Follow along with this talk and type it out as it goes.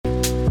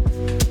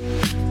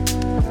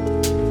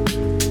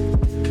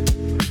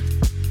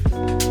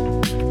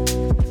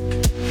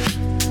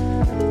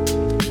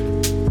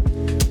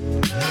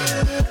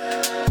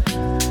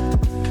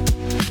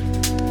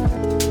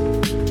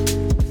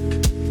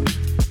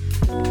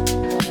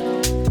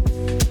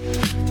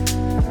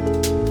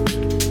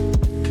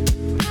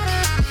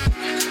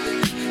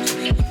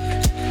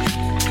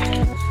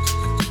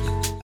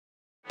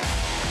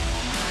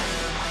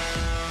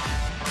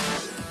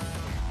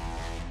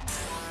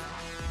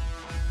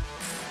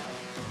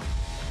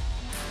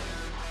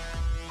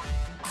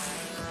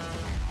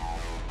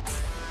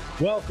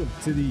Welcome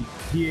to the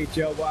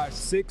PHLY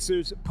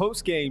Sixers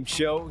postgame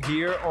show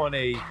here on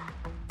a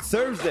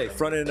Thursday,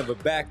 front end of a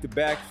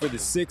back-to-back for the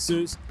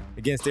Sixers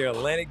against their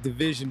Atlantic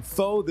Division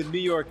foe, the New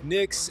York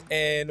Knicks.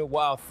 And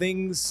while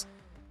things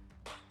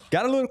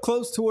got a little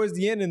close towards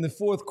the end in the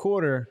fourth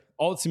quarter,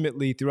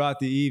 ultimately throughout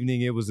the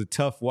evening, it was a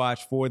tough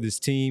watch for this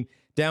team.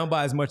 Down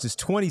by as much as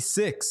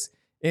 26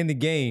 in the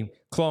game,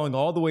 clawing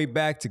all the way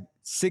back to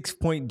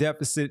 6-point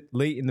deficit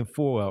late in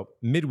the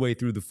midway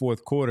through the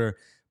fourth quarter.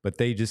 But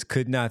they just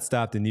could not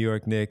stop the New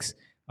York Knicks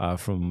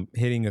from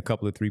hitting a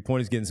couple of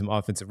three-pointers, getting some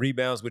offensive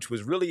rebounds, which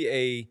was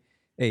really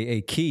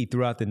a key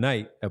throughout the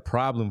night, a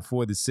problem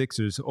for the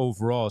Sixers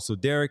overall. So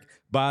Derek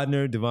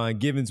Bodner, Devon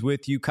Givens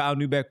with you. Kyle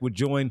Neubeck will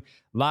join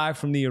live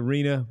from the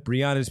arena.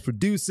 Brianna's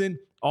producing.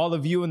 All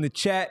of you in the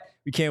chat,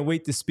 we can't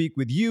wait to speak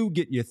with you,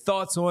 get your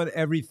thoughts on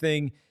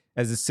everything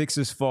as the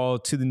Sixers fall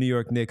to the New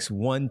York Knicks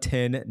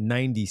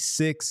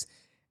 110-96.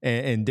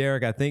 And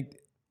Derek, I think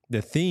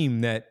the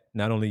theme that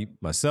not only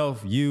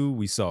myself,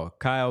 we saw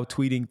Kyle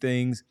tweeting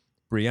things,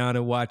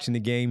 Brianna watching the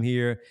game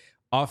here,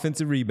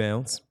 offensive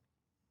rebounds,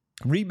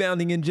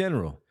 rebounding in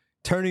general,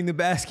 turning the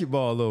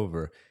basketball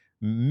over,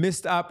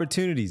 missed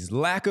opportunities,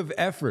 lack of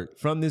effort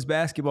from this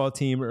basketball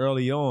team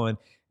early on.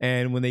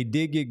 And when they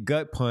did get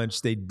gut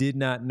punched, they did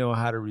not know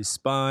how to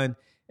respond.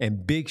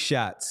 And big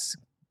shots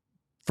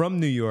from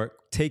New York,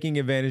 taking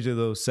advantage of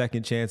those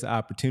second chance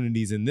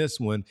opportunities in this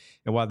one.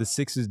 And while the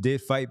Sixers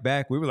did fight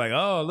back, we were like,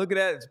 oh, look at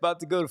that. It's about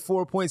to go to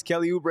 4 points.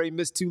 Kelly Oubre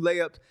missed 2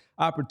 layup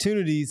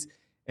opportunities.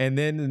 And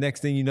then the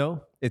next thing you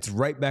know, it's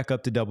right back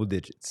up to double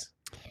digits.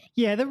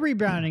 Yeah, the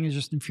rebounding is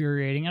just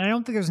infuriating. And I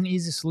don't think there's an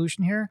easy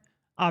solution here.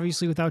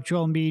 Obviously, without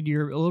Joel Embiid,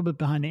 you're a little bit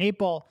behind the 8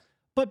 ball.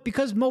 But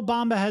because Mo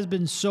Bamba has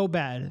been so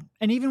bad,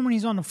 and even when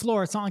he's on the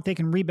floor, it's not like they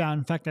can rebound.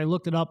 In fact, I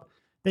looked it up.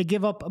 They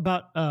give up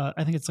about,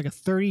 I think it's like a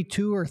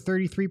 32 or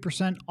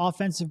 33%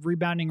 offensive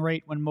rebounding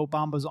rate when Mo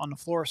Bamba's on the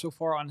floor so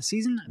far on the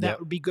season. That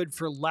would be good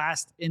for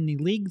last in the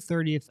league,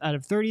 30th out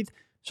of 30th.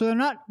 So they're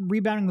not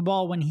rebounding the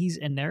ball when he's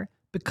in there.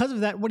 Because of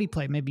that, what did he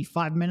play? Maybe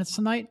 5 minutes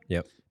tonight?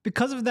 Yep.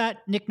 Because of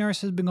that, Nick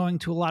Nurse has been going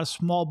to a lot of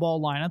small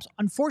ball lineups.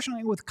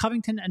 Unfortunately, with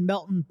Covington and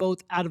Melton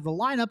both out of the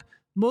lineup,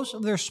 most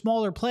of their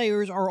smaller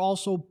players are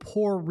also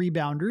poor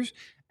rebounders.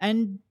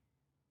 And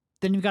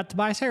then you've got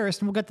Tobias Harris,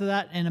 and we'll get to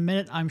that in a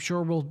minute. I'm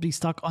sure we'll be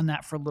stuck on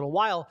that for a little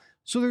while.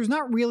 So there's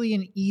not really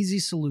an easy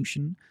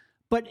solution.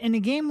 But in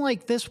a game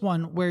like this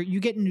one, where you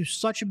get into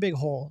such a big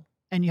hole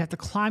and you have to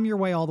climb your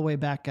way all the way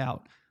back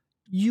out,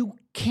 you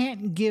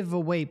can't give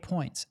away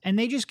points. And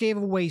they just gave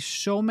away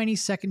so many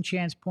second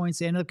chance points.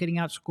 They ended up getting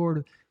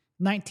outscored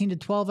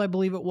 19-12, I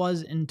believe it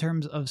was, in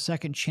terms of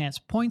second chance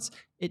points.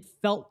 It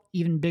felt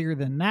even bigger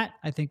than that.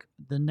 I think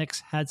the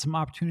Knicks had some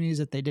opportunities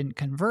that they didn't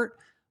convert,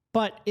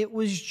 but it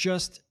was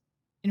just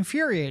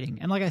infuriating.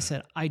 And like I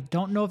said, I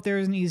don't know if there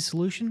is an easy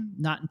solution,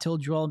 not until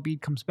Joel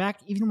Embiid comes back.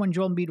 Even when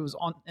Joel Embiid was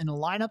in the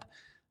lineup,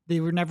 they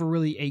were never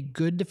really a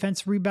good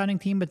defensive rebounding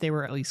team, but they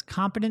were at least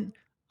competent.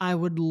 I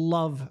would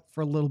love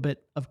for a little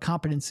bit of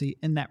competency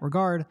in that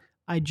regard.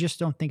 I just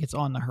don't think it's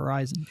on the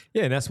horizon.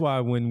 Yeah, and that's why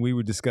when we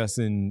were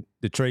discussing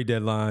the trade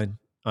deadline,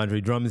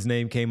 Andre Drummond's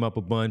name came up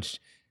a bunch.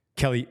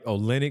 Kelly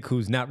Olynyk,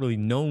 who's not really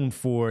known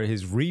for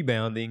his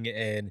rebounding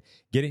and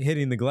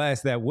hitting the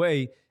glass that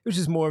way, it was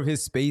just more of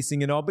his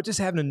spacing and all, but just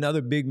having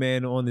another big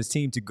man on this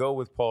team to go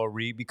with Paul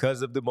Reed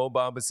because of the Mo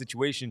Bamba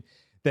situation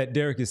that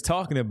Derek is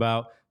talking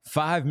about.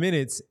 5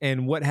 minutes,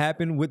 and what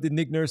happened? What did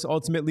Nick Nurse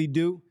ultimately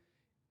do?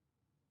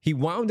 He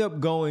wound up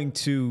going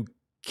to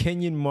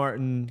KJ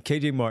Martin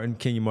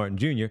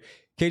Jr.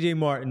 KJ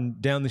Martin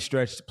down the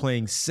stretch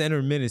playing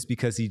center minutes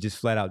because he just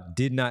flat out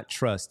did not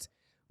trust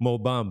Mo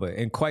Bamba.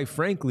 And quite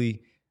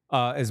frankly,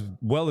 as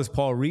well as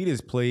Paul Reed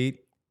has played,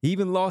 he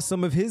even lost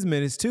some of his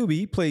minutes too, but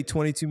he played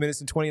 22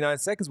 minutes and 29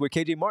 seconds where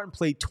KJ Martin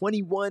played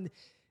 21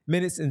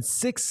 minutes and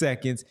 6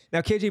 seconds.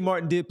 Now, KJ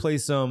Martin did play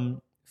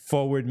some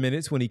forward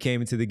minutes when he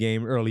came into the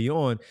game early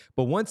on,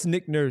 but once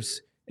Nick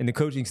Nurse and the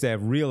coaching staff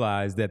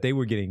realized that they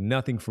were getting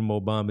nothing from Mo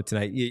Bamba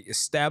tonight,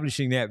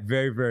 establishing that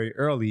very, very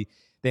early,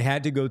 they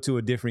had to go to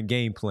a different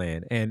game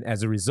plan. And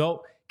as a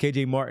result,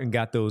 KJ Martin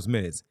got those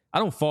minutes. I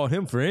don't fault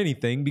him for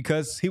anything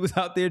because he was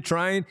out there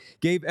trying,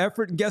 gave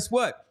effort, and guess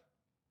what?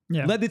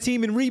 Yeah. Led the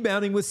team in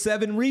rebounding with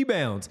 7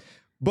 rebounds.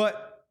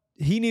 But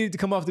he needed to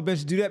come off the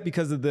bench to do that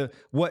because of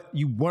what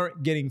you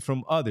weren't getting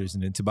from others.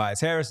 And then Tobias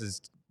Harris,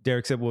 as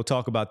Derek said, we'll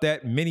talk about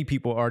that. Many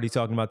people are already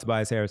talking about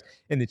Tobias Harris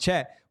in the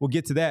chat. We'll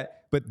get to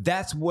that. But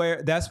that's where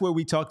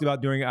we talked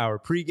about during our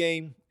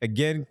pregame,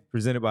 again,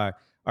 presented by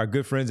our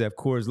good friends at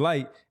Coors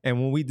Light. And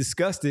when we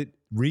discussed it,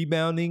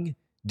 rebounding,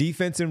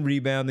 defense and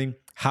rebounding,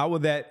 how will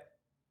that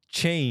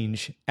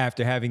change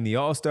after having the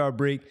All-Star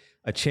break,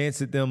 a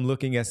chance at them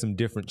looking at some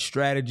different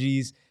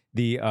strategies,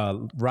 the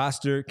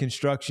roster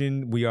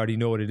construction, we already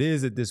know what it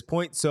is at this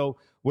point. So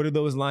what are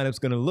those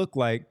lineups going to look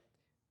like?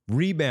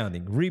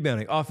 Rebounding,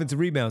 offensive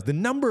rebounds. The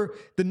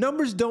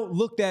numbers don't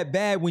look that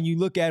bad when you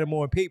look at them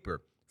on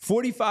paper.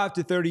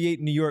 45-38,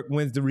 New York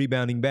wins the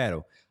rebounding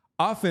battle.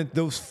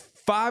 Those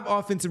 5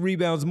 offensive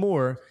rebounds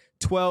more,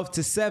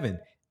 12-7.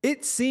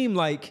 It seemed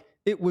like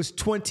it was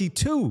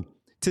 22-7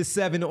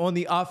 on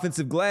the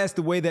offensive glass,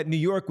 the way that New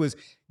York was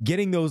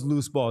getting those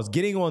loose balls,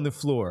 getting on the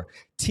floor.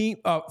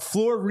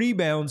 Floor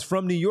rebounds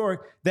from New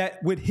York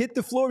that would hit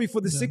the floor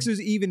before the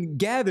Sixers even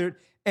gathered,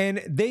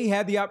 and they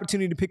had the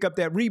opportunity to pick up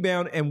that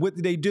rebound. And what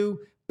did they do?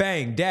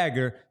 Bang,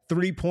 dagger,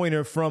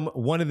 three-pointer from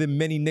one of the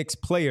many Knicks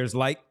players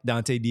like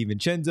Dante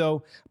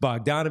DiVincenzo.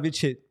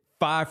 Bogdanovich hit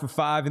 5 for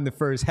 5 in the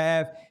first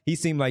half. He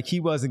seemed like he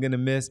wasn't going to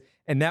miss.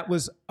 And that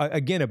was,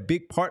 again, a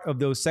big part of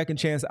those second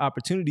chance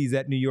opportunities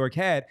that New York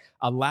had,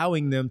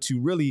 allowing them to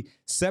really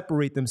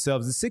separate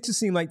themselves. The Sixers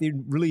seemed like they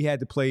really had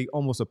to play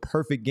almost a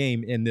perfect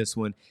game in this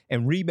one.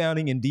 And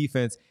rebounding and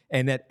defense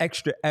and that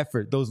extra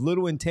effort, those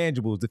little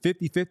intangibles, the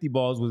 50-50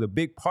 balls was a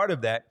big part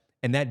of that.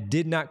 And that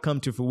did not come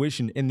to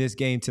fruition in this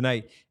game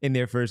tonight in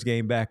their first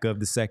game back of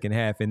the second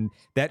half. And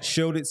that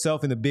showed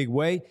itself in a big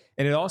way.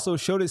 And it also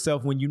showed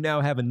itself when you now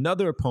have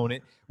another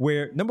opponent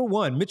where, number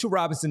one, Mitchell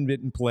Robinson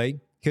didn't play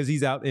because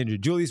he's out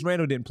injured. Julius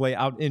Randle didn't play,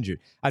 out injured.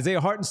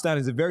 Isaiah Hartenstein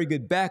is a very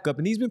good backup,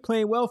 and he's been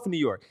playing well for New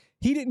York.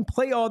 He didn't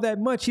play all that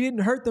much. He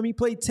didn't hurt them. He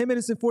played 10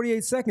 minutes and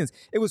 48 seconds.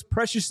 It was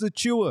Precious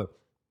Achiuwa,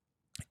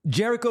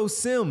 Jericho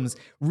Sims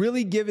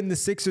really giving the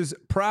Sixers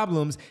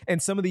problems,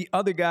 and some of the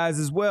other guys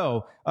as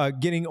well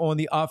getting on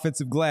the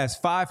offensive glass.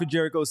 5 for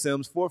Jericho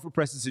Sims, 4 for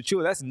Precious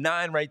Achiuwa. That's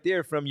 9 right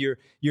there from your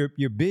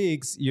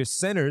bigs, your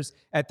centers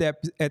at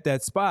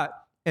that spot.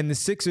 And the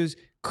Sixers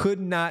could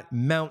not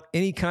mount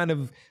any kind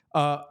of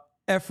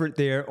effort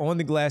there on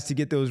the glass to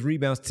get those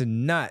rebounds, to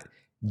not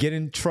get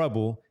in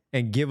trouble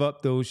and give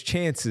up those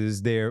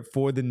chances there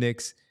for the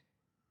Knicks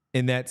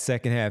in that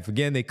second half.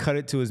 Again, they cut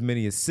it to as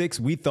many as 6.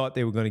 We thought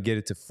they were going to get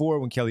it to 4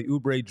 when Kelly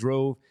Oubre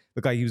drove.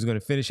 Looked like he was going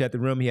to finish at the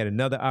rim. He had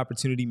another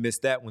opportunity,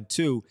 missed that one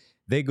too.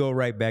 They go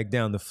right back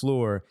down the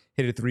floor,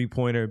 hit a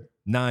three-pointer,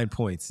 9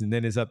 points, and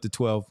then it's up to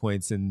 12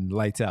 points and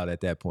lights out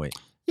at that point.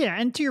 Yeah,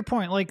 and to your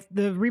point, like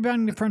the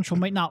rebounding differential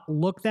might not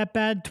look that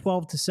bad,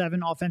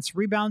 12-7 offensive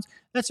rebounds.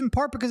 That's in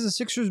part because the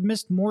Sixers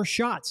missed more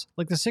shots.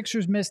 Like the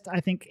Sixers missed,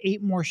 I think,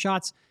 8 more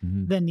shots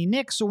than the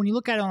Knicks. So when you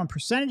look at it on a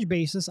percentage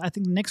basis, I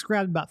think the Knicks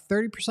grabbed about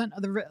 30%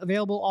 of the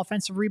available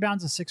offensive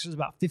rebounds. The Sixers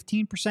about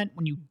 15%.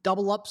 When you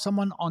double up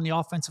someone on the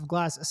offensive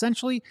glass,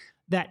 essentially,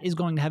 that is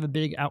going to have a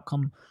big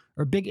outcome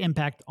or big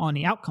impact on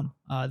the outcome.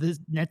 The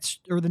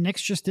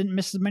Knicks just didn't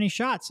miss as many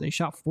shots. They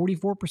shot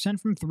 44%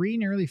 from 3,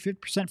 nearly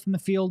 50% from the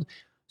field.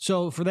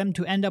 So for them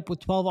to end up with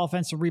 12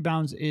 offensive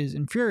rebounds is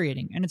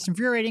infuriating. And it's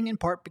infuriating in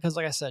part because,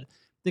 like I said,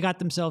 they got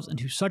themselves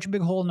into such a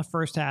big hole in the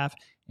first half,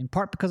 in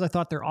part because I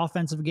thought their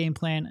offensive game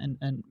plan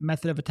and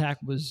method of attack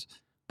was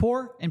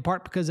poor, in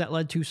part because that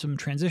led to some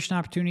transition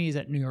opportunities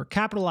that New York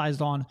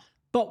capitalized on.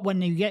 But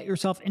when you get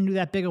yourself into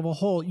that big of a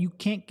hole, you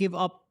can't give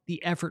up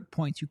the effort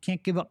points. You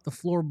can't give up the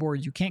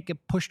floorboards. You can't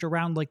get pushed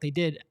around like they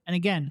did. And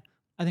again,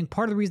 I think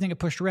part of the reason they get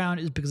pushed around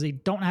is because they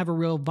don't have a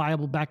real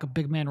viable backup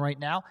big man right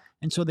now.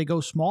 And so they go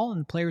small, and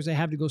the players they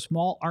have to go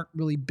small aren't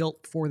really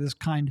built for this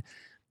kind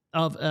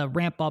of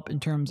ramp up in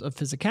terms of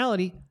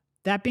physicality.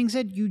 That being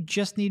said, you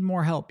just need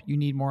more help. You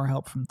need more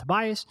help from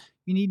Tobias.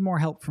 You need more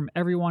help from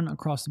everyone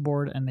across the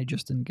board, and they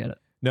just didn't get it.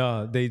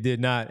 No, they did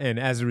not. And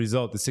as a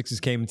result, the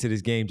Sixers came into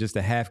this game just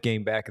a half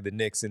game back of the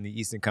Knicks in the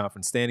Eastern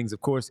Conference standings.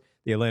 Of course,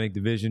 the Atlantic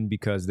Division,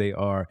 because they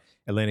are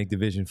Atlantic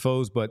Division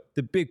foes. But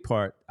the big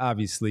part,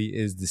 obviously,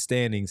 is the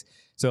standings.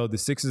 So the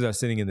Sixers are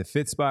sitting in the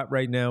 5th spot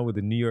right now with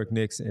the New York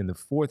Knicks in the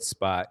 4th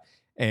spot.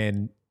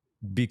 And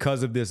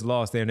because of this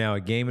loss, they're now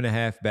a game and a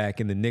half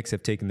back. And the Knicks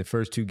have taken the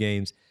first 2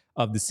 games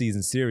of the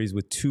season series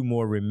with 2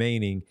 more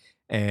remaining.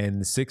 And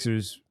the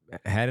Sixers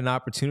had an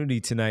opportunity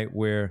tonight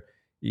where,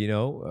 you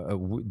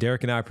know,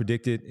 Derek and I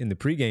predicted in the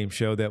pregame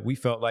show that we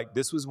felt like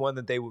this was one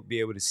that they would be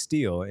able to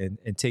steal and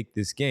take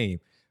this game.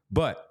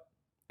 But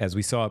as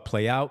we saw it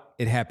play out,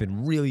 it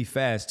happened really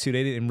fast, too.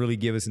 They didn't really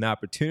give us an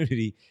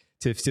opportunity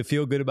to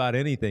feel good about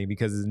anything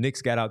because the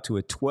Knicks got out to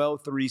a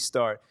 12-3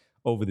 start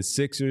over the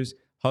Sixers.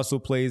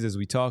 Hustle plays, as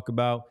we talk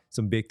about,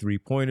 some big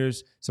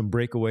three-pointers, some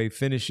breakaway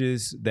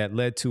finishes that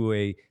led to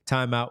a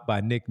timeout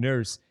by Nick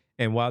Nurse.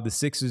 And while the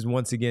Sixers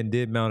once again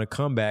did mount a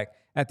comeback,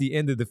 at the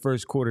end of the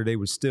first quarter, they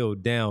were still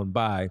down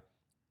by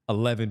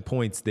 11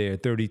 points there,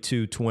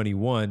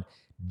 32-21.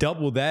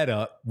 Double that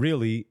up,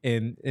 really,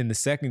 in the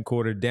second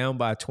quarter, down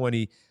by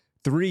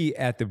 23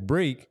 at the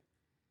break,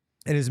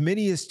 and as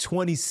many as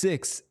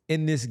 26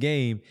 in this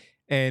game.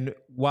 And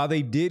while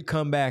they did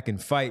come back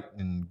and fight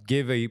and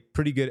give a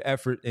pretty good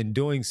effort in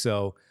doing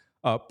so,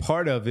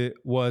 part of it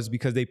was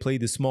because they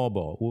played the small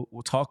ball.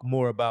 We'll talk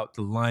more about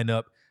the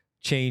lineup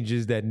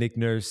changes that Nick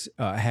Nurse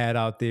had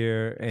out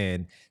there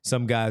and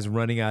some guys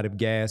running out of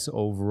gas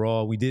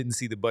overall. We didn't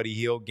see the Buddy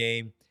Hield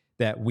game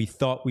that we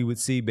thought we would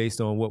see based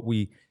on what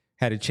we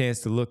had a chance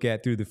to look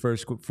at through the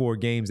first 4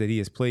 games that he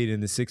has played in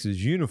the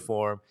Sixers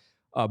uniform.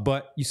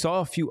 But you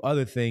saw a few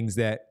other things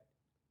that,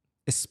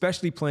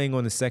 especially playing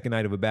on the second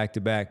night of a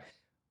back-to-back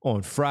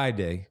on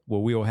Friday,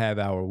 where we'll have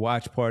our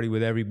watch party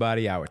with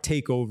everybody, our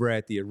takeover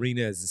at the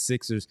arena as the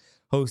Sixers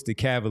host the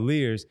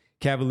Cavaliers.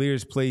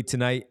 Cavaliers played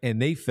tonight,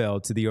 and they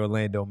fell to the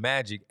Orlando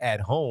Magic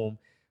at home.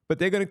 But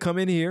they're going to come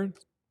in here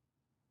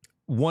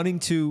wanting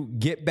to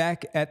get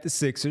back at the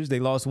Sixers. They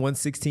lost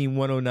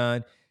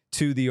 116-109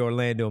 to the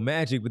Orlando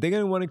Magic, but they're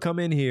going to want to come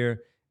in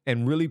here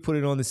and really put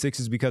it on the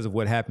Sixers because of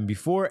what happened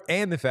before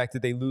and the fact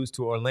that they lose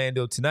to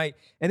Orlando tonight.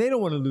 And they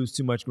don't want to lose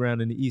too much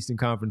ground in the Eastern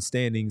Conference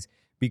standings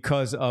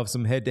because of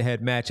some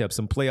head-to-head matchups,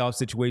 some playoff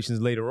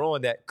situations later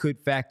on that could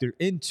factor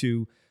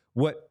into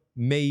what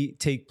may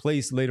take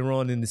place later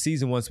on in the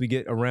season once we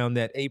get around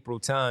that April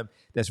time.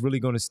 That's really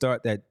going to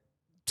start that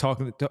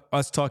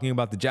talking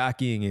about the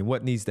jockeying and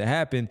what needs to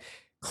happen.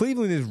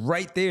 Cleveland is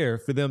right there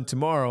for them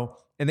tomorrow,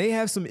 and they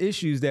have some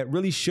issues that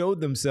really showed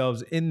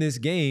themselves in this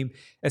game,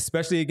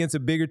 especially against a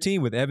bigger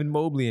team with Evan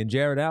Mobley and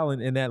Jared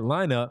Allen in that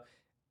lineup.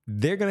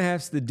 They're going to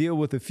have to deal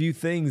with a few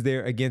things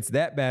there against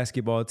that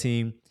basketball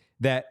team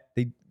that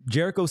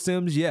Jericho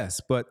Sims, yes,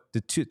 but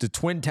the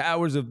twin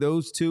towers of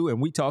those two,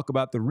 and we talk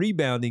about the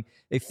rebounding,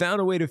 they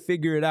found a way to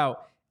figure it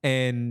out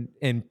and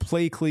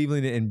play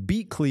Cleveland and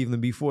beat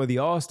Cleveland before the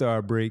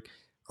All-Star break.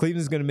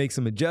 Cleveland's going to make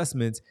some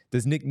adjustments.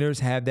 Does Nick Nurse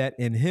have that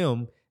in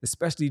him,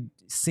 especially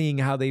seeing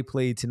how they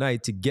played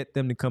tonight, to get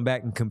them to come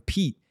back and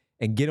compete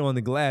and get on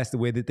the glass the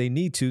way that they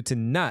need to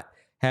not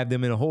have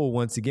them in a hole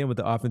once again with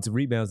the offensive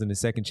rebounds and the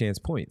second chance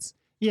points?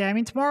 Yeah, I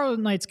mean, tomorrow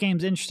night's game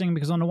is interesting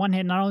because on the one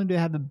hand, not only do they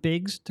have the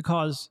bigs to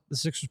cause the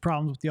Sixers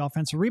problems with the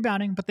offensive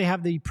rebounding, but they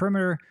have the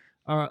perimeter,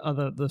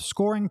 the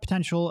scoring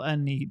potential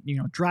and the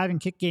drive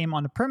and kick game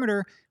on the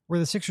perimeter, where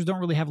the Sixers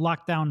don't really have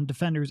lockdown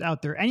defenders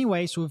out there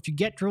anyway. So if you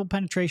get dribble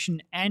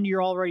penetration and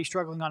you're already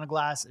struggling on a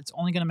glass, it's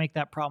only going to make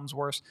that problems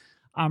worse.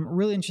 I'm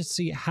really interested to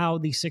see how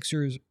the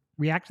Sixers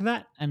react to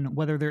that and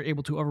whether they're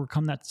able to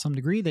overcome that to some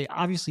degree. They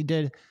obviously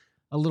did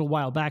a little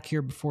while back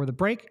here before the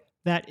break.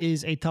 That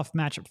is a tough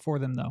matchup for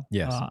them, though.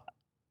 Yes.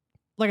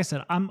 Like I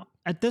said, I'm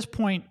at this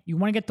point, you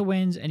want to get the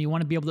wins and you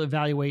want to be able to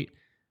evaluate.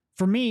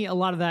 For me, a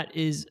lot of that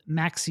is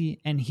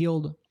Maxey and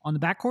Hield on the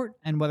backcourt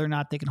and whether or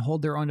not they can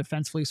hold their own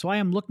defensively. So I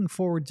am looking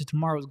forward to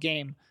tomorrow's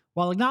game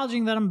while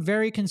acknowledging that I'm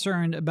very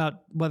concerned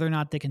about whether or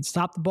not they can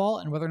stop the ball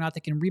and whether or not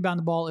they can rebound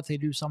the ball if they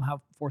do somehow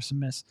force a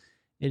miss.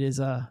 It is,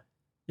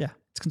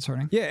 it's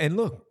concerning. Yeah, and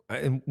look,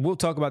 and we'll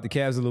talk about the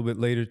Cavs a little bit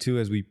later, too,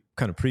 as we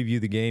kind of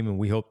preview the game, and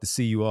we hope to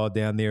see you all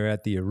down there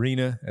at the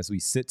arena as we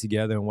sit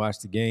together and watch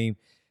the game.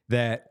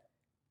 That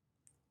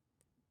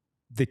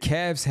the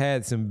Cavs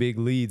had some big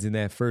leads in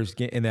that first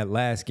game, in that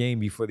last game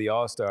before the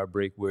All-Star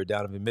break, where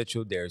Donovan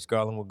Mitchell, Darius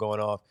Garland were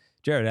going off.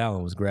 Jared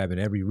Allen was grabbing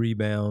every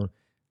rebound.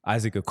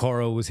 Isaac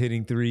Okoro was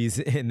hitting threes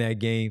in that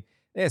game.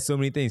 They had so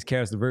many things.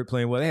 Karis LeVert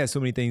playing well. They had so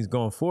many things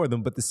going for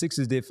them, but the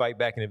Sixers did fight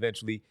back and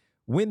eventually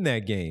win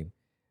that game.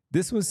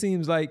 This one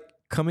seems like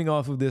coming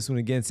off of this one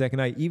again, second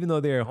night, even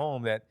though they're at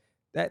home,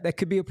 that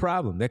could be a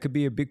problem. That could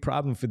be a big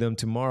problem for them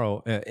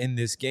tomorrow in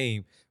this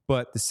game.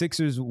 But the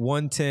Sixers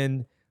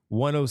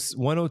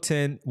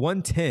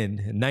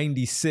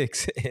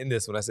 110-96 in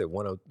this one. I said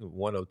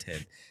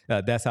 110.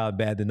 That's how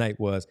bad the night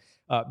was.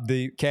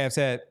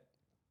 The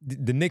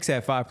Knicks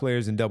had 5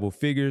 players in double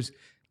figures,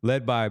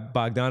 led by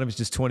Bogdanovich,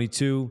 just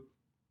 22,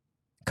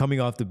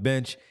 coming off the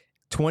bench.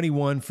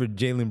 21 for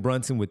Jalen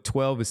Brunson with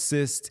 12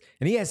 assists,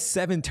 and he has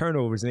 7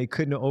 turnovers, and they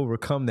couldn't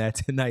overcome that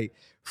tonight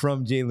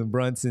from Jalen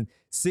Brunson.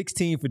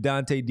 16 for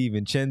Dante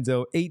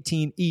DiVincenzo,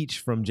 18 each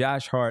from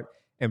Josh Hart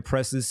and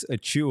Precious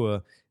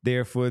Achiuwa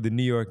there for the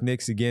New York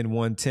Knicks. Again,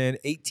 110,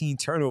 18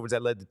 turnovers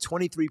that led to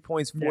 23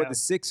 points for the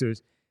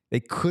Sixers. They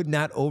could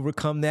not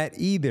overcome that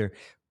either.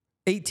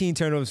 18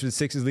 turnovers for the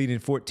Sixers, leading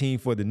 14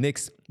 for the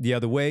Knicks the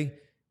other way.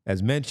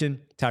 As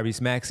mentioned,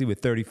 Tyrese Maxey with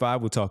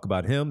 35. We'll talk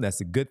about him.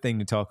 That's a good thing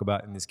to talk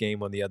about in this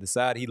game on the other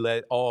side. He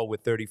led all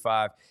with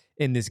 35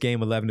 in this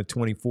game, 11 of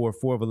 24,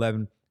 4 of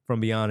 11 from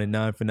beyond, and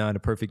 9 for 9, a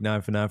perfect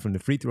 9 for 9 from the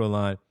free throw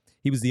line.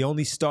 He was the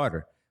only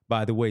starter,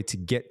 by the way, to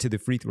get to the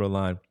free throw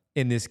line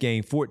in this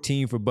game.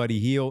 14 for Buddy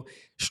Hield.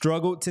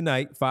 Struggled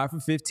tonight, 5 for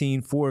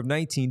 15, 4 of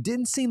 19.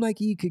 Didn't seem like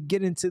he could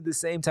get into the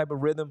same type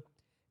of rhythm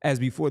as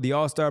before the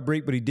All-Star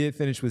break, but he did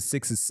finish with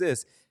 6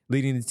 assists,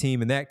 leading the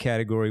team in that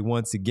category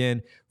once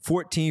again.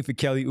 14 for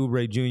Kelly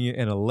Oubre Jr.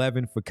 and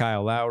 11 for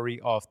Kyle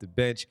Lowry off the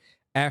bench.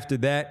 After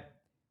that,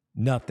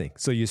 nothing.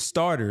 So your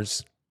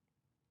starters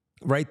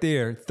right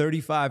there,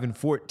 35 and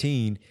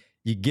 14,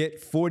 you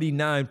get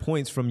 49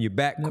 points from your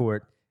backcourt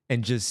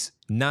and just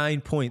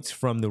 9 points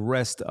from the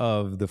rest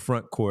of the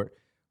front court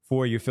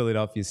for your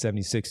Philadelphia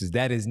 76ers.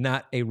 That is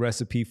not a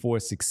recipe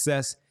for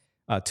success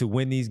to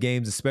win these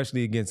games,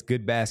 especially against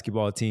good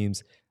basketball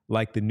teams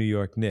like the New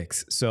York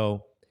Knicks.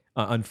 So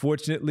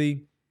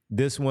unfortunately,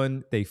 this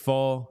one, they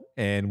fall,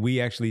 and we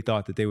actually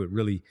thought that they would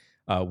really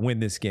win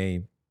this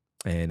game,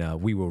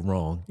 and we were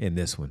wrong in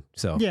this one.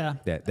 So yeah,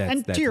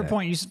 that's to your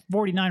point, you said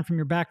 49 from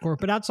your backcourt,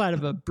 but outside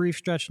of a brief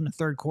stretch in the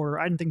third quarter,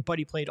 I didn't think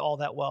Buddy played all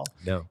that well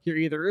here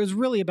either. It was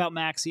really about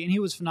Maxey, and he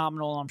was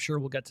phenomenal, and I'm sure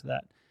we'll get to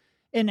that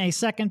in a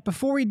second.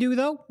 Before we do,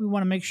 though, we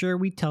want to make sure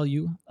we tell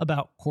you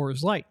about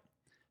Coors Light.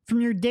 From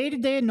your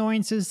day-to-day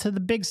annoyances to the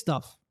big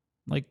stuff,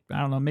 like,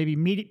 I don't know, maybe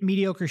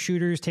mediocre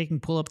shooters taking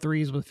pull-up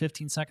threes with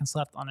 15 seconds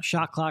left on a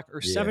shot clock,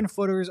 or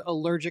 7-footers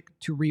allergic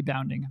to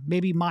rebounding.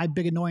 Maybe my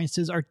big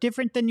annoyances are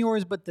different than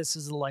yours, but this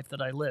is the life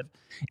that I live.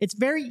 It's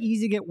very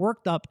easy to get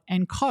worked up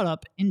and caught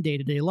up in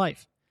day-to-day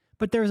life.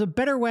 But there's a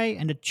better way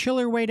and a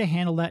chiller way to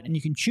handle that, and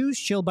you can choose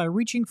chill by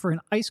reaching for an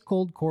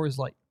ice-cold Coors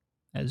Light,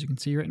 as you can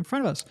see right in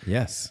front of us.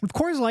 Yes. With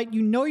Coors Light,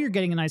 you know you're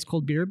getting an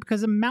ice-cold beer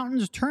because the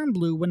mountains turn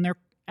blue when they're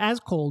as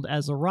cold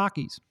as the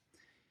Rockies.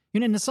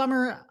 In the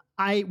summer,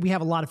 we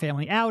have a lot of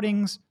family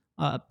outings,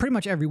 pretty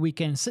much every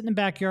weekend. Sit in the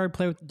backyard,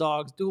 play with the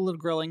dogs, do a little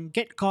grilling,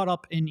 get caught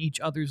up in each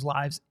other's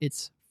lives.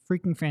 It's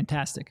freaking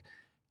fantastic.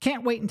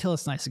 Can't wait until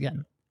it's nice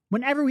again.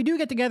 Whenever we do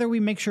get together, we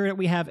make sure that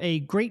we have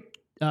a great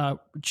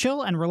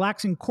chill and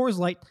relaxing Coors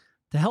Light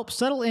to help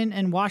settle in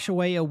and wash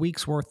away a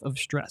week's worth of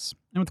stress.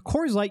 And with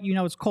Coors Light, you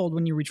know it's cold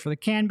when you reach for the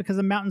can because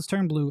the mountains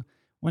turn blue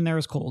when they're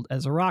as cold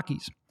as the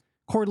Rockies.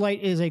 Coors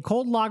Light is a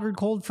cold lagered,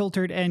 cold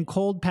filtered, and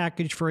cold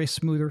packaged for a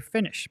smoother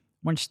finish.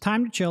 When it's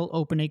time to chill,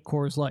 open a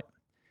Coors Light.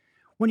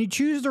 When you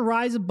choose to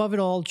rise above it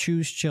all,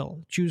 choose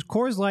chill. Choose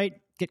Coors Light.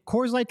 Get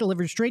Coors Light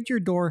delivered straight to your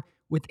door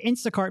with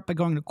Instacart by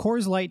going to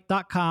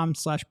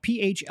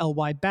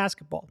CoorsLight.com/PHLY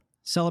basketball.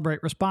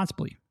 Celebrate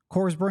responsibly.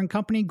 Coors Brewing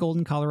Company,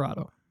 Golden,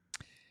 Colorado.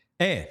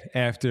 And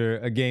after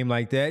a game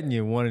like that and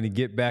you're wanting to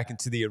get back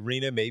into the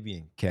arena, maybe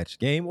and catch a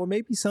game, or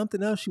maybe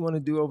something else you want to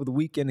do over the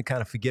weekend to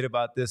kind of forget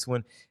about this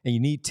one, and you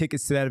need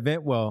tickets to that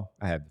event, well,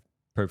 I have the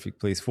perfect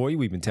place for you.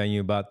 We've been telling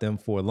you about them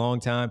for a long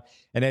time,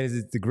 and that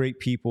is the great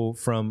people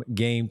from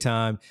Game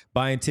Time.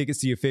 Buying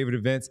tickets to your favorite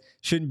events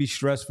shouldn't be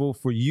stressful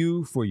for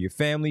you, for your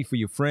family, for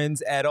your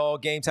friends at all.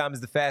 Game Time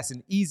is the fast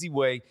and easy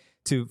way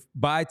to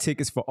buy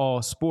tickets for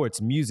all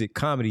sports, music,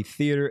 comedy,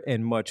 theater,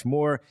 and much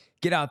more.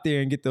 Get out there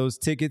and get those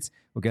tickets.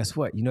 Well, guess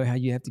what? You know how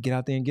you have to get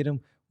out there and get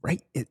them?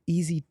 Right? An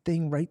easy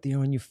thing right there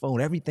on your phone.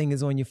 Everything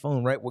is on your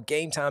phone, right? Well,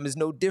 Game Time is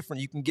no different.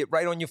 You can get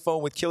right on your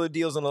phone with killer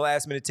deals on the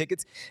last-minute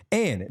tickets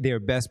and their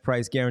best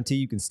price guarantee.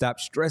 You can stop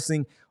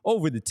stressing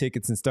over the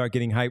tickets and start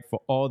getting hyped for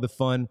all the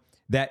fun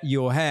that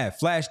you'll have.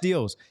 Flash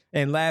deals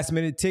and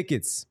last-minute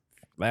tickets.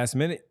 Last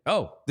minute?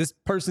 Oh, this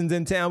person's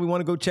in town. We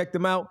want to go check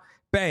them out.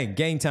 Bang,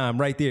 Game Time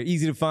right there.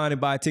 Easy to find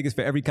and buy tickets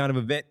for every kind of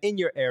event in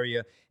your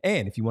area.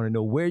 And if you want to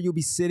know where you'll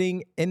be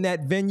sitting in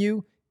that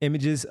venue,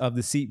 images of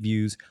the seat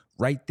views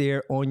right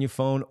there on your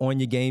phone, on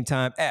your Game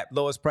Time app.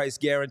 Lowest price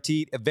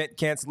guaranteed, event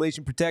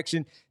cancellation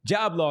protection,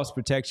 job loss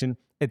protection,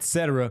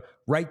 etc.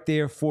 right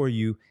there for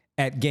you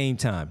at Game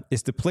Time.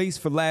 It's the place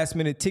for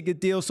last-minute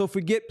ticket deals, so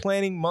forget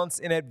planning months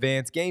in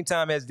advance. Game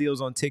Time has deals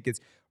on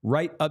tickets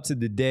right up to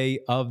the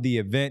day of the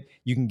event.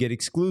 You can get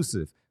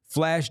exclusive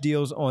flash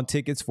deals on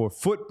tickets for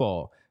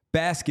football,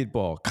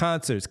 basketball,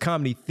 concerts,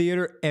 comedy,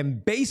 theater,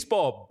 and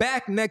baseball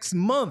back next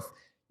month.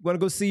 You want to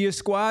go see your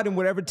squad in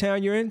whatever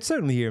town you're in?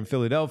 Certainly here in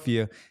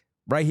Philadelphia.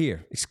 Right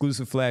here,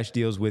 exclusive flash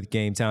deals with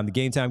Game Time. The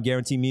Game Time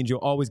guarantee means you'll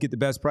always get the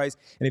best price.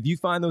 And if you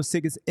find those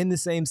tickets in the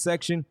same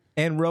section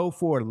and row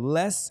for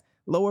a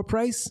lower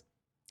price,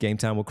 Game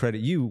Time will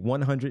credit you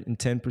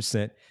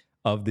 110%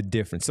 of the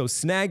difference. So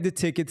snag the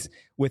tickets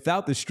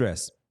without the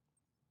stress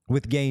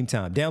with Game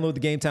Time. Download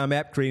the Game Time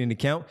app, create an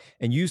account,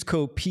 and use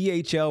code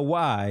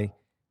PHLY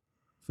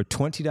for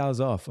 $20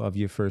 off of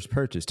your first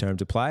purchase.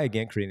 Terms apply.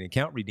 Again, create an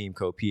account, redeem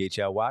code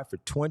PHLY for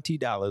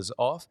 $20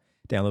 off.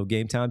 Download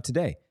Game Time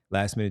today.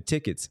 Last minute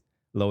tickets,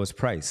 lowest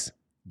price,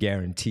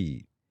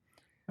 guaranteed.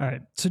 All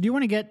right. So do you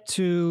want to get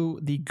to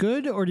the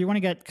good, or do you want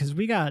to get, because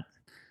we got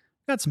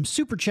some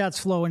super chats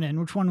flowing in.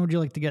 Which one would you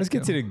like to get Let's to?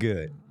 get to the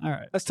good. All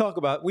right. Let's talk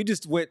about, we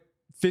just went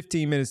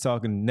 15 minutes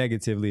talking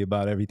negatively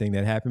about everything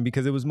that happened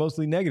because it was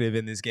mostly negative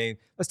in this game.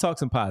 Let's talk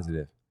some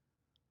positive.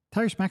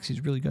 Tyrese Maxey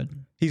is really good.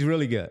 He's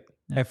really good.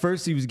 Yeah. At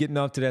first, he was getting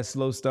off to that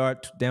slow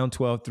start, down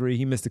 12-3.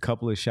 He missed a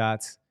couple of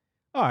shots.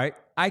 All right.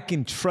 I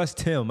can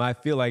trust him. I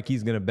feel like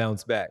he's going to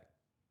bounce back.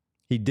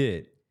 He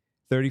did.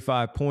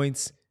 35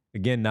 points.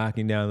 Again,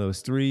 knocking down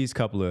those threes.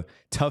 Couple of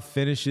tough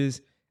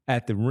finishes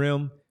at the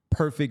rim.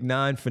 Perfect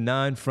 9 for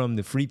 9 from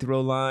the free throw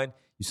line.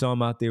 You saw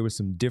him out there with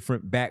some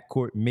different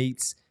backcourt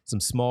mates, some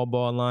small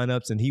ball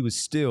lineups, and he was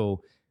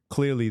still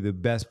clearly the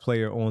best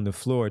player on the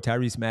floor.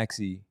 Tyrese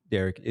Maxey,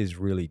 Derek, is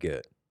really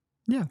good.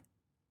 Yeah.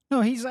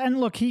 No,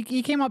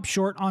 he came up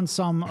short on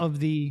some of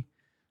the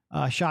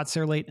shots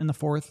there late in the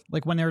fourth.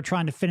 Like when they were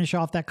trying to finish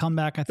off that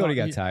comeback, I thought he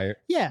got tired.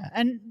 Yeah,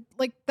 and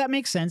like that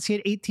makes sense. He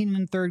had 18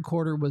 in the third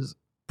quarter, was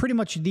pretty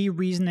much the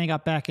reason they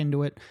got back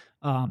into it.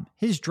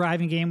 His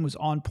driving game was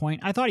on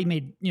point. I thought he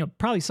made,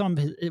 probably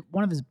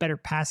one of his better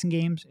passing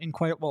games in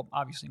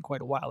obviously in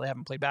quite a while. They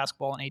haven't played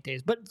basketball in 8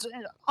 days, but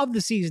of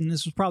the season,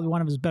 this was probably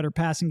one of his better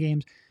passing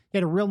games. He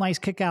had a real nice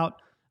kick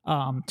out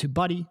to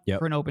Buddy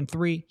for an open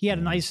three. He had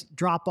a nice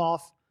drop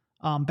off,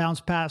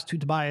 bounce pass to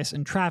Tobias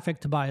in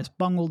traffic. Tobias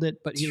bungled it,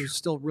 but he was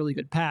still a really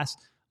good pass.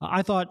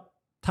 I thought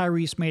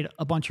Tyrese made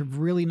a bunch of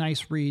really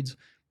nice reads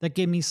that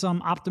gave me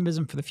some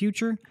optimism for the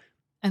future.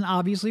 And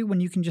obviously,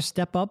 when you can just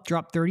step up,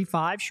 drop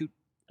 35, shoot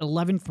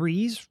 11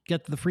 threes,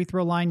 get to the free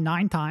throw line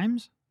 9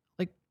 times,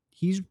 like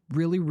he's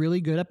really,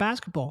 really good at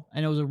basketball.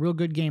 And it was a real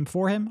good game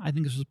for him. I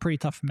think this was a pretty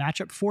tough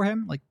matchup for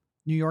him. Like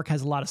New York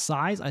has a lot of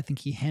size. I think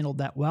he handled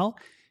that well.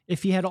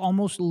 If he had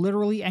almost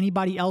literally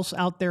anybody else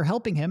out there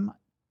helping him,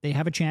 they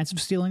have a chance of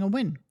stealing a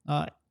win.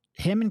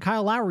 Him and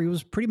Kyle Lowry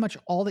was pretty much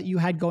all that you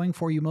had going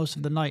for you most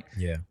of the night.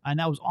 Yeah. And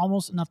that was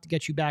almost enough to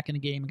get you back in a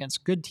game against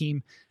a good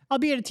team,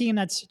 albeit a team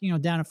that's,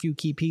 down a few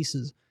key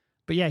pieces.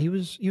 But yeah, he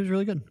was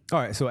really good. All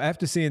right, so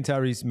after seeing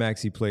Tyrese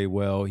Maxey play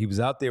well, he was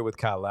out there with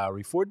Kyle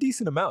Lowry for a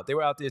decent amount. They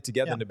were out there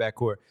together in the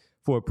backcourt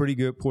for a pretty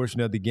good portion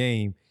of the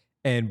game.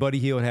 And Buddy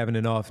Hield having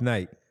an off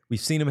night.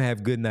 We've seen him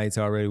have good nights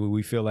already where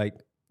we feel like,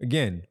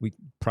 again, we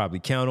probably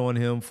count on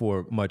him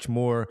for much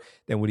more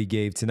than what he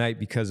gave tonight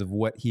because of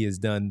what he has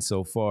done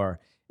so far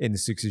in the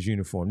Sixers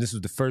uniform. This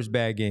was the first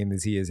bad game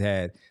that he has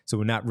had, so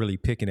we're not really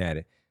picking at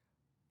it.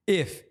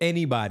 If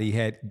anybody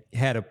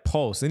had a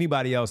pulse,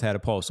 anybody else had a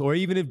pulse, or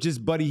even if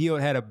just Buddy Hield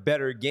had a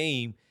better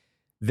game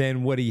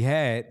than what he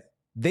had,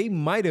 they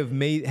might have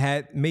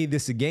made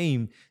this a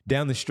game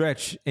down the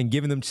stretch and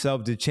given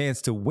themselves the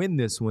chance to win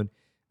this one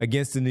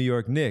against the New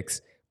York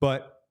Knicks.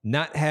 But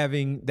not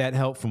having that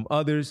help from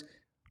others,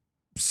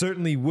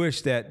 certainly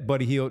wish that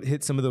Buddy Hield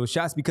hit some of those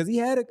shots because he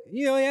had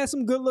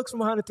some good looks from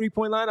behind the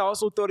three-point line. I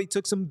also thought he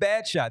took some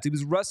bad shots. He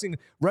was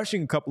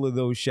rushing a couple of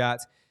those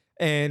shots.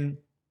 And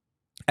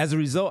as a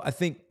result, I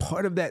think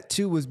part of that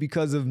too was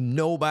because of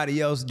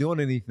nobody else doing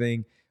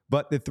anything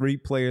but the three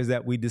players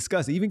that we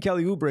discussed. Even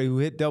Kelly Oubre, who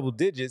hit double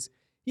digits,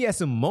 he had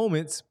some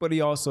moments, but he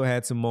also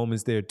had some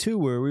moments there too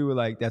where we were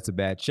like, that's a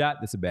bad shot,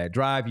 that's a bad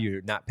drive.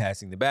 You're not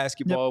passing the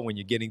basketball when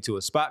you're getting to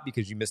a spot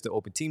because you missed an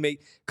open teammate,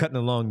 cutting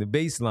along the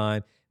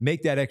baseline.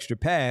 Make that extra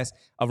pass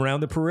around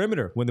the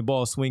perimeter when the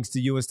ball swings to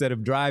you instead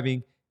of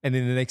driving, and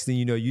then the next thing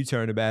you know, you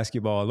turn the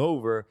basketball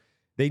over.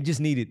 They just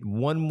needed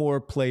one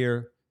more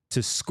player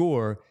to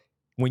score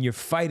when you're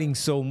fighting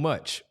so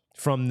much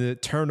from the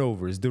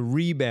turnovers, the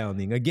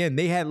rebounding. Again,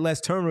 they had less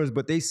turnovers,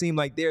 but they seemed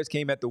like theirs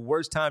came at the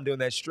worst time during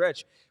that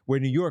stretch where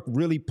New York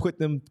really put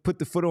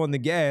the foot on the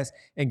gas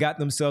and got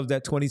themselves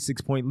that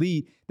 26-point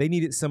lead. They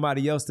needed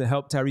somebody else to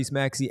help Tyrese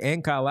Maxey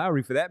and Kyle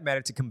Lowry, for that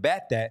matter, to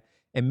combat that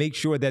and make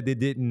sure that they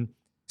didn't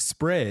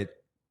spread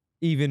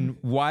even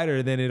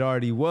wider than it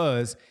already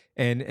was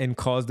and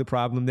caused the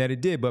problem that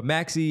it did. But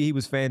Maxey, he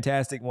was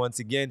fantastic once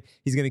again.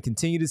 He's going to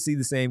continue to see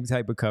the same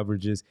type of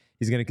coverages.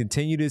 He's going to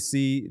continue to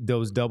see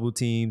those double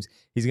teams.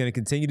 He's going to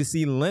continue to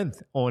see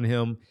length on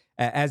him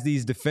as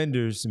these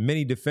defenders,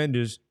 many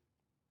defenders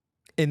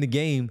in the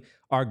game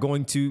are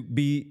going to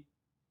be,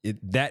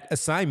 that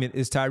assignment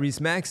is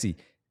Tyrese Maxey.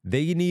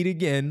 They need,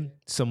 again,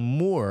 some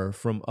more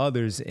from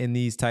others in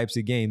these types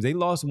of games. They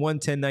lost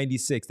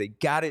 110-96. They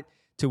got it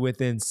to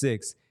within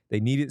 6. They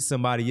needed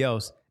somebody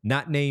else,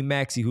 not named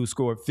Maxey, who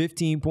scored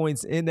 15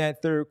 points in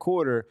that third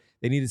quarter.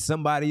 They needed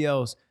somebody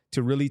else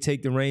to really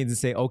take the reins and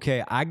say,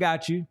 okay, I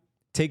got you.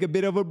 Take a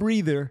bit of a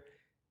breather.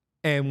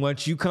 And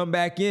once you come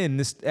back in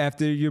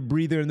after your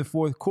breather in the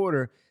fourth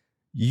quarter,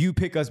 you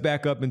pick us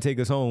back up and take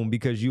us home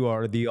because you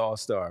are the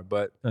all-star.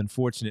 But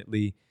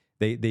unfortunately,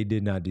 they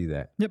did not do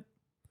that. Yep.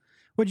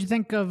 What did you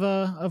think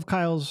of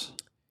Kyle's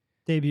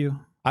debut?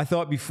 I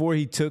thought before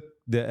he took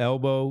the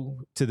elbow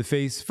to the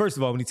face, first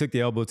of all, when he took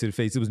the elbow to the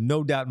face, there was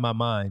no doubt in my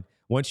mind,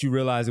 once you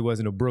realize it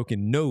wasn't a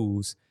broken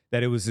nose,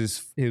 that it was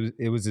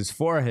his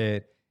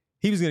forehead,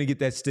 he was going to get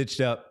that stitched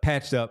up,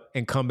 patched up,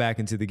 and come back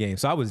into the game.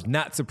 So I was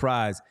not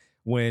surprised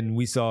when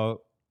we saw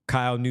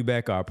Kyle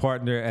Neubeck, our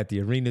partner at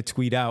the arena,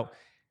 tweet out,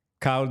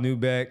 Kyle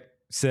Neubeck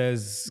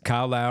says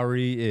Kyle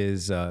Lowry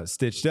is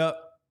stitched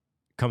up,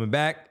 coming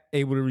back,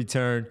 able to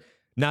return.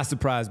 Not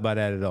surprised by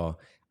that at all.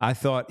 I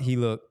thought he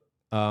looked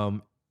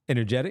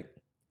energetic.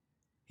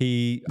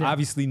 He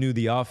obviously knew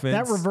the offense.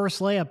 That reverse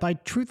layup, I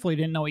truthfully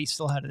didn't know he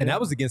still had it. And that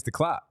was against the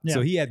clock. Yeah.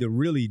 So he had to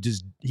really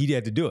he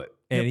had to do it.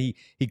 And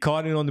he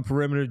caught it on the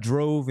perimeter,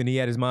 drove, and he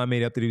had his mind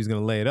made up that he was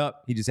going to lay it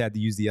up. He just had to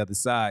use the other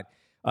side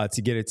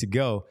to get it to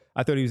go.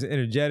 I thought he was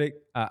energetic.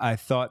 I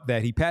thought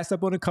that he passed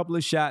up on a couple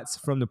of shots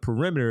from the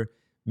perimeter.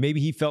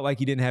 Maybe he felt like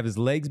he didn't have his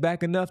legs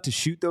back enough to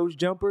shoot those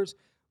jumpers.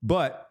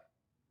 But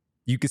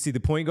you could see the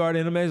point guard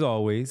in him as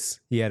always.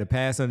 He had a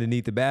pass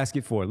underneath the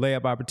basket for a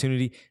layup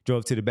opportunity,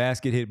 drove to the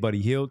basket, hit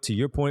Buddy Hield. To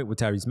your point, with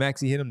Tyrese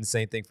Maxey hit him, the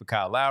same thing for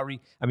Kyle Lowry.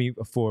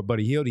 For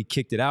Buddy Hield, he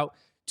kicked it out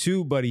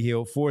to Buddy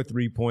Hield for a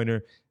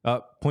three-pointer.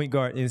 Point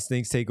guard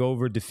instincts take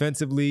over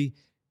defensively.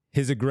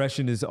 His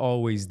aggression is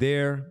always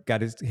there. Got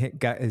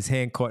his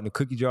hand caught in a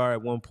cookie jar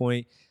at one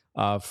point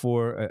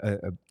for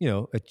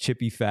a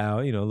chippy foul,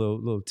 a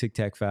little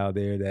tic-tac foul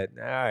there that,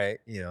 all right,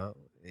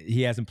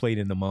 he hasn't played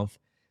in a month.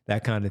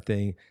 That kind of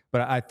thing.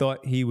 But I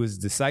thought he was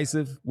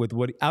decisive with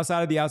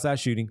outside of the outside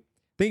shooting.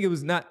 I think it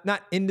was not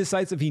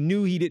indecisive. He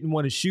knew he didn't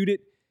want to shoot it,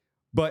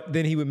 but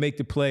then he would make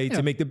the play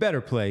to make the better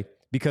play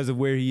because of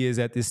where he is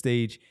at this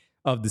stage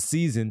of the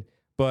season.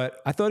 But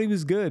I thought he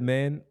was good,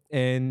 man.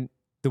 And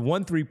the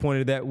one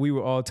three-pointer that we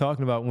were all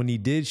talking about when he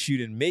did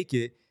shoot and make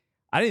it,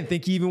 I didn't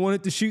think he even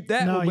wanted to shoot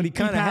that one, but he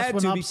kind of had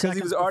to because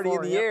he was already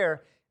in the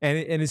air and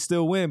it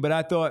still went. But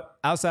I thought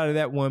outside of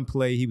that one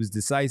play, he was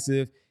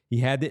decisive.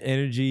 He had the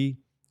energy.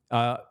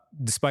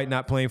 Despite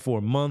not playing for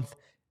a month.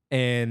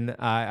 And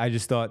I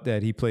just thought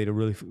that he played a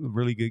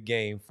really good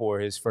game for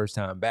his first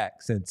time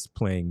back since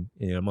playing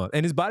in a month.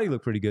 And his body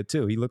looked pretty good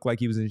too. He looked like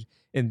he was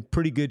in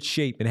pretty good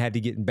shape and had to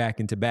get back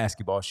into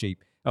basketball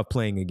shape of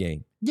playing a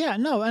game. Yeah,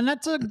 no, and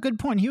that's a good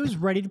point. He was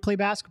ready to play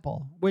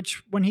basketball,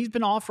 which when he's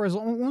been off for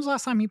when was the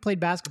last time he played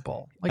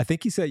basketball? I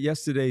think he said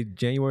yesterday,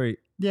 January 18th?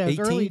 Yeah, it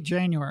was early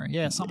January.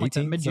 Yeah, something like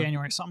that,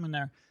 mid-January, something in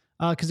there.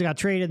 Because he got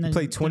traded and then he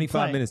played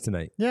 25 minutes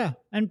tonight. Yeah,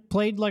 and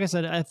played, like I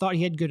said, I thought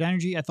he had good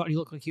energy. I thought he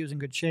looked like he was in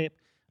good shape.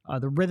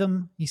 The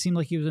rhythm, he seemed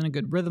like he was in a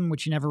good rhythm,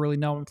 which you never really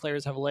know when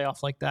players have a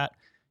layoff like that.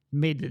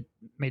 Made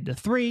the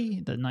three,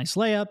 the nice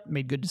layup,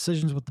 made good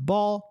decisions with the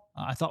ball.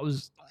 I thought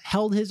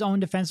held his own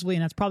defensively,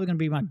 and that's probably going to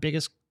be my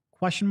biggest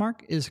question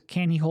mark is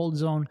can he hold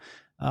his own?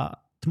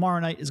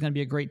 Tomorrow night is going to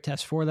be a great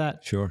test for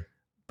that. Sure.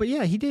 But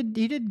yeah, he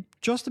did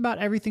just about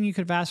everything you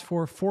could have asked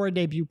for a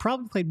debut.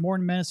 Probably played more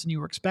minutes than you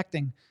were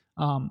expecting.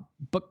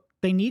 But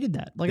they needed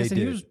that. Like I said,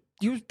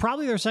 he was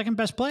probably their second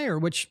best player,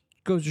 which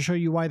goes to show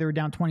you why they were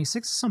down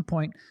 26 at some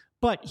point.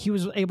 But he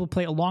was able to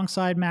play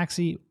alongside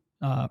Maxey,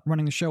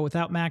 running the show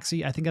without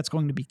Maxey. I think that's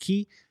going to be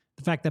key.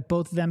 The fact that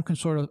both of them can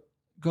sort of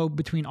go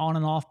between on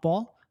and off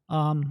ball.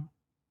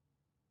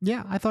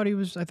 Yeah, I thought he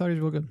was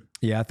real good.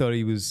 Yeah, I thought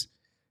he was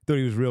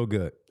real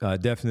good.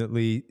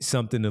 Definitely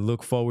something to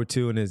look forward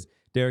to. And as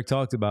Derek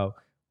talked about,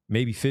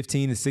 maybe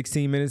 15 to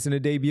 16 minutes in a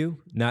debut,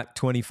 not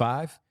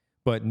 25.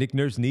 But Nick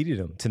Nurse needed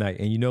him tonight.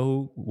 And you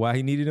know why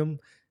he needed him?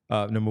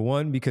 Number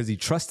one, because he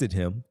trusted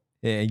him.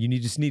 And you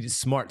just needed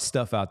smart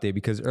stuff out there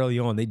because early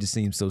on, they just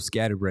seemed so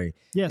scatterbrained.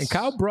 Yes. And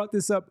Kyle brought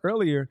this up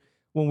earlier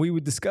when we were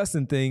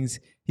discussing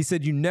things. He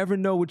said, you never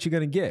know what you're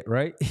going to get,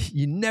 right?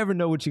 You never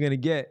know what you're going to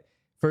get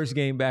first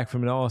game back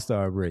from an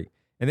All-Star break.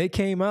 And they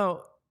came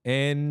out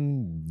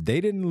and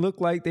they didn't look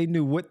like they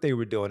knew what they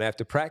were doing.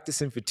 After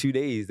practicing for 2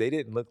 days, they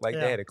didn't look like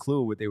they had a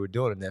clue what they were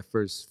doing in that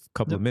first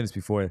couple of minutes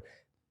before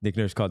Nick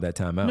Nurse called that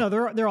timeout. No,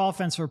 their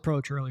offensive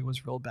approach early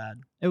was real bad.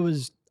 It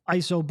was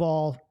ISO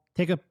ball,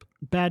 take a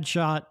bad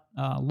shot,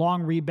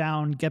 long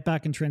rebound, get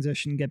back in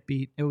transition, get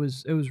beat. It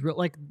was real,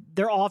 like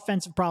their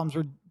offensive problems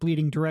were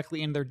bleeding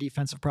directly into their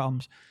defensive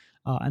problems.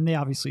 And they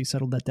obviously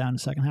settled that down in the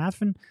second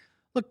half. And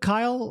look,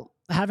 Kyle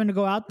having to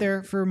go out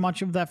there for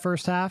much of that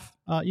first half,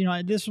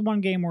 this is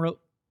one game where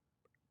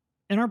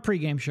in our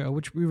pregame show,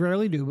 which we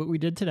rarely do, but we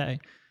did today,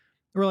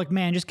 we're like,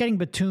 man, just getting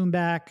Batum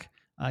back,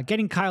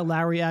 getting Kyle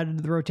Lowry added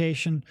to the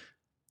rotation,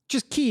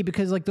 just key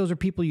because like those are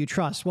people you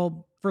trust.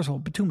 Well, first of all,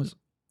 Batum was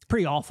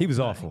pretty awful. He was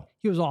awful.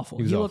 He was awful.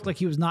 He looked like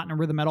he was not in a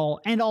rhythm at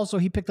all. And also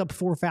he picked up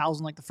 4 fouls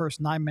in like the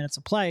first 9 minutes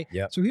of play.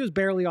 Yep. So he was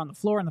barely on the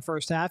floor in the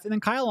first half. And then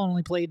Kyle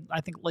only played,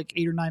 I think, like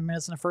 8 or 9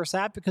 minutes in the first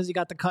half because he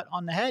got the cut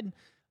on the head.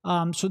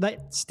 So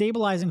that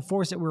stabilizing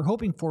force that we were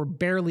hoping for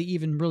barely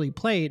even really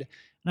played.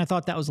 And I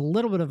thought that was a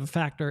little bit of a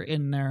factor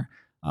in their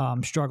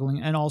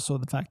struggling. And also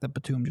the fact that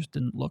Batum just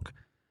didn't look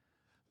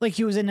like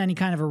he was in any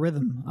kind of a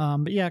rhythm.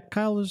 But yeah,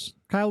 Kyle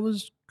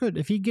was good.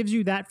 If he gives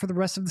you that for the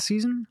rest of the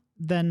season,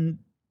 then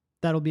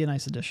that'll be a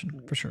nice addition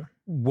for sure.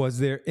 Was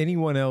there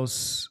anyone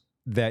else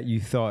that you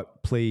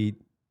thought played,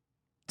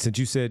 since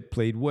you said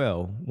played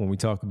well, when we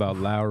talked about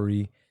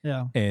Lowry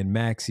and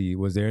Maxey,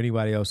 was there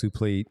anybody else who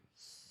played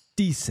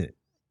decent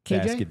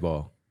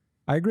basketball?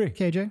 I agree.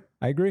 KJ?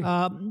 I agree.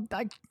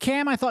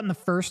 Cam, I thought in the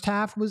first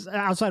half was,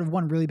 outside of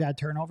one really bad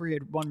turnover, he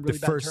had one really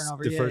bad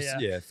turnover.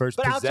 First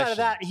but possession. outside of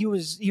that, he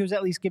was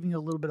at least giving you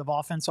a little bit of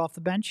offense off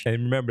the bench.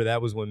 And remember,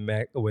 that was when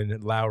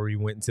Lowry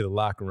went into the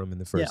locker room in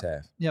the first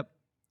half. Yep.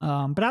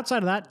 But outside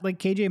of that, like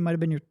KJ might have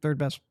been your third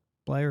best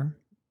player,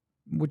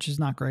 which is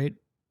not great.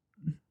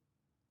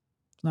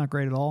 It's not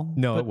great at all.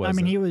 No, but, it wasn't.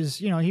 I mean,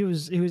 he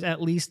was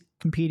at least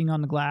competing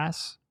on the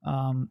glass.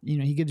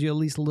 He gives you at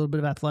least a little bit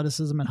of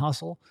athleticism and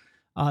hustle.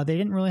 They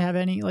didn't really have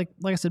any, like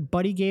I said,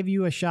 Buddy gave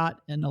you a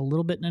shot in a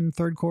little bit in the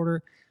third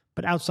quarter,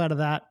 but outside of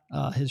that,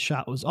 his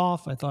shot was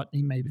off. I thought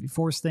he maybe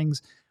forced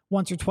things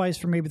once or twice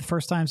for maybe the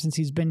first time since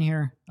he's been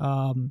here.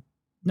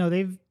 No,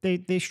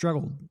 they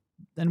struggled,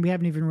 and we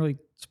haven't even really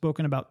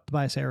spoken about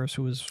Tobias Harris,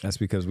 who was. That's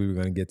because we were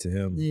going to get to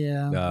him.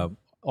 Yeah.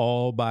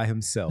 All by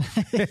himself.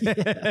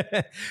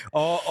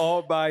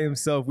 all by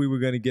himself, we were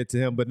going to get to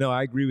him. But no,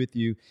 I agree with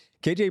you.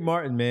 KJ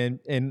Martin, man,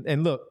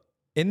 and look,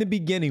 in the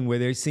beginning where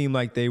they seemed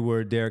like they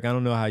were, Derek, I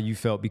don't know how you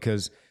felt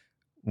because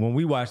when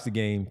we watched the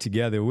game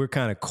together, we're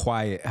kind of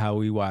quiet how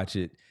we watch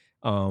it.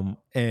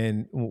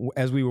 And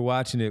as we were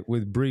watching it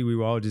with Bree, we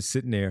were all just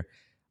sitting there.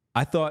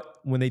 I thought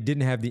when they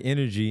didn't have the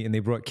energy and they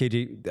brought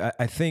KJ,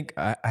 I think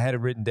I had it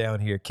written down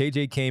here.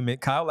 KJ came in,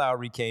 Kyle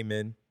Lowry came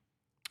in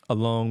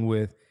along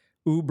with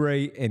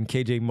Oubre and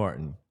KJ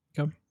Martin.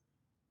 Okay.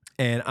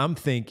 And I'm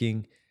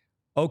thinking,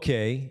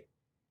 okay,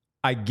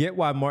 I get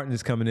why Martin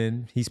is coming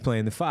in. He's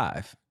playing the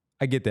 5.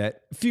 I get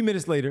that. A few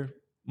minutes later,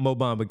 Mo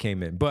Bamba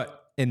came in.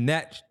 But in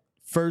that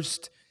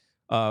first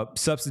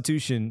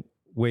substitution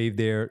wave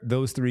there,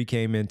 those 3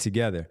 came in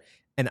together.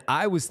 And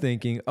I was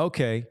thinking,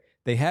 okay,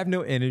 they have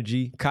no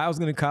energy. Kyle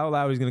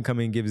Lowry's going to come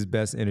in and give his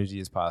best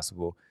energy as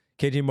possible.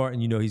 KJ Martin,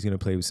 he's going to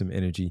play with some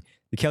energy.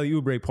 The Kelly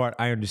Oubre part,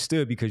 I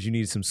understood because you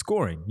needed some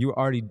scoring. You were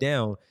already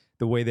down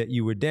the way that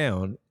you were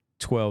down,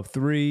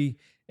 12-3,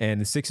 And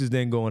the Sixers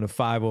then go on a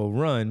 5-0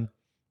 run.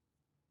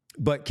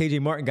 But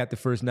KJ Martin got the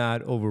first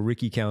nod over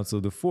Ricky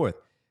Council the fourth.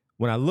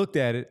 When I looked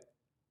at it,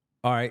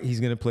 all right, he's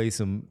going to play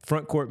some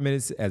front court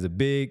minutes as a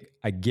big.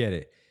 I get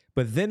it.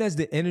 But then as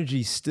the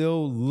energy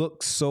still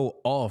looks so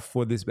off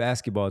for this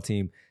basketball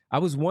team, I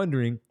was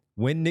wondering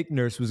when Nick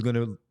Nurse was going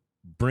to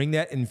bring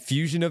that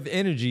infusion of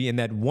energy and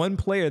that one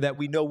player that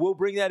we know will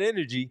bring that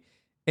energy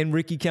in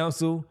Ricky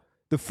Council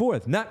the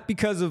fourth. Not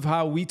because of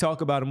how we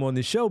talk about him on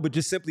the show, but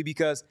just simply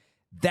because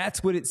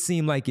that's what it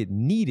seemed like it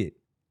needed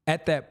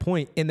at that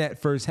point in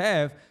that first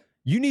half.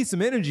 You need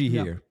some energy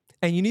here.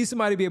 And you need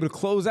somebody to be able to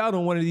close out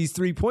on one of these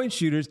three-point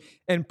shooters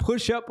and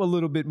push up a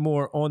little bit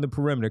more on the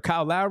perimeter.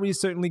 Kyle Lowry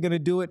is certainly going to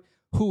do it.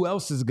 Who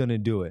else is going to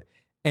do it?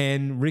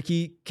 And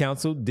Ricky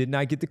Council did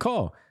not get the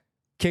call.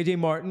 KJ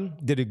Martin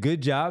did a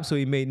good job, so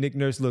he made Nick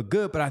Nurse look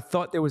good. But I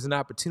thought there was an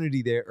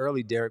opportunity there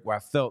early, Derek, where I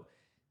felt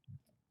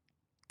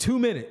 2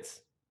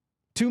 minutes,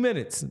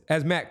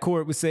 as Matt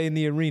Cord would say in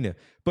the arena,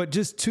 but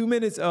just 2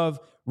 minutes of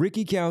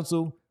Ricky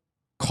Council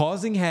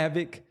causing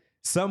havoc,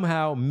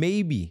 somehow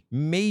maybe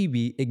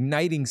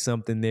igniting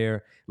something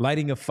there,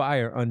 lighting a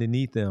fire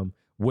underneath them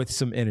with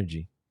some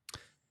energy.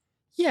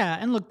 Yeah,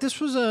 and look, this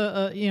was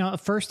a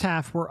first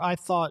half where I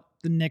thought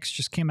the Knicks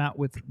just came out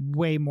with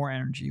way more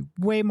energy,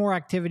 way more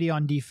activity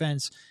on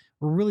defense.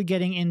 We're really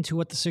getting into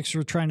what the Sixers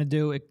were trying to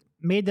do. It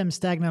made them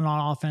stagnant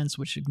on offense,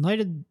 which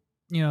ignited,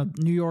 New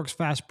York's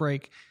fast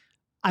break.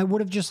 I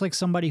would have just liked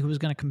somebody who was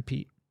going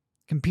to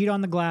compete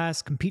on the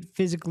glass, compete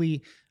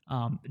physically,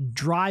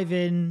 drive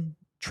in,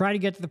 try to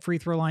get to the free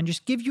throw line,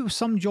 just give you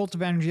some jolt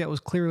of energy that was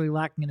clearly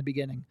lacking in the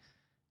beginning.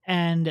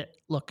 And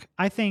look,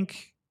 I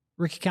think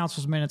Ricky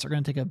Council's minutes are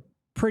going to take a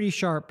pretty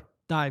sharp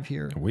dive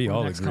here. We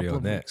all agree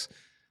on that. Weeks.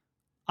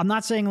 I'm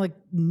not saying like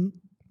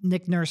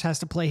Nick Nurse has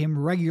to play him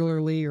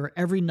regularly or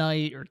every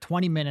night or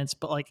 20 minutes,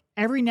 but like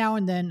every now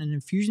and then an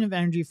infusion of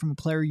energy from a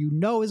player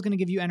is going to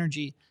give you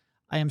energy.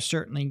 I am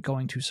certainly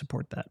going to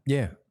support that.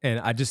 Yeah,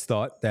 and I just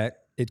thought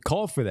that it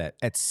called for that.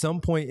 At some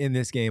point in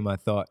this game, I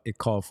thought it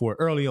called for it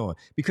early on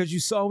because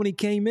you saw when he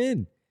came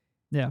in.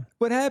 Yeah.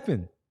 What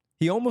happened?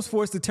 He almost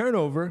forced a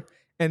turnover,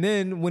 and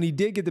then when he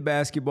did get the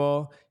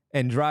basketball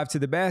and drive to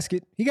the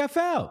basket, he got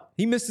fouled.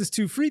 He missed his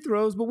 2 free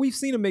throws, but we've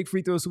seen him make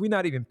free throws, so we're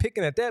not even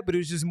picking at that, but it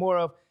was just more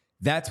of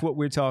that's what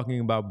we're talking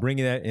about,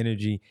 bringing that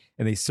energy,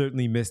 and they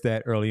certainly missed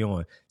that early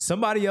on.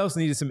 Somebody else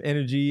needed some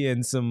energy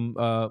and some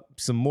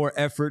more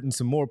effort and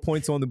some more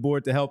points on the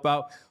board to help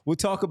out. We'll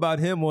talk about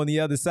him on the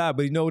other side,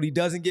 but you know what he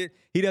doesn't get?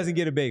 He doesn't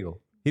get a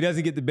bagel. He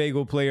doesn't get the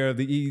bagel player of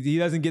the he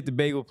doesn't get the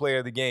bagel player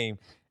of the game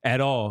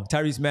at all.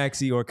 Tyrese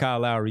Maxey or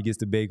Kyle Lowry gets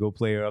the bagel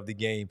player of the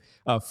game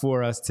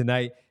for us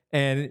tonight.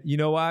 And you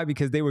know why?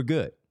 Because they were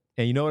good.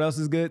 And you know what else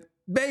is good?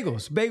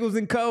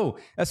 Bagels & Co.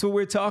 That's what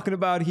we're talking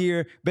about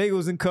here.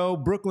 Bagels & Co.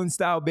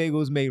 Brooklyn-style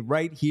bagels made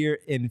right here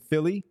in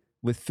Philly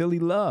with Philly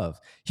love.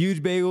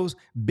 Huge bagels,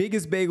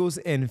 biggest bagels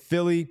in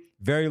Philly,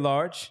 very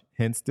large,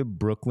 hence the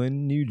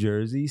Brooklyn, New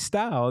Jersey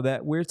style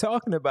that we're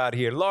talking about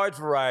here. Large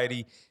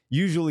variety,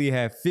 usually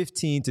have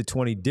 15 to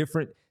 20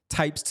 different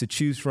types to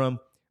choose from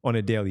on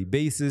a daily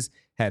basis.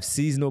 Have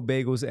seasonal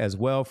bagels as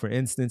well. For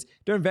instance,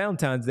 during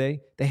Valentine's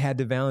Day, they had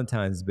the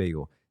Valentine's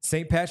bagel.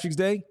 St. Patrick's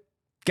Day,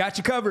 got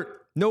you covered.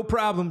 No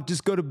problem.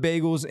 Just go to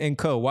Bagels &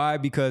 Co. Why?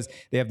 Because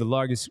they have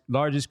the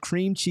largest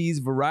cream cheese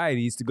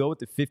varieties to go with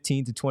the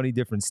 15 to 20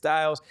 different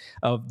styles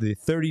of the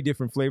 30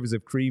 different flavors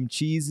of cream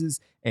cheeses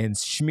and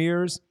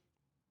schmears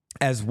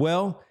as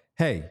well.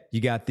 Hey,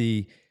 you got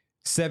the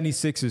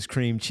 76ers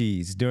cream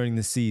cheese during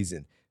the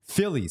season.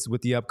 Phillies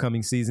with the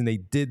upcoming season. They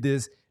did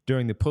this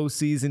during the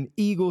postseason.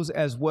 Eagles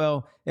as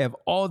well. They have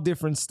all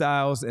different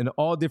styles and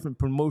all different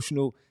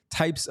promotional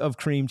types of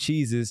cream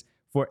cheeses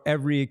for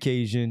every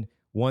occasion.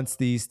 Once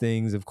these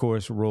things, of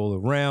course, roll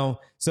around.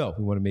 So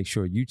we want to make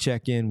sure you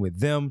check in with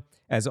them.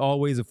 As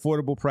always,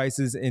 affordable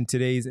prices in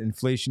today's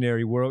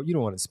inflationary world. You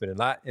don't want to spend a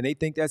lot, and they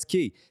think that's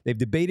key. They've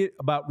debated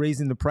about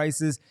raising the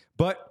prices,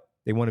 but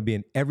they want to be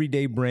an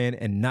everyday brand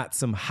and not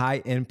some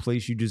high-end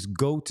place you just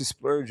go to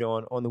splurge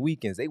on the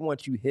weekends. They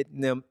want you hitting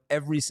them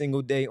every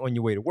single day on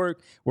your way to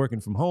work,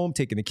 working from home,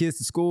 taking the kids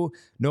to school.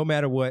 No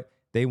matter what,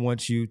 they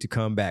want you to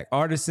come back.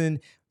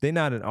 Artisan, they're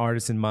not an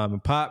artisan mom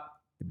and pop,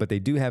 but they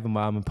do have a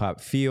mom and pop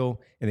feel,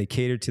 and they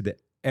cater to the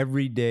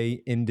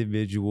everyday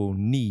individual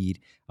need.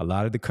 A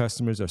lot of the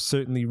customers are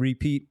certainly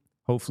repeat.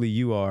 Hopefully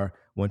you are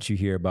once you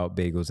hear about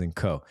Bagels &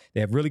 Co.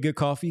 They have really good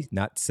coffee,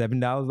 not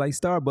 $7 like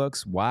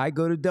Starbucks. Why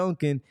go to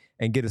Dunkin'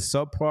 and get a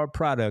subpar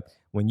product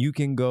when you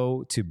can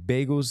go to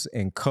Bagels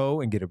 &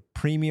 Co. and get a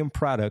premium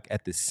product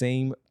at the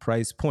same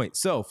price point?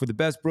 So for the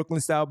best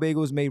Brooklyn-style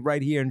bagels made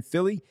right here in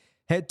Philly,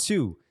 head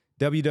to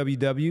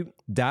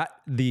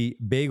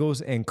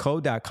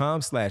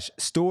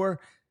www.thebagelsandco.com/store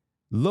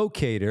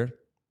locator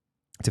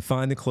to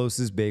find the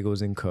closest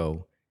Bagels &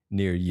 Co.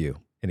 near you.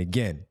 And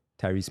again,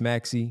 Tyrese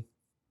Maxey,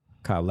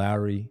 Kyle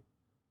Lowry,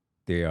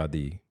 they are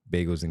the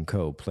Bagels &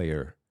 Co.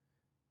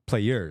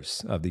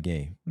 players of the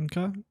game.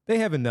 Okay. They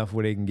have enough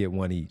where they can get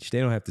one each. They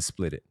don't have to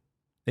split it.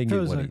 They can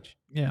get one each.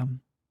 Yeah.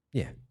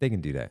 Yeah, they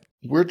can do that.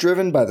 We're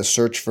driven by the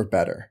search for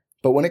better.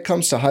 But when it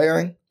comes to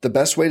hiring, the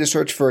best way to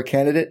search for a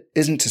candidate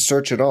isn't to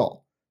search at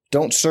all.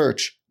 Don't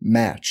search,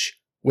 match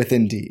with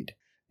Indeed.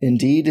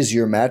 Indeed is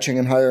your matching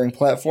and hiring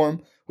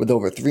platform with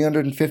over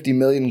 350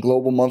 million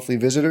global monthly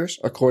visitors,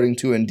 according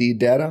to Indeed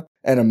data,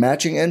 and a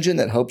matching engine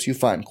that helps you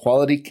find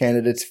quality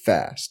candidates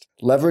fast.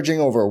 Leveraging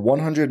over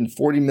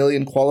 140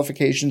 million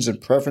qualifications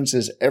and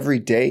preferences every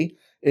day,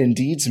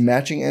 Indeed's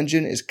matching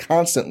engine is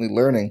constantly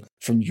learning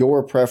from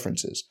your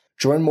preferences.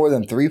 Join more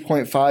than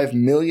 3.5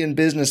 million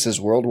businesses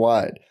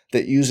worldwide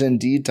that use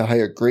Indeed to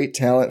hire great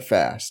talent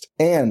fast.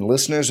 And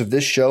listeners of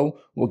this show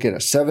will get a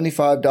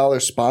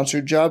 $75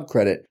 sponsored job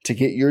credit to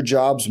get your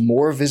jobs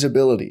more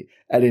visibility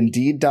at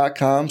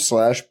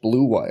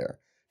Indeed.com/Blue Wire.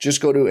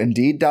 Just go to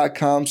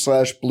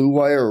Indeed.com/Blue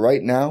Wire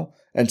right now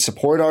and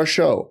support our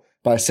show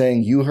by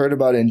saying you heard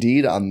about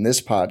Indeed on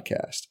this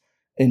podcast.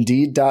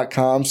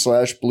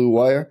 Indeed.com/Blue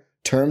Wire.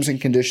 Terms and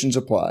conditions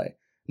apply.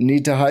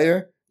 Need to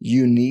hire?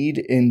 You need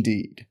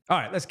Indeed. All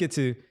right, let's get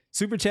to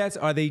Super Chats.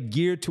 Are they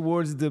geared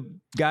towards the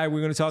guy we're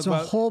going to talk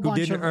about who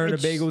didn't earn a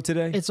bagel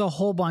today? It's a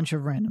whole bunch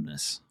of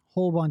randomness.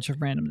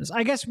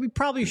 I guess we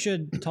probably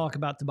should talk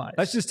about Tobias.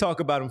 Let's just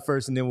talk about him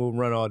first, and then we'll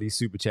run all these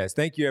Super Chats.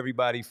 Thank you,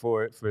 everybody,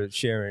 for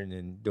sharing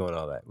and doing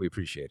all that. We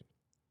appreciate it.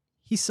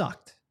 He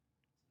sucked.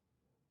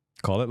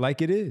 Call it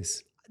like it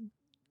is.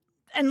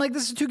 And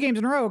this is 2 games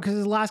in a row because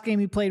his last game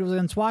he played was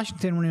against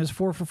Washington when he was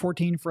 4 for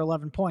 14 for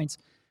 11 points.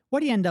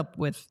 What did he end up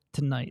with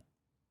tonight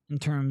in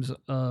terms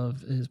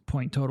of his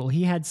point total?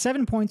 He had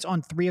 7 points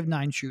on 3 of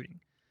 9 shooting.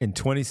 In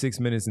 26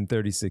 minutes and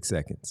 36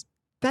 seconds.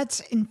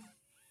 That's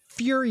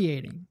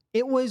infuriating.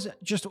 It was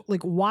just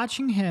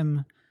watching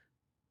him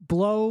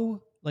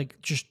blow,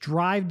 just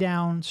drive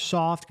down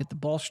soft, get the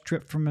ball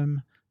stripped from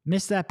him,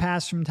 miss that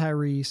pass from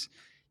Tyrese.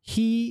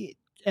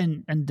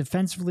 And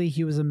defensively,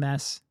 he was a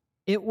mess.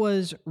 It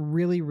was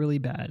really, really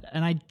bad.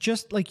 And I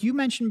just, you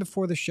mentioned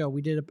before the show,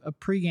 we did a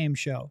pregame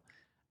show,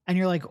 and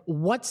you're like,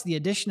 what's the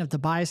addition of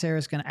Tobias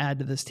Harris going to add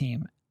to this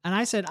team? And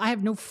I said, I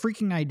have no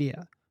freaking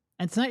idea.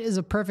 And tonight is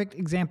a perfect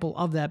example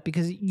of that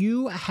because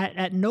you had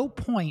at no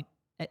point,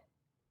 at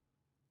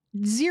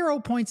 0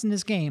 points in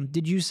this game,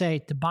 did you say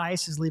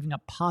Tobias is leaving a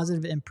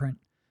positive imprint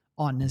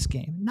on this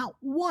game. Not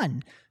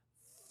one.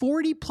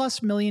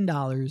 $40+ million.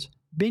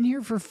 Been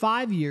here for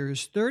 5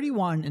 years,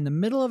 31 in the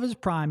middle of his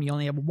prime. You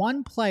only have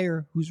one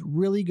player who's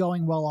really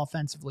going well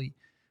offensively.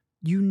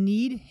 You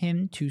need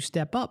him to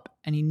step up.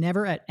 And he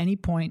never at any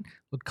point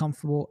looked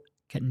comfortable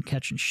getting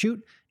catch and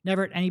shoot.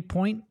 Never at any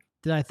point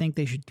did I think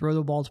they should throw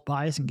the ball to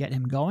Tobias and get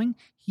him going.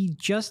 He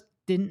just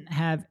didn't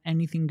have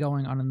anything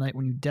going on a night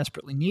when you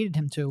desperately needed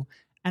him to.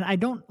 And I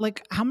don't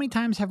how many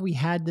times have we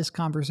had this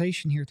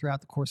conversation here throughout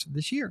the course of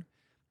this year?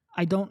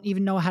 I don't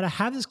even know how to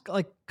have this.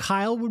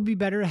 Kyle would be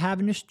better to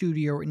have in a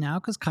studio right now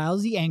because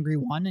Kyle's the angry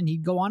one and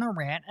he'd go on a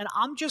rant. And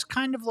I'm just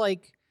kind of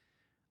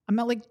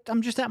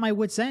I'm just at my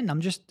wit's end. I'm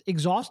just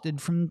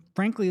exhausted from,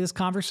 frankly, this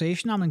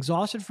conversation. I'm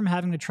exhausted from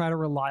having to try to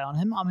rely on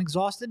him. I'm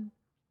exhausted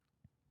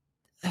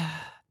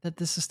that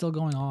this is still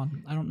going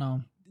on. I don't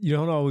know. You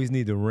don't always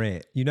need to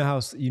rant. You know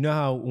how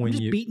when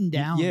you're beaten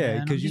down.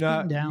 Yeah, because you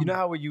know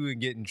how when you would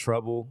get in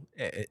trouble,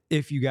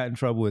 if you got in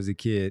trouble as a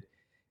kid,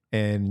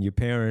 and your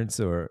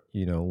parents or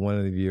one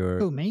of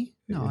your me?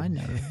 No, I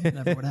never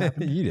would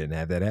happen. You didn't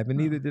have that happen.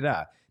 Neither did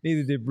I.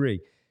 Neither did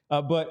Bree.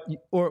 But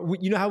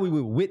you know how we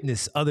would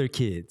witness other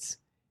kids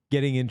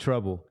getting in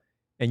trouble,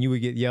 and you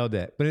would get yelled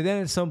at. But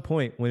then at some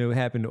point, when it would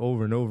happen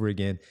over and over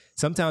again,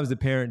 sometimes the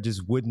parent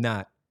just would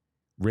not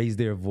raise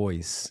their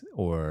voice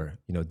or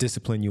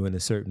discipline you in a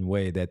certain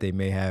way that they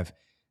may have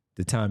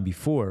the time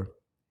before.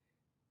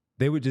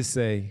 They would just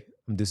say,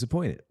 "I'm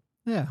disappointed."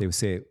 Yeah. They would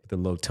say it with a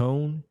low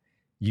tone.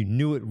 You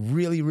knew it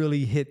really,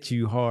 really hit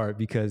you hard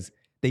because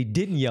they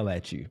didn't yell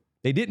at you.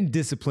 They didn't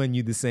discipline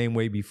you the same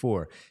way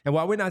before. And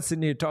while we're not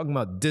sitting here talking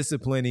about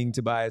disciplining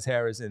Tobias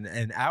Harris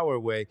in our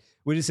way,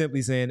 we're just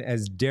simply saying,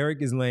 as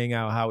Derek is laying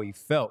out how he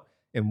felt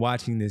in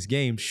watching this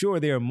game, sure,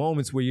 there are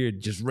moments where you're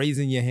just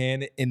raising your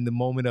hand in the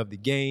moment of the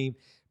game,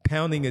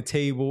 pounding a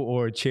table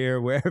or a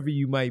chair, wherever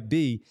you might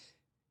be.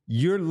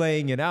 You're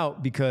laying it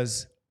out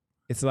because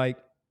it's like,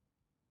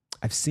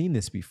 I've seen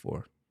this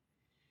before.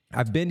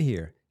 I've been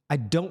here. I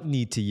don't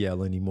need to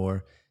yell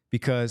anymore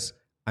because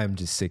I'm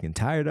just sick and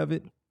tired of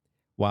it.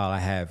 While I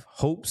have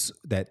hopes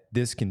that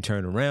this can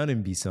turn around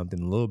and be something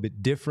a little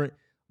bit different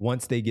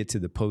once they get to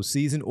the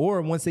postseason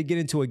or once they get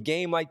into a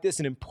game like this,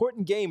 an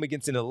important game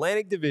against an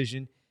Atlantic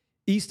Division,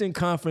 Eastern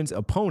Conference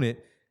opponent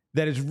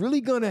that is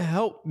really going to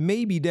help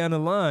maybe down the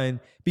line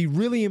be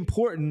really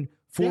important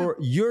for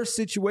your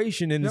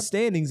situation in the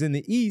standings in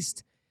the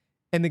East.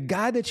 And the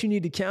guy that you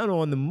need to count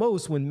on the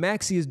most when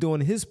Maxey is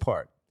doing his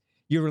part.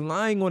 You're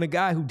relying on a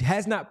guy who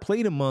has not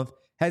played a month,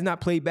 has not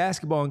played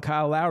basketball, and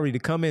Kyle Lowry to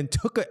come in,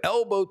 took an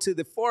elbow to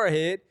the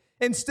forehead,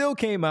 and still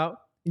came out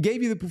and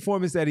gave you the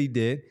performance that he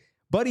did.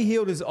 Buddy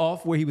Hield is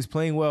off where he was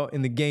playing well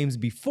in the games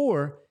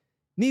before.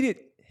 Needed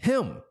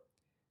him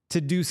to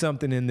do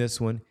something in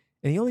this one,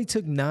 and he only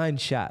took 9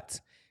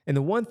 shots. And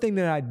the one thing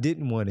that I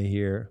didn't want to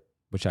hear,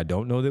 which I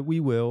don't know that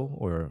we will,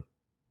 or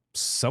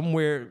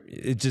somewhere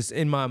it's just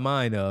in my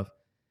mind of,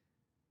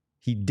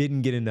 he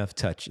didn't get enough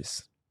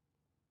touches.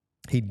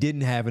 He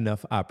didn't have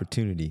enough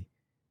opportunity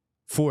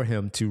for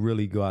him to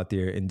really go out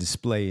there and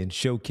display and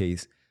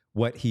showcase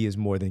what he is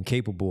more than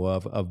capable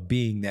of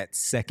being that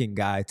second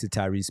guy to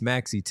Tyrese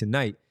Maxey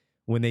tonight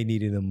when they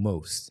needed him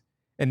most.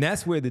 And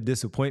that's where the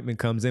disappointment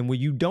comes in, where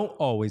you don't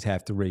always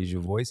have to raise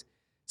your voice.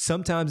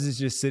 Sometimes it's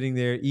just sitting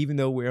there, even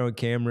though we're on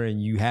camera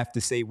and you have to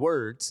say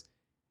words,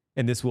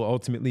 and this will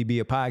ultimately be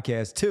a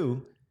podcast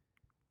too,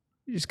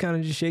 you're just kind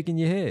of just shaking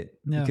your head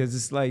because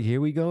it's like,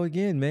 here we go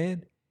again,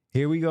 man.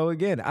 Here we go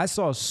again. I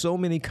saw so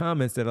many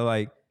comments that are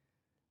like,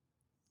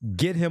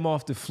 get him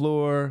off the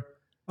floor.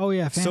 Oh,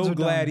 yeah. So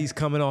glad he's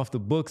coming off the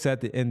books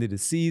at the end of the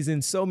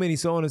season. So many,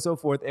 so on and so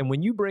forth. And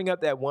when you bring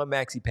up that one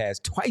Maxey pass,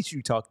 twice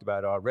you talked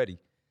about it already.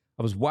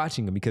 I was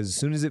watching him because as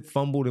soon as it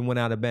fumbled and went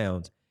out of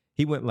bounds,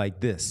 he went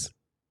like this.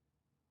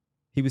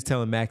 He was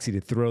telling Maxey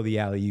to throw the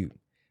alley-oop.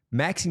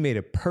 Maxey made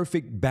a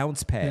perfect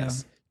bounce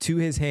pass to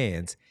his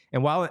hands.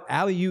 And while an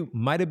alley-oop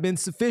might have been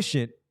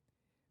sufficient,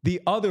 the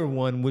other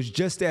one was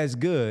just as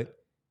good,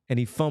 and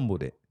he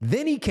fumbled it.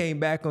 Then he came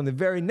back on the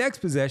very next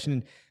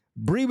possession.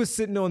 Bree was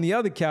sitting on the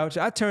other couch.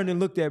 I turned and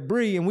looked at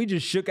Bree, and we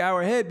just shook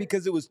our head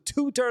because it was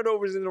 2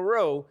 turnovers in a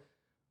row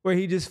where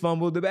he just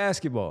fumbled the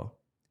basketball.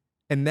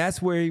 And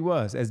that's where he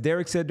was. As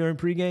Derek said during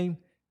pregame,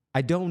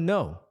 I don't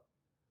know.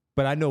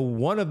 But I know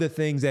one of the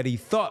things that he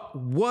thought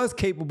was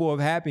capable of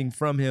happening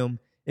from him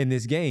in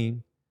this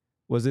game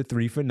was a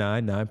 3 for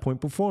 9, 9-point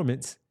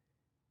performance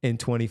in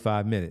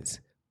 25 minutes.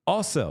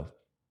 Also,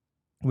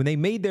 when they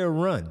made their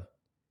run,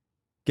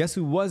 guess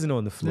who wasn't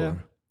on the floor?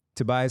 Yeah.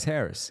 Tobias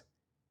Harris.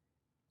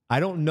 I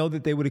don't know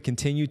that they would have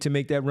continued to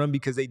make that run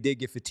because they did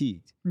get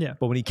fatigued. Yeah.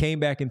 But when he came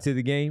back into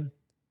the game,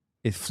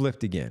 it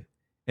flipped again,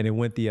 and it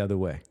went the other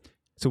way.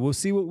 So we'll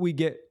see what we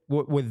get,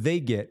 what they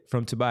get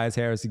from Tobias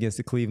Harris against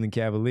the Cleveland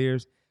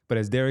Cavaliers. But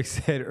as Derek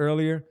said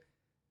earlier,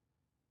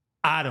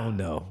 I don't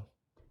know.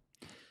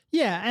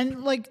 Yeah,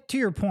 and like to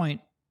your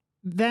point,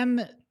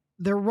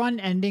 their run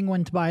ending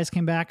when Tobias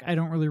came back, I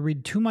don't really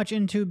read too much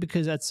into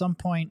because at some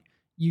point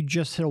you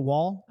just hit a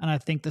wall. And I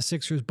think the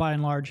Sixers, by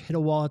and large, hit a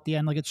wall at the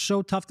end. Like it's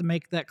so tough to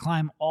make that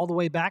climb all the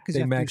way back because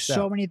you have to do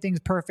so many things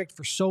perfect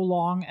for so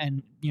long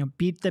and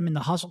beat them in the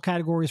hustle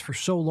categories for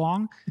so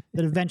long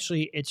that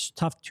eventually it's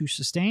tough to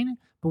sustain.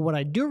 But what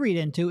I do read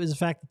into is the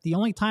fact that the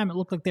only time it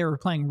looked like they were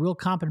playing real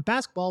competent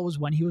basketball was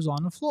when he was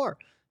on the floor.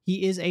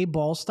 He is a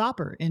ball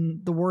stopper in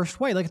the worst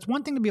way. Like it's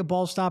one thing to be a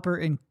ball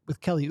stopper with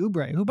Kelly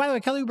Oubre, who, by the way,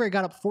 Kelly Oubre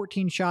got up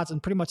 14 shots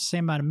in pretty much the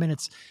same amount of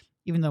minutes,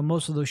 even though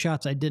most of those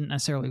shots I didn't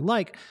necessarily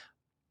like.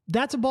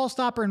 That's a ball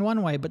stopper in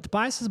one way, but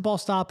Tobias is a ball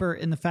stopper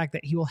in the fact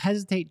that he will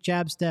hesitate,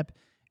 jab step,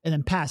 and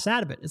then pass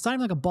out of it. It's not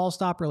even like a ball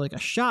stopper like a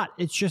shot.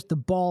 It's just the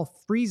ball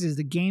freezes,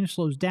 the game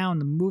slows down,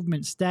 the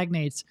movement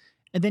stagnates,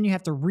 and then you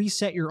have to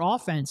reset your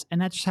offense,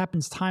 and that just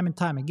happens time and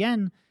time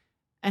again.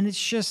 And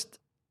it's just,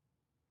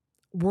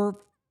 we're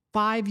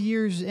 5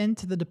 years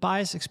into the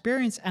Tobias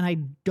experience, and I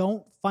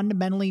don't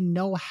fundamentally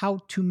know how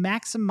to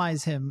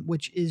maximize him,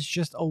 which is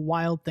just a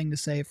wild thing to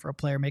say for a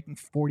player making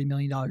 $40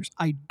 million.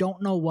 I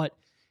don't know what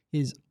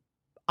his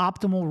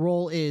optimal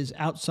role is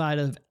outside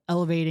of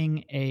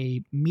elevating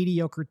a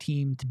mediocre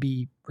team to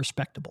be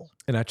respectable.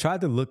 And I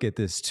tried to look at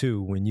this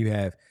too. When you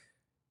have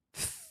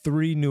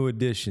 3 new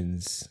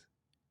additions,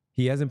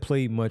 he hasn't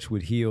played much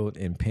with Hield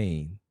and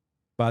Payne.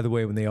 By the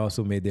way, when they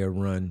also made their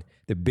run,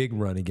 the big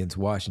run against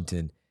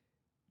Washington,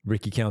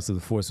 Ricky Council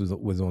of the Force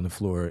was on the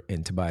floor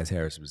and Tobias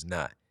Harris was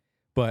not.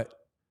 But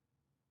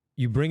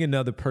you bring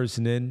another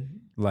person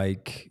in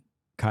like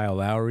Kyle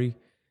Lowry,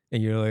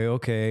 and you're like,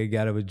 okay,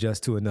 got to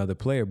adjust to another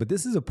player. But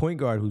this is a point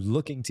guard who's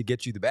looking to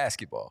get you the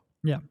basketball.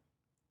 Yeah.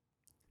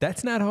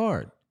 That's not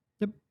hard.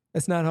 Yep.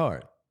 That's not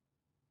hard.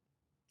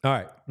 All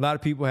right. A lot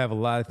of people have a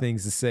lot of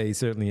things to say,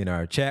 certainly in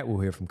our chat.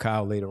 We'll hear from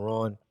Kyle later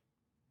on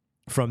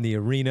from the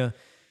arena.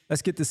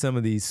 Let's get to some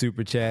of these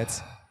super chats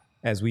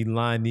as we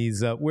line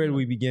these up. Where do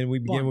we begin? We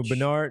begin with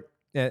Bernard.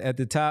 At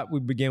the top, we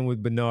begin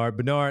with Bernard.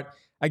 Bernard,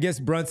 I guess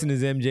Brunson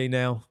is MJ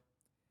now.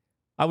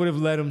 I would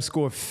have let him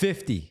score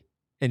 50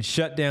 and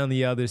shut down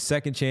the others.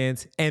 Second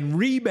chance and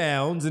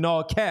rebounds in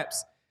all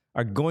caps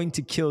are going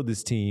to kill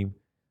this team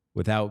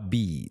without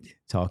Bede.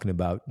 Talking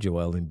about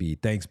Joel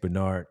Embiid. Thanks,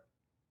 Bernard.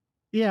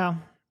 Yeah.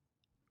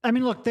 I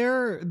mean, look,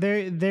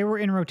 they were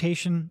in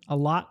rotation a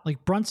lot.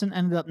 Like Brunson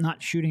ended up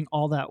not shooting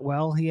all that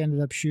well. He ended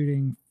up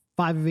shooting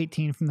 5 of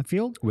 18 from the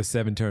field. With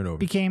 7 turnovers.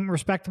 Became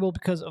respectable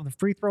because of the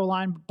free throw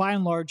line. By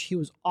and large, he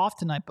was off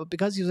tonight, but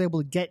because he was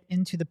able to get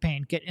into the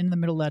paint, get in the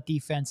middle of that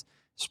defense,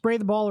 spray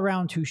the ball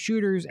around 2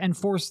 shooters, and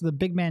force the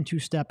big man to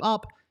step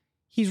up,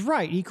 he's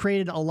right. He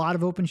created a lot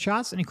of open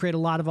shots, and he created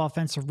a lot of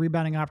offensive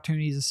rebounding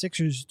opportunities. The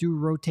Sixers do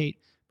rotate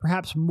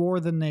perhaps more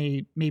than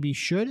they maybe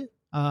should.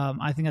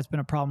 I think that's been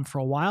a problem for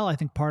a while. I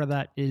think part of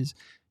that is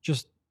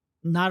just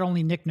not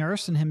only Nick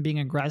Nurse and him being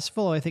aggressive,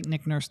 although I think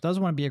Nick Nurse does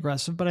want to be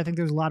aggressive, but I think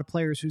there's a lot of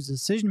players whose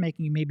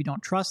decision-making you maybe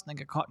don't trust and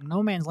get caught in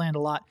no man's land a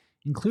lot,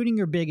 including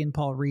your big in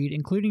Paul Reed,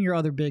 including your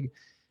other big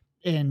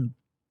in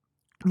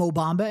Mo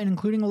Bamba, and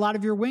including a lot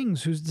of your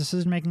wings whose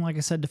decision-making, like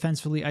I said,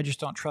 defensively, I just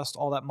don't trust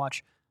all that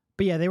much.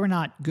 But yeah, they were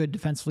not good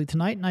defensively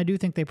tonight, and I do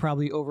think they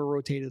probably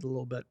over-rotated a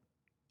little bit.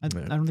 I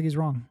don't think he's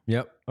wrong.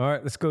 Yep. All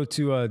right, let's go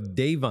to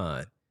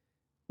Davon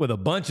with a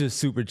bunch of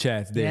super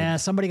chats, Dave. Yeah,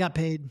 somebody got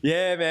paid.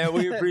 Yeah, man,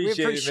 we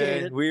appreciate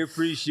it, man. We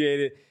appreciate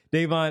it.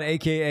 Davon,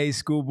 a.k.a.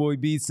 Schoolboy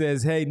B,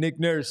 says, hey, Nick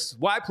Nurse,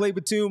 why play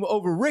Batum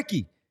over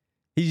Ricky?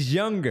 He's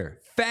younger,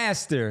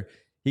 faster.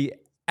 He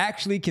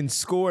actually can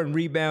score and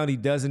rebound. He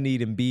doesn't need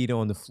Embiid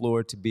on the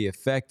floor to be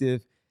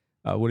effective.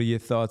 What are your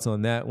thoughts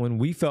on that one?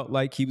 We felt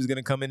like he was going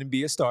to come in and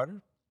be a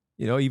starter.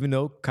 Even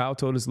though Kyle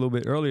told us a little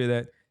bit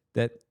earlier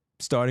that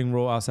starting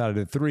role outside of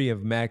the three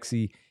of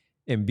Maxey,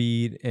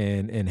 Embiid,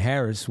 and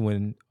Harris,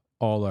 when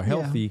all are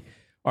healthy,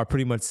 are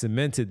pretty much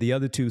cemented. The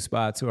other two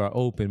spots are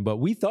open, but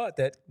we thought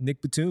that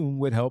Nick Batum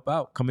would help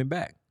out coming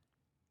back.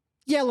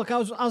 Yeah, look, I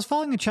was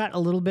following the chat a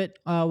little bit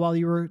while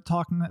you were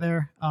talking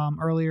there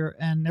earlier,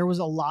 and there was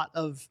a lot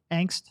of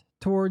angst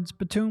towards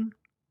Batum.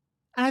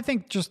 And I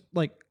think just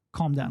like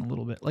calm down a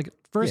little bit. Like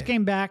first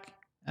game back,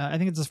 I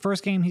think it's his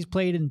first game he's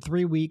played in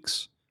 3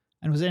 weeks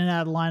and was in and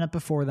out of the lineup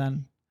before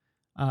then.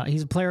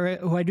 He's a player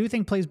who I do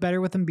think plays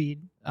better with Embiid.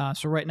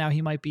 So right now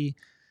he might be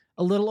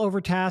a little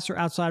overtasked or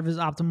outside of his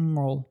optimum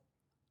role.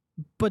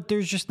 But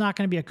there's just not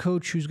going to be a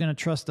coach who's going to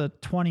trust a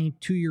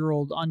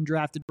 22-year-old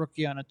undrafted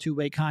rookie on a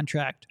 2-way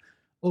contract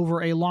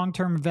over a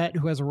long-term vet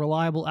who has a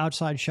reliable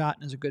outside shot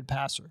and is a good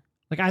passer.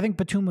 Like, I think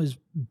Batum was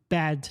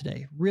bad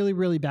today. Really,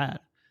 really bad.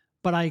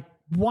 But I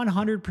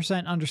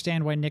 100%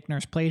 understand why Nick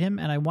Nurse played him,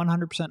 and I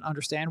 100%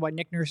 understand why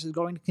Nick Nurse is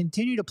going to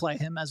continue to play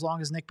him as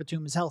long as Nick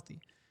Batum is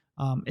healthy.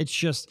 It's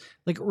just,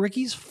 like,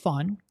 Ricky's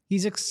fun.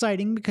 He's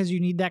exciting because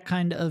you need that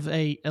kind of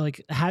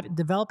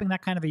developing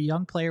that kind of a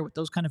young player with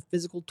those kind of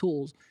physical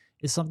tools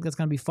is something that's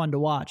going to be fun to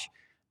watch.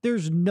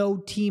 There's no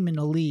team in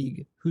the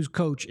league whose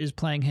coach is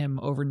playing him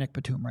over Nick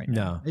Batum right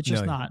now. No, it's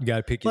just not. You got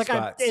to pick your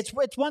spots.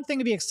 It's one thing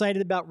to be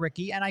excited about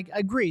Ricky, and I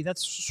agree.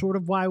 That's sort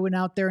of why I went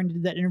out there and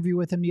did that interview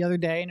with him the other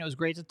day, and it was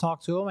great to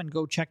talk to him, and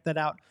go check that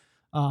out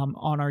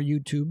on our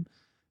YouTube.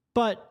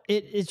 But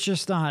it's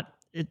just not.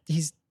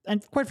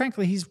 And quite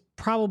frankly, he's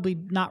probably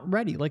not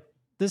ready. Like,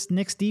 this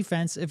Knicks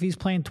defense, if he's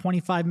playing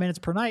 25 minutes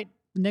per night,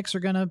 the Knicks are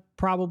going to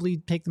probably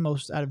take the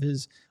most out of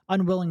his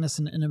unwillingness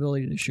and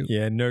inability to shoot.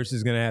 Yeah, Nurse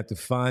is going to have to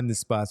find the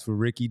spots for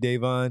Ricky,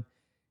 Davon.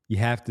 You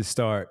have to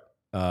start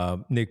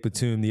Nick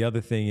Batum. The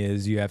other thing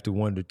is you have to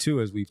wonder,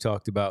 too, as we've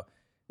talked about,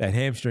 that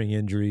hamstring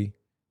injury,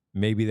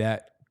 maybe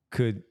that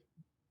could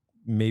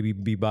maybe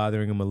be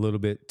bothering him a little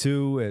bit,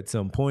 too, at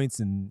some points.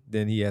 And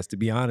then he has to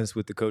be honest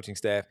with the coaching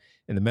staff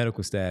and the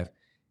medical staff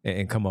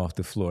and come off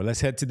the floor.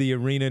 Let's head to the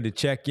arena to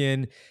check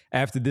in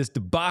after this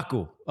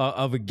debacle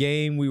of a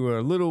game. We were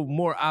a little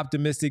more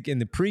optimistic in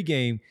the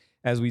pregame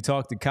as we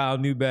talked to Kyle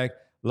Neubeck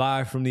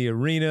live from the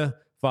arena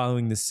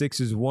following the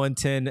Sixers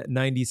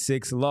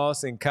 110-96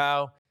 loss. And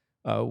Kyle,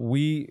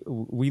 we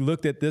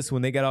looked at this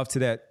when they got off to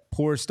that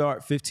poor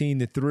start,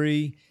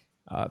 15-3.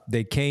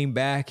 They came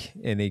back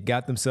and they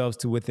got themselves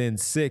to within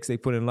 6. They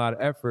put in a lot of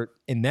effort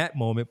in that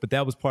moment, but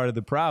that was part of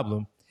the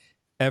problem.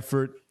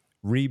 Effort,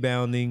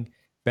 rebounding,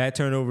 bad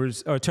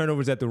turnovers or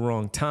turnovers at the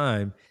wrong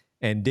time,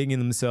 and digging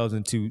themselves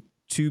into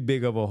too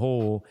big of a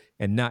hole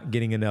and not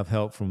getting enough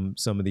help from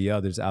some of the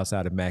others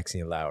outside of Maxey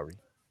and Lowry.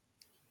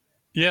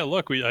 Yeah,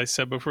 look, I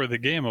said before the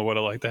game I would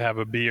have liked to have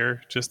a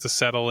beer just to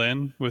settle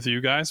in with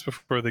you guys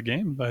before the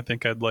game. I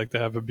think I'd like to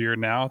have a beer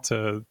now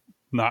to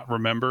not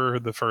remember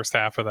the first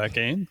half of that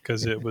game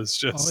because it was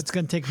just... it's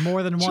going to take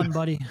more than one,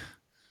 buddy.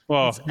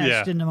 Well,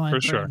 yeah,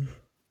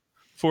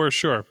 for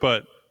sure.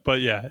 But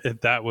yeah,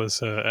 that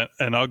was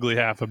an ugly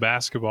half of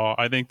basketball.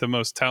 I think the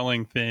most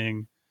telling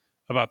thing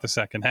about the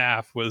second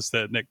half was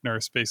that Nick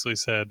Nurse basically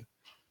said,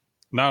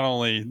 not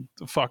only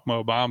fuck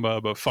Mo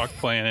Bamba, but fuck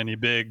playing any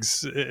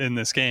bigs in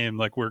this game.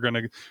 Like,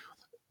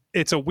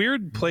 it's a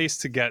weird place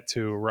to get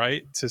to,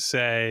 right? To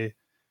say,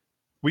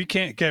 we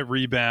can't get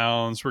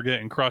rebounds. We're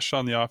getting crushed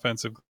on the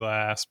offensive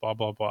glass, blah,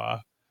 blah,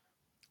 blah.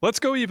 Let's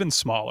go even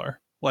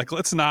smaller. Like,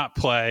 let's not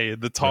play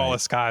the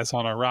tallest guys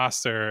on our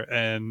roster,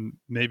 and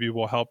maybe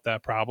we'll help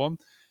that problem.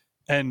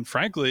 And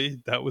frankly,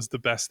 that was the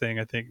best thing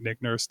I think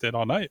Nick Nurse did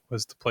all night,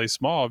 was to play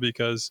small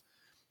because,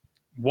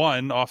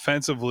 one,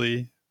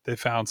 offensively, they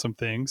found some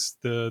things.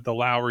 The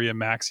Lowry and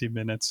Maxey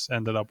minutes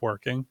ended up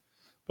working.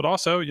 But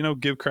also,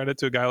 give credit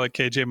to a guy like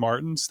KJ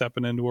Martin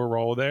stepping into a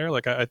role there.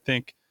 Like, I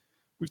think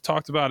we've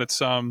talked about it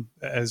some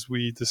as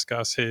we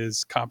discuss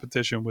his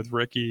competition with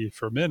Ricky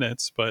for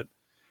minutes, but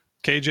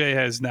KJ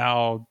has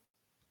now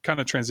kind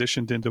of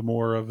transitioned into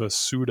more of a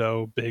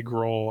pseudo big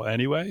role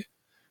anyway.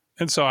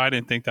 And so I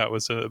didn't think that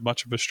was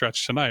much of a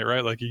stretch tonight,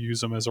 right? Like, you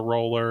use him as a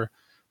roller,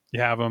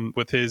 you have him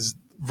with his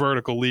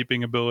vertical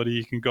leaping ability,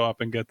 he can go up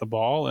and get the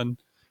ball. And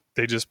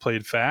they just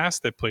played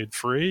fast, they played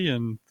free,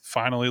 and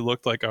finally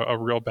looked like a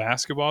real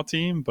basketball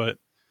team. But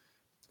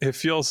it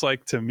feels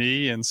like, to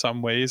me, in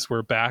some ways,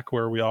 we're back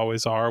where we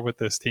always are with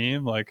this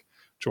team. Like,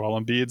 Joel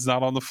Embiid's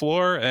not on the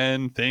floor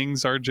and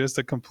things are just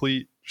a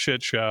complete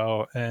shit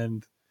show.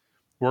 And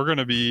we're going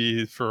to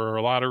be, for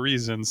a lot of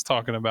reasons,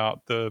 talking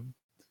about the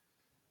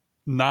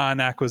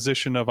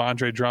non-acquisition of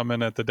Andre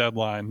Drummond at the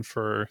deadline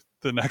for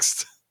the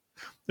next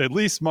at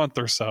least month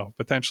or so,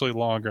 potentially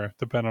longer,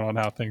 depending on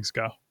how things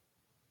go.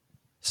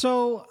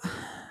 So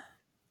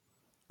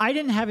I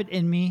didn't have it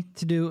in me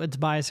to do a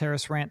Tobias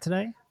Harris rant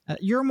today.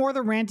 You're more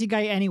the ranty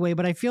guy anyway,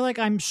 but I feel like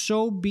I'm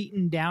so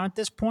beaten down at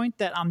this point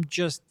that I'm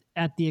just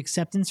at the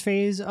acceptance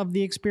phase of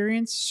the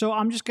experience. So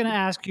I'm just going to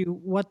ask you,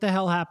 what the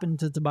hell happened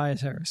to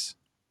Tobias Harris?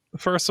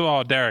 First of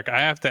all, Derek, I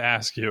have to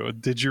ask you,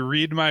 did you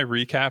read my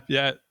recap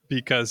yet?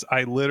 Because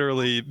I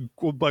literally,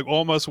 like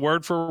almost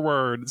word for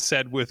word,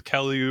 said with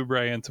Kelly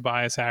Oubre and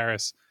Tobias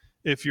Harris,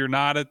 if you're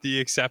not at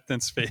the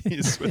acceptance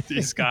phase with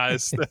these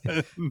guys,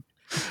 then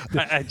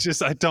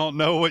I don't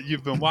know what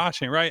you've been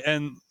watching, right?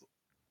 And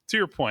to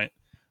your point,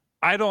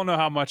 I don't know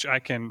how much I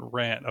can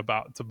rant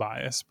about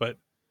Tobias, but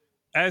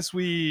as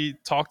we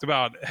talked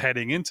about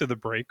heading into the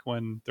break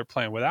when they're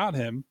playing without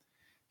him,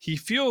 he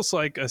feels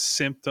like a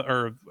symptom,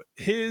 or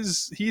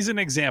he's an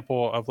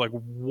example of like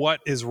what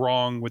is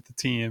wrong with the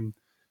team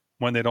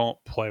when they don't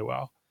play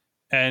well.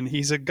 And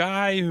he's a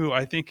guy who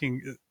I think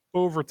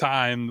over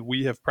time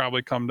we have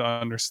probably come to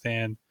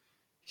understand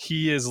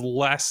he is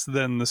less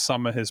than the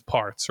sum of his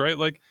parts, right?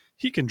 Like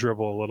he can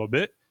dribble a little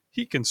bit,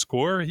 he can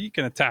score, he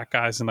can attack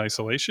guys in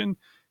isolation,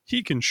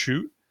 he can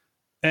shoot.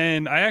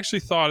 And I actually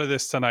thought of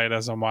this tonight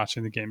as I'm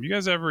watching the game. You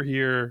guys ever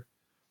hear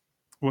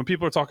when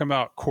people are talking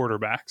about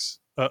quarterbacks,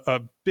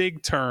 a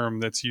big term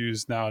that's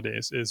used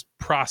nowadays is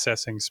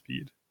processing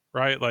speed,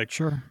 right? Like,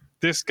 sure,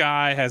 this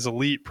guy has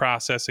elite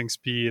processing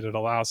speed. It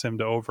allows him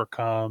to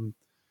overcome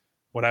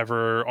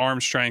whatever arm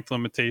strength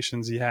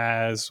limitations he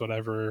has,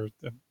 whatever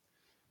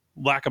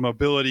lack of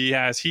mobility he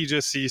has. He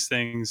just sees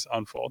things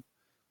unfold.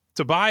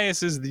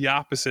 Tobias is the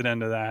opposite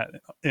end of that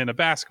in a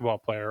basketball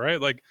player, right?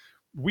 Like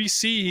we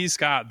see he's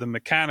got the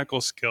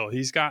mechanical skill.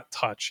 He's got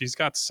touch. He's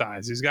got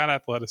size. He's got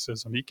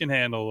athleticism. He can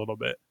handle a little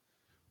bit.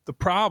 The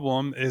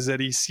problem is that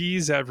he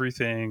sees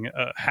everything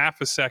a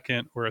half a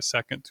second or a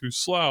second too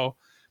slow.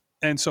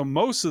 And so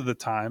most of the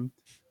time,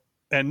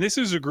 and this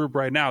is a group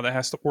right now that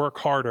has to work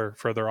harder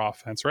for their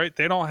offense, right?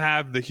 They don't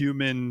have the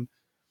human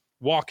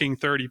walking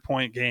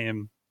 30-point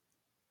game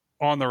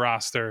on the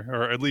roster,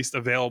 or at least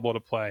available to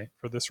play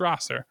for this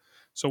roster.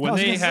 So when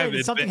they have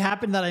did something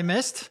happen that I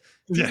missed?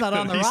 He's not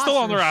on the roster. He's still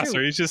on the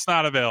roster. He's just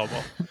not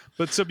available.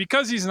 But so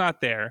because he's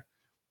not there,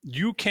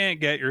 you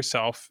can't get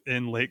yourself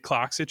in late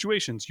clock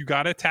situations. You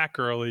got to attack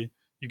early.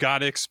 You got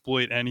to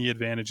exploit any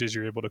advantages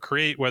you're able to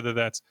create, whether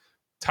that's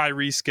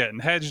Tyrese getting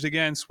hedged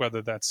against,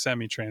 whether that's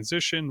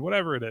semi-transition,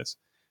 whatever it is.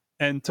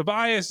 And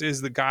Tobias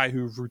is the guy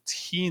who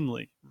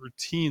routinely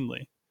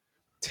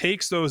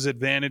takes those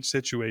advantage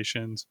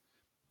situations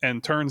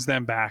and turns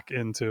them back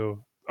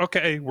into,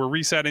 okay, we're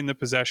resetting the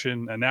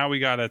possession, and now we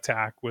got to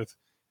attack with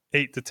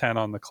 8 to 10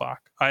 on the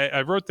clock.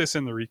 I wrote this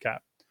in the recap.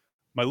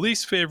 My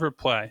least favorite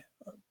play,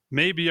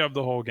 maybe of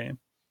the whole game.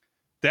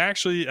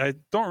 I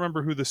don't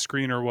remember who the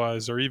screener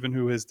was or even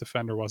who his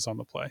defender was on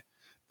the play.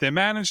 They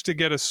managed to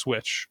get a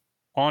switch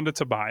onto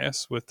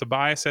Tobias with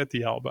Tobias at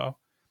the elbow.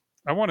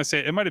 I want to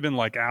say it might have been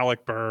like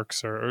Alec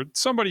Burks or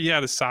somebody he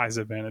had a size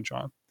advantage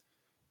on.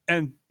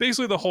 And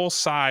basically the whole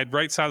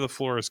right side of the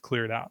floor is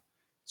cleared out.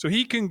 So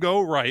he can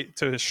go right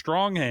to his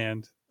strong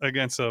hand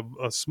against a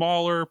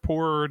smaller,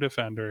 poorer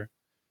defender,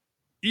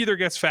 either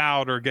gets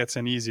fouled or gets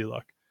an easy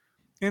look.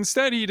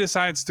 Instead, he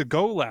decides to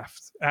go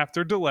left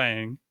after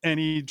delaying, and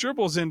he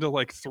dribbles into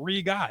like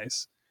 3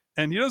 guys.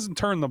 And he doesn't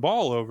turn the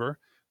ball over,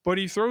 but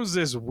he throws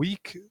this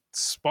weak,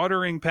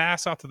 sputtering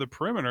pass out to the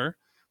perimeter,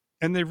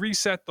 and they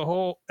reset the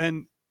whole.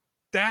 And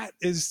that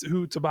is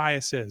who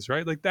Tobias is,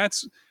 right? Like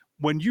that's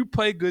when you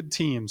play good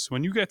teams,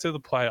 when you get to the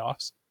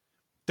playoffs,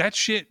 that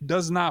shit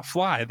does not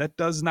fly. That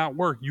does not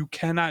work. You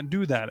cannot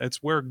do that.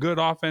 It's where good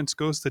offense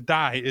goes to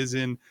die, is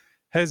in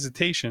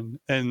hesitation.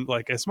 And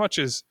like, as much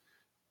as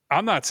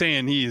I'm not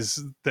saying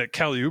that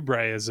Kelly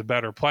Oubre is a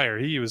better player,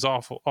 he was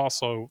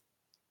also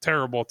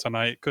terrible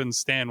tonight. Couldn't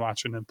stand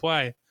watching him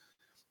play.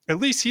 At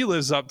least he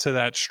lives up to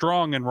that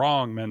strong and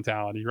wrong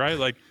mentality, right?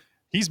 Like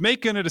he's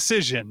making a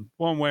decision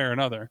one way or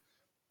another.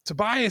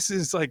 Tobias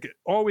is like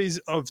always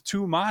of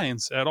two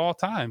minds at all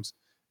times,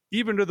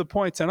 even to the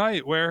point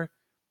tonight where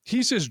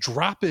he's just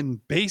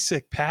dropping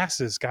basic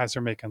passes guys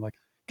are making, like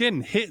getting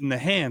hit in the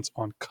hands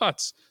on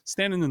cuts,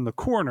 standing in the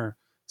corner,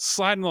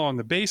 sliding along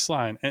the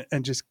baseline,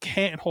 and just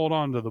can't hold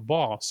on to the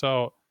ball.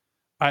 So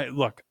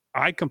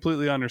I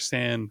completely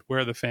understand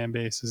where the fan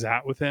base is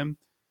at with him.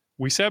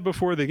 We said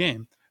before the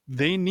game,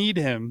 they need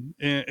him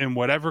in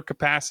whatever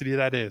capacity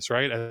that is,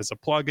 right? As a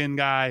plug-in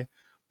guy,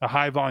 a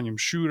high-volume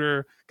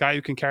shooter, guy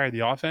who can carry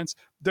the offense.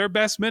 Their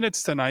best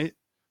minutes tonight,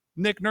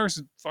 Nick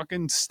Nurse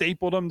fucking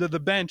stapled him to the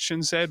bench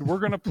and said, we're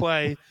going to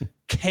play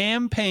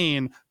Cam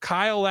Payne,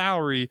 Kyle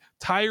Lowry,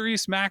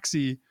 Tyrese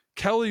Maxey,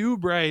 Kelly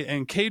Oubre,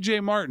 and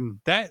KJ Martin.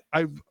 That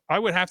I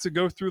would have to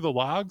go through the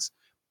logs.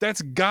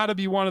 That's got to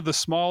be one of the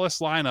smallest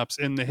lineups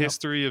in the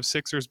history of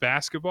Sixers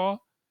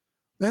basketball.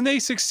 And they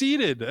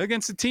succeeded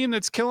against a team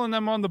that's killing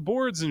them on the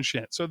boards and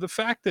shit. So the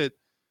fact that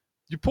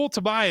you pull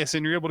Tobias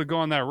and you're able to go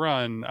on that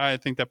run, I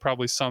think that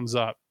probably sums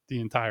up the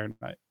entire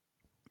night.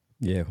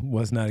 Yeah,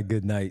 was not a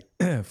good night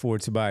for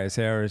Tobias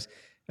Harris.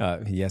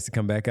 He has to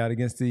come back out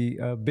against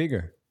the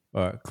bigger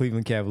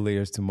Cleveland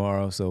Cavaliers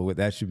tomorrow, so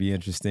that should be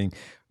interesting.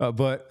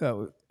 But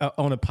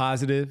on a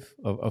positive,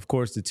 of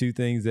course, the two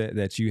things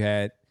that you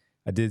had,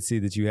 I did see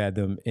that you had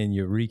them in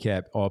your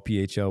recap,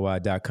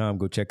 allphly.com.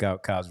 Go check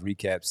out Kyle's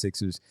recap,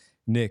 Sixers,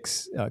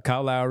 Knicks.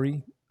 Kyle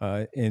Lowry,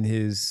 in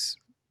his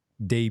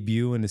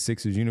debut in the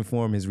Sixers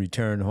uniform, his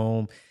return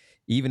home,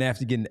 even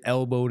after getting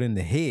elbowed in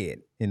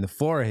the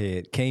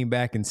forehead, came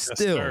back and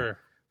still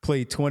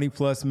played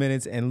 20-plus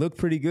minutes and looked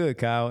pretty good,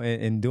 Kyle,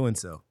 in doing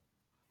so.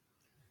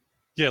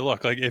 Yeah,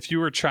 look, like if you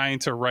were trying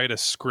to write a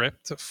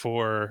script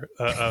for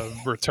a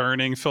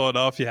returning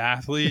Philadelphia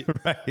athlete,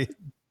 right,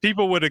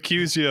 people would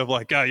accuse you of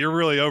like, oh, you're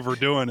really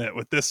overdoing it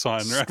with this one,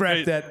 right?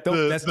 Scrap that.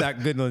 That's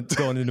not good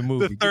going in the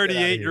movie. The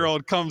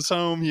 38-year-old comes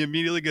home. He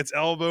immediately gets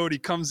elbowed. He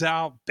comes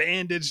out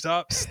bandaged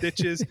up,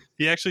 stitches.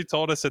 He actually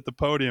told us at the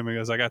podium, he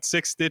goes, I got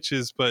 6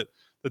 stitches, but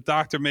the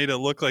doctor made it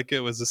look like it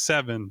was a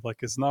 7,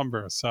 like his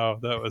number. So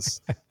that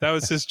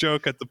was his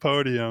joke at the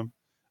podium.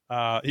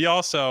 He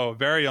also,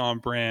 very on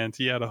brand,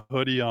 he had a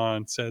hoodie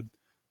on, said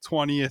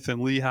 20th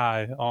and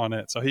Lehigh on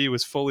it. So he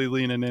was fully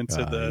leaning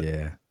into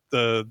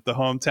the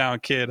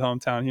hometown kid,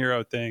 hometown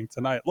hero thing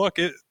tonight. Look,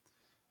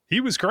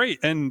 he was great.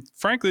 And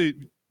frankly,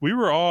 we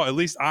were all, at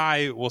least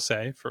I will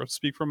say,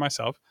 speak for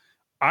myself,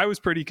 I was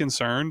pretty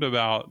concerned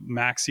about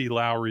Maxey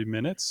Lowry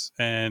minutes,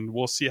 and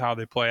we'll see how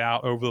they play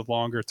out over the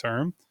longer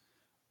term.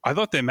 I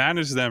thought they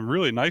managed them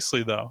really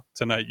nicely, though,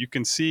 tonight. You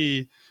can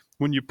see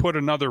when you put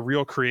another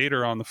real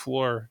creator on the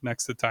floor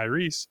next to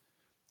Tyrese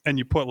and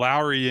you put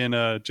Lowry in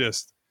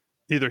just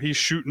either he's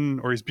shooting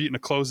or he's beating a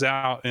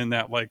closeout in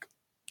that like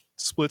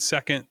split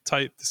second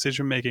type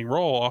decision-making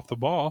role off the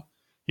ball,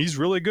 he's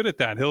really good at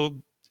that.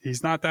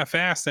 He's not that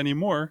fast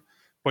anymore,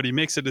 but he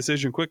makes a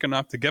decision quick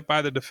enough to get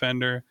by the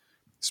defender,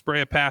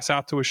 spray a pass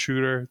out to a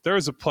shooter. There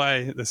was a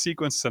play, the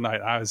sequence tonight,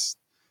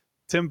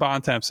 Tim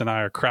Bontemps and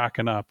I are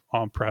cracking up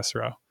on press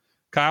row.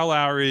 Kyle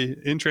Lowry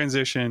in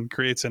transition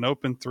creates an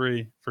open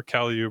 3 for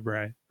Kelly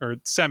Oubre, or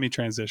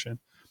semi-transition.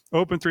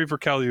 Open 3 for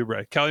Kelly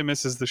Oubre. Kelly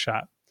misses the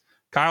shot.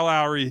 Kyle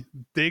Lowry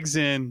digs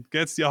in,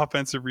 gets the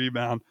offensive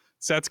rebound,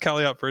 sets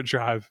Kelly up for a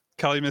drive.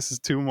 Kelly misses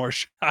 2 more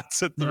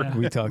shots at 3. Yeah,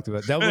 we talked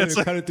about that. Would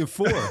have cut it to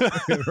 4,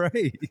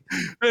 right?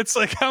 It's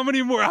like, how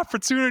many more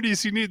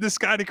opportunities you need this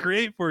guy to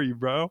create for you,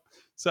 bro?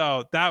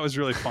 So that was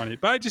really funny.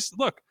 But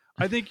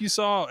I think you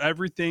saw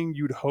everything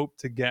you'd hope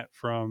to get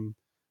from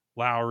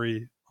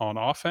Lowry on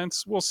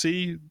offense. We'll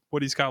see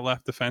what he's got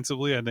left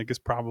defensively. I think is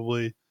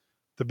probably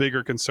the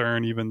bigger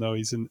concern, even though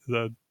he's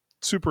the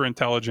super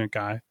intelligent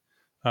guy.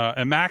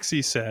 And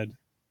Maxey said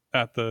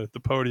at the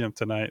podium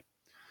tonight,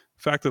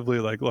 effectively,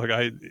 like, look,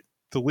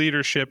 the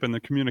leadership and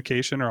the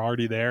communication are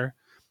already there.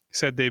 He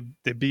said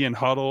they'd be in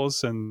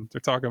huddles and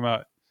they're talking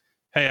about,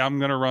 hey, I'm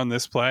going to run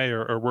this play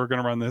or we're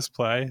going to run this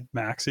play,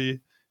 Maxey.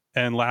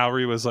 And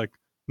Lowry was like,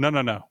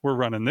 no, we're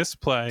running this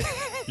play.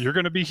 You're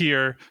going to be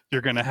here.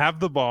 You're going to have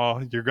the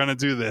ball. You're going to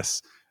do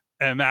this.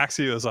 And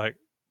Maxey was like,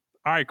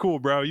 all right, cool,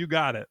 bro. You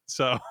got it.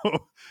 So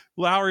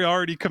Lowry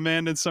already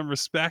commanded some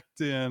respect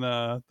in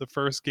the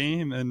first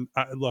game. And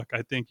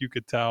I think you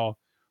could tell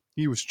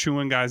he was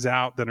chewing guys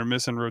out that are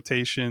missing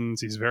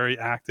rotations. He's very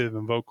active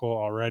and vocal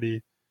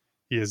already.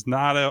 He is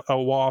not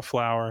a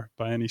wallflower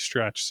by any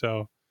stretch.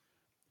 So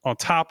on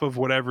top of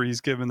whatever he's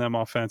given them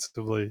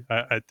offensively,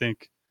 I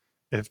think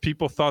if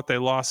people thought they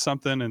lost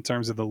something in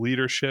terms of the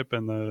leadership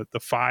and the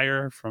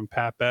fire from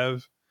Pat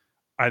Bev,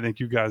 I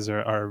think you guys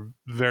are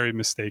very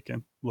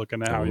mistaken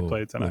looking at how he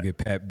played tonight. Look at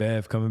Pat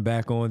Bev coming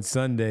back on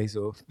Sunday,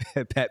 so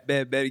Pat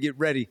Bev better get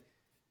ready.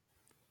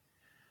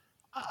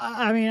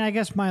 I mean, I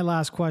guess my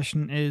last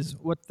question is,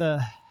 what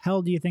the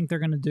hell do you think they're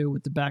going to do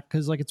with the back?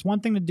 Because it's one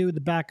thing to do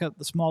the backup,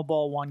 the small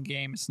ball one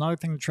game. It's another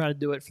thing to try to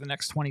do it for the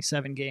next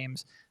 27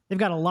 games. They've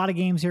got a lot of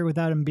games here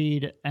without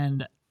Embiid,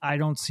 and I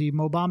don't see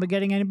Mo Bamba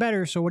getting any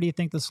better. So what do you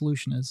think the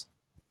solution is?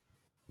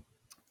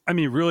 I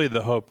mean, really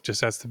the hope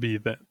just has to be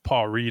that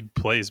Paul Reed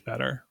plays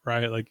better,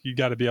 right? Like you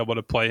got to be able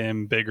to play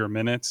him bigger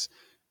minutes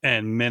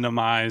and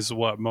minimize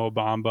what Mo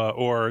Bamba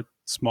or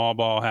small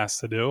ball has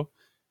to do.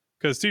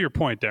 Because to your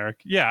point,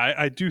 Derek, yeah,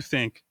 I do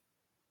think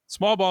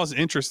small ball is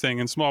interesting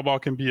and small ball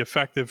can be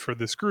effective for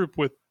this group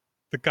with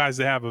the guys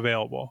they have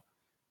available.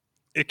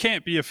 It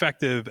can't be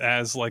effective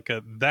as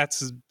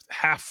that's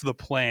half the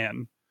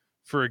plan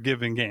for a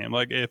given game.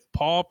 Like if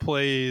Paul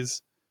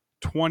plays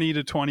 20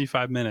 to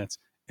 25 minutes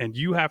and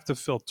you have to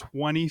fill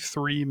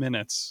 23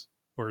 minutes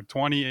or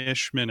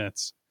 20-ish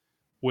minutes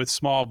with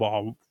small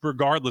ball,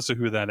 regardless of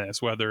who that is,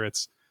 whether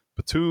it's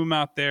Batum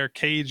out there,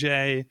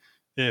 KJ,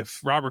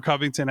 if Robert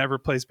Covington ever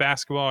plays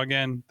basketball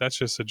again, that's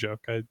just a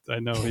joke. I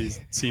know he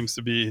seems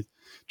to be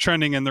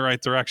trending in the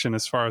right direction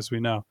as far as we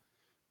know.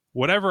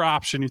 Whatever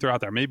option you throw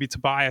out there, maybe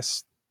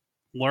Tobias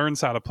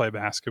learns how to play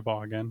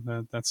basketball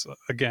again. That's,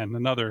 again,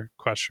 another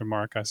question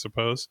mark, I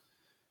suppose.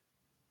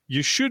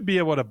 You should be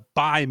able to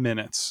buy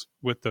minutes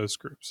with those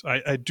groups.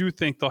 I do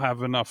think they'll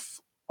have enough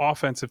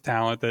offensive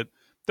talent that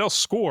they'll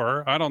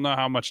score. I don't know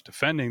how much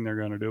defending they're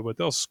going to do, but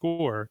they'll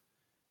score.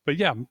 But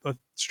yeah,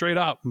 straight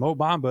up, Mo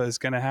Bamba is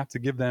going to have to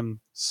give them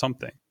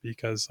something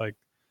because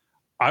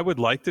I would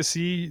like to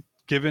see,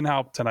 given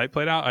how tonight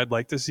played out, I'd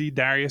like to see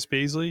Darius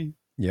Bazley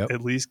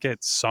at least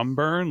get some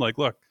burn. Like,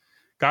 look,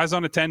 guy's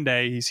on a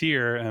 10-day, he's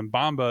here, and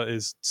Bamba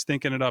is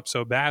stinking it up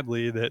so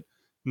badly that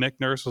Nick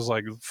Nurse was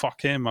like,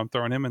 fuck him, I'm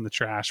throwing him in the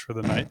trash for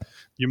the night.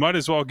 You might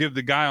as well give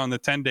the guy on the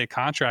 10-day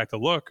contract a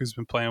look who's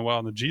been playing well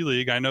in the G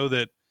League. I know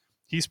that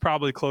he's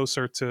probably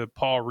closer to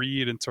Paul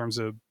Reed in terms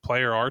of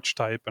player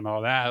archetype and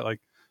all that, like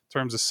in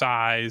terms of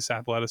size,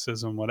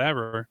 athleticism,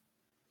 whatever.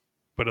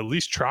 But at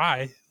least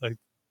try. Like,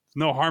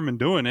 no harm in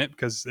doing it,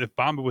 because if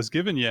Bamba was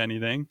giving you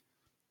anything,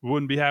 we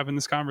wouldn't be having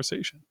this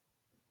conversation.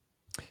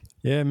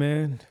 Yeah,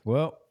 man.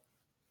 Well,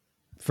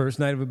 first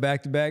night of a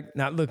back-to-back,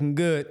 not looking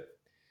good.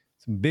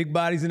 Some big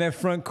bodies in that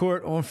front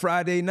court on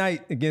Friday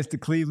night against the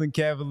Cleveland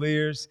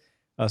Cavaliers.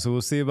 So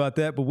we'll see about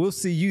that. But we'll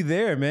see you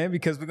there, man,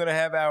 because we're going to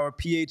have our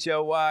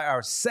PHLY,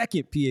 our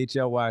second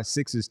PHLY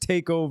Sixers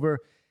takeover.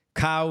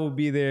 Kyle will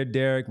be there,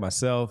 Derek,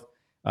 myself.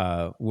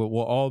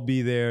 We'll all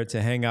be there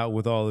to hang out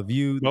with all of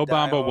you. Mo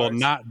Bamba will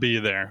not be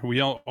there.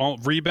 We all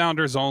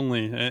rebounders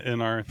only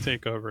in our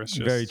takeovers.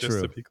 Very true.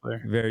 Just to be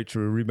clear. Very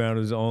true.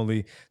 Rebounders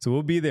only. So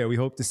we'll be there. We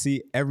hope to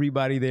see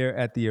everybody there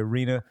at the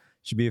arena.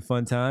 Should be a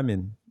fun time.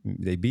 And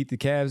they beat the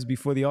Cavs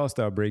before the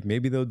All-Star break.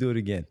 Maybe they'll do it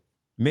again.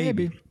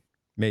 Maybe.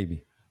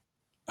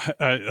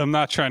 I'm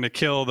not trying to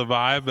kill the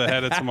vibe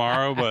ahead of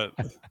tomorrow, but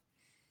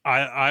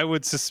I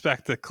would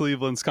suspect that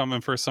Cleveland's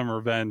coming for some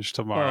revenge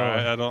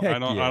tomorrow. I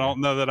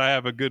don't know that I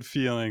have a good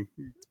feeling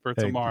for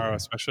tomorrow,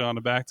 especially on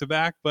a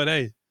back-to-back. But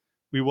hey,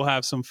 we will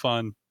have some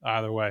fun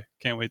either way.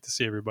 Can't wait to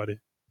see everybody.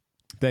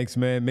 Thanks,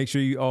 man. Make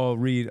sure you all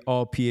read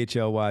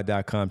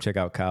allphly.com. Check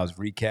out Kyle's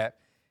recap.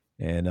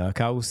 And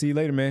Kyle, we'll see you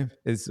later, man.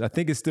 I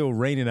think it's still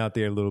raining out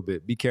there a little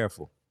bit. Be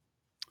careful.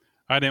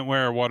 I didn't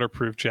wear a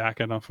waterproof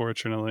jacket,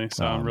 unfortunately,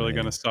 so I'm really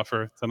going to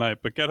suffer tonight.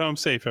 But get home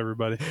safe,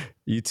 everybody.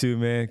 You too,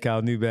 man.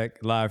 Kyle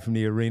Neubeck live from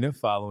the arena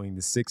following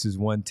the Sixers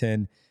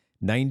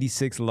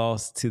 110-96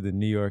 loss to the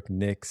New York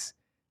Knicks.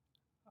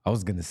 I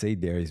was going to say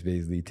Darius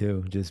Bazley,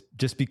 too,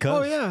 just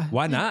because. Oh, yeah.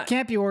 Why not?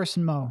 Can't be worse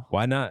than Mo.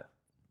 Why not?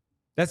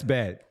 That's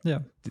bad. Yeah.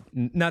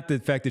 Not the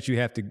fact that you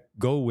have to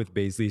go with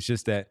Bazley. It's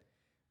just that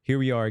here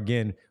we are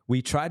again.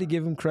 We tried to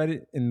give him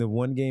credit in the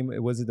one game.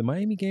 Was it the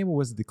Miami game or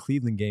was it the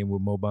Cleveland game where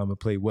Mo Bamba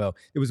played well?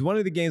 It was one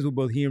of the games where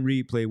both he and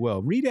Reed played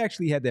well. Reed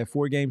actually had that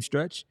 4-game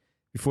stretch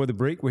before the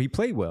break where he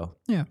played well.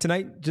 Yeah.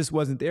 Tonight just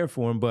wasn't there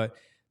for him, but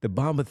the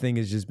Bamba thing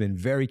has just been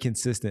very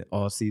consistent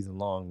all season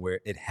long where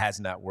it has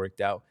not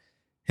worked out.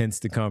 Hence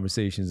the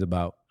conversations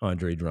about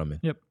Andre Drummond.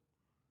 Yep.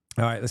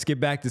 All right, let's get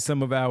back to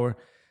some of our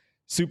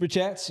super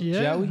chats,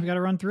 shall we? We got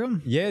to run through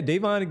them. Yeah,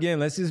 Davon again.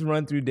 Let's just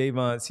run through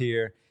Davon's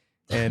here.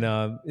 And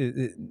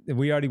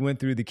we already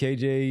went through the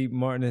KJ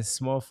Martin at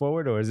small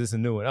forward, or is this a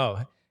new one?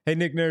 Oh, hey,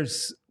 Nick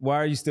Nurse, why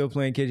are you still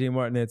playing KJ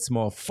Martin at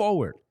small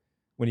forward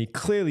when he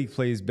clearly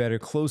plays better,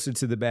 closer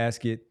to the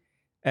basket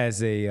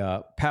as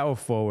a power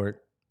forward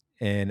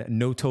and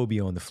no Toby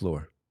on the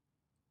floor?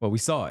 Well, we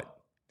saw it.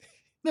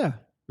 Yeah.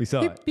 We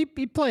saw it.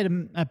 He played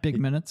him at big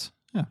minutes.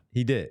 Yeah.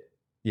 He did.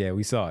 Yeah,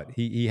 we saw it.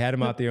 He had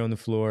him out there on the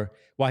floor.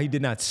 While he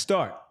did not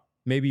start,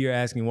 maybe you're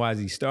asking why is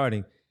he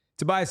starting?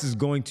 Tobias is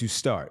going to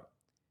start.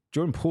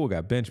 Jordan Poole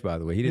got benched, by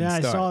the way. He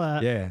didn't start. I saw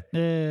that.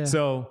 Yeah.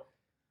 So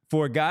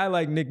for a guy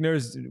like Nick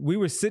Nurse, we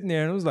were sitting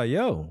there and it was like,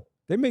 yo,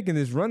 they're making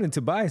this run and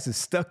Tobias is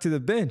stuck to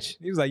the bench.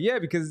 He was like, yeah,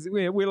 because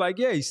we're like,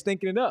 yeah, he's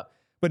stinking it up.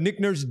 But Nick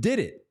Nurse did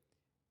it.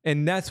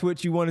 And that's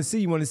what you want to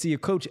see. You want to see a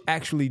coach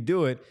actually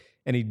do it.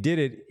 And he did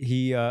it.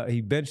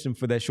 He benched him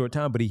for that short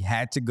time, but he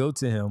had to go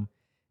to him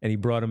and he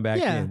brought him back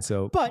in.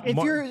 So, but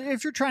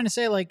if you're trying to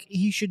say like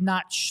he should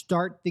not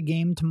start the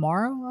game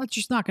tomorrow, that's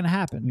just not going to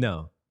happen.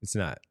 No. It's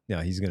not. No,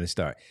 he's going to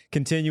start.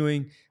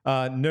 Continuing,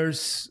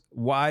 Nurse,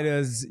 why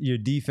does your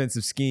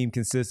defensive scheme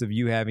consist of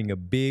you having a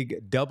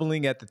big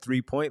doubling at the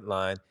three-point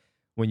line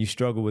when you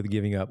struggle with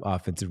giving up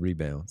offensive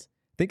rebounds?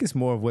 I think it's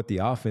more of what the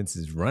offense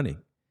is running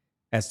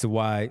as to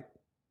why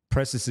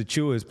Precious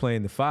Achiuwa is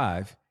playing the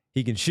 5.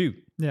 He can shoot.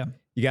 Yeah.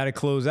 You got to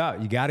close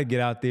out. You got to get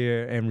out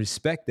there and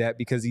respect that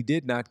because he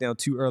did knock down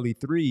 2 early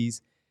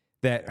threes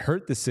that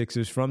hurt the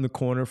Sixers from the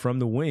corner, from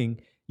the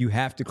wing. You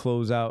have to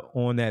close out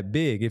on that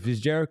big. If it's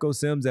Jericho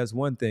Sims, that's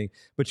one thing.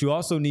 But you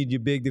also need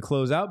your big to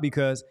close out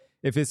because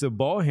if it's a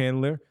ball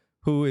handler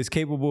who is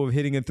capable of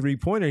hitting a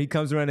three-pointer, he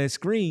comes around that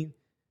screen,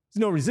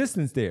 there's no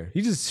resistance there.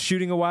 He's just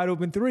shooting a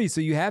wide-open 3. So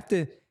you have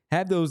to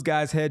have those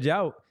guys hedge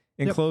out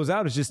and close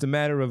out. It's just a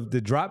matter of the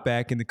drop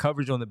back and the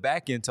coverage on the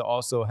back end to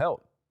also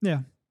help. Yeah.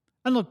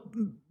 And look,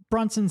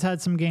 Brunson's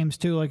had some games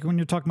too. Like when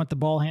you're talking about the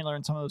ball handler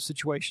in some of those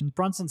situations,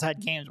 Brunson's had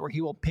games where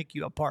he will pick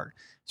you apart.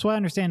 So I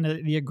understand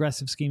the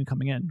aggressive scheme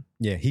coming in.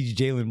 Yeah, he's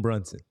Jalen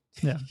Brunson.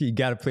 Yeah. You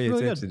got to pay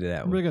attention to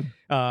that one. Really good.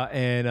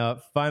 And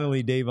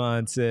finally,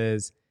 Davon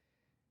says,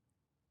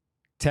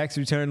 tax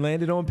return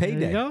landed on payday.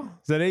 There you go.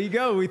 So there you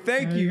go. We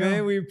thank you,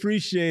 man. We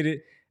appreciate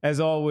it. As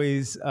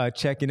always,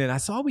 checking in. I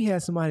saw we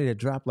had somebody that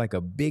dropped like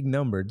a big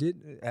number.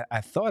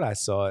 I thought I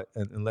saw it,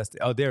 unless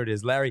there it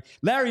is. Larry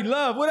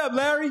Love. What up,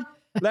 Larry?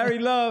 Larry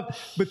Love.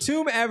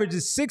 Batum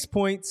averages 6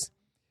 points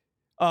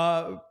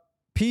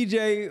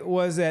PJ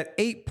was at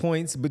 8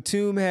 points.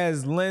 Batum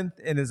has length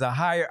and is a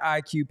higher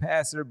IQ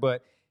passer,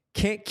 but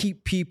can't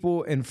keep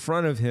people in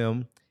front of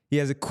him. He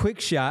has a quick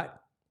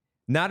shot,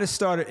 not a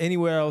starter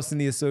anywhere else in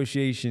the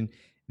association.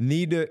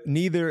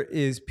 Neither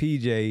is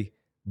PJ.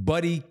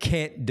 Buddy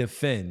can't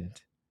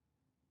defend.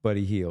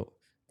 Buddy Hield.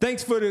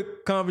 Thanks for the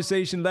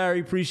conversation, Larry.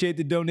 Appreciate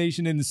the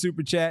donation in the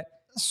super chat.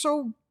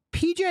 So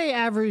PJ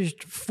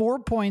averaged 4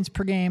 points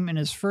per game in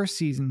his first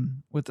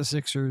season with the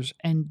Sixers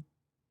and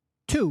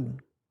 2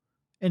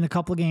 in a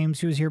couple of games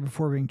he was here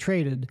before being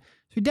traded.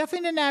 So he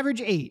definitely didn't average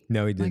 8.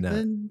 No, he did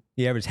not.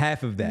 He averaged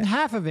half of that.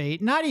 Half of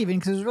 8. Not even,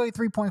 because it was really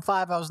 3.5.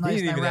 I was nice.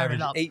 He didn't even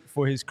average 8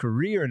 for his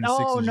career in the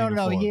Sixers uniform.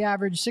 No. He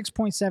averaged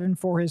 6.7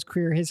 for his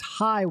career. His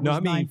high was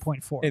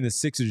 9.4. In the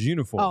Sixers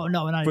uniform. Oh,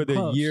 no, not for even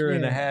close. The year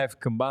and a half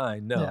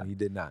combined. No, he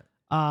did not.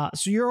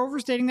 So you're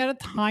overstating that a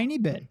tiny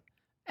bit.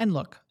 And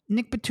look,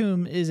 Nick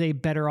Batum is a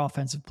better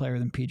offensive player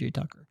than PJ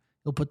Tucker.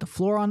 He'll put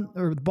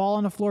the ball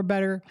on the floor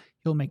better.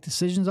 He'll make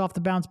decisions off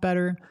the bounce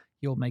better.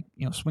 He'll make,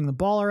 swing the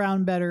ball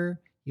around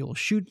better. He'll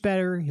shoot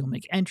better. He'll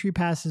make entry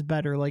passes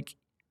better. Like,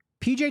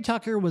 PJ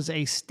Tucker was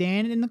a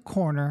stand in the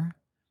corner,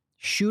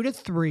 shoot a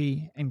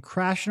 3, and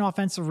crash an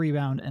offensive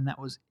rebound, and that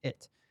was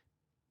it.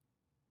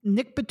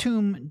 Nick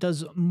Batum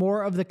does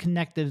more of the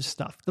connective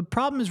stuff. The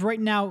problem is right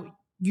now,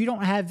 you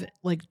don't have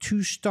like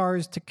 2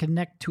 stars to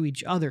connect to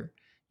each other.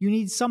 You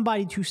need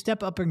somebody to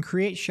step up and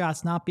create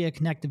shots, not be a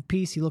connective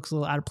piece. He looks a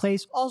little out of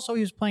place. Also,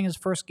 he was playing his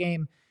first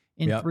game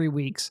in 3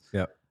 weeks.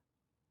 Yep.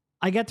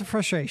 I get the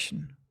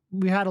frustration.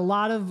 We had a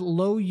lot of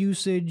low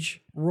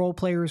usage role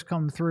players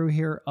come through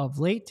here of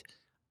late.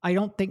 I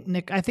think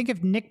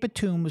if Nick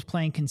Batum was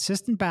playing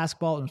consistent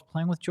basketball and was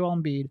playing with Joel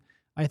Embiid,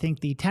 I think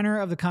the tenor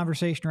of the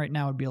conversation right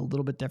now would be a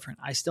little bit different.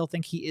 I still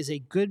think he is a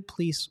good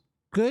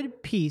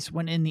piece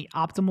when in the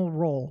optimal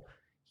role.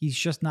 He's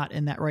just not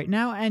in that right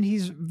now, and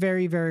he's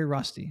very, very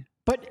rusty.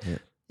 But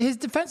his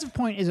defensive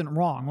point isn't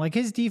wrong. Like,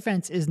 his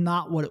defense is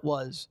not what it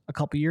was a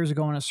couple years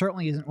ago, and it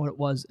certainly isn't what it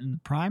was in the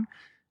prime.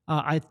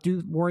 I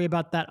do worry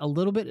about that a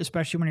little bit,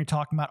 especially when you're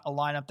talking about a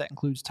lineup that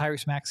includes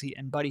Tyrese Maxey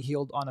and Buddy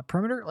Hield on the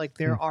perimeter. Like,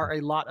 there are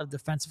a lot of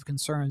defensive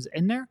concerns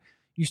in there.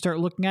 You start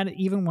looking at it,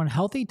 even when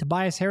healthy,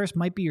 Tobias Harris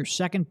might be your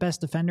second best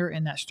defender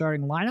in that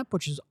starting lineup,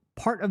 which is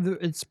part of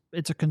it's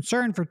a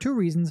concern for 2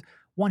 reasons.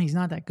 1, he's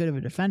not that good of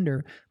a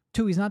defender.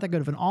 2, he's not that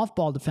good of an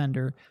off-ball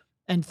defender.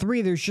 And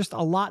 3, there's just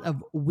a lot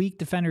of weak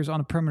defenders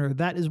on the perimeter.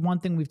 That is one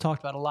thing we've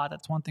talked about a lot.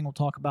 That's one thing we'll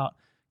talk about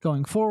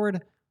going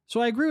forward.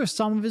 So I agree with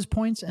some of his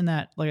points in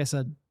that, like I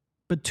said,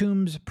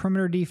 Batum's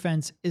perimeter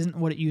defense isn't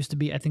what it used to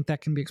be. I think that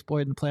can be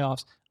exploited in the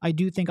playoffs. I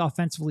do think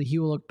offensively he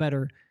will look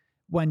better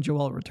when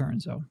Joel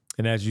returns, though.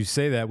 And as you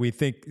say that, we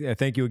think,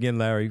 thank you again,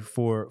 Larry,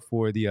 for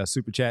the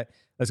super chat.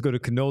 Let's go to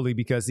Cannoli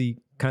because he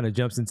kind of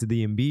jumps into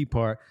the Embiid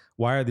part.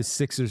 Why are the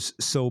Sixers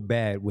so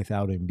bad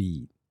without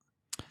Embiid?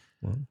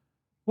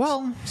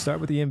 Well, start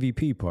with the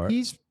MVP part.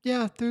 There's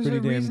pretty a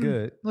damn reason,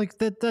 good. Like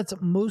that's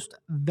most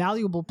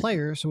valuable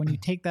player. So when you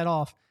take that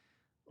off,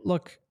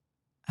 look.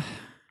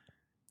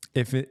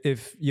 If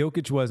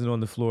Jokic wasn't on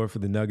the floor for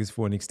the Nuggets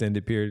for an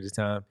extended period of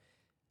time,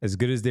 as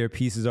good as their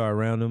pieces are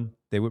around them,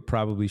 they would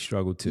probably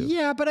struggle too.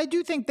 Yeah, but I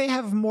do think they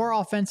have more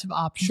offensive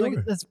options. Sure.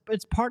 Like,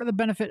 it's part of the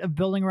benefit of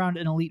building around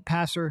an elite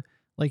passer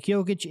like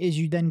Jokic is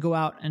you then go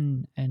out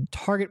and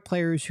target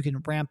players who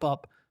can ramp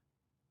up.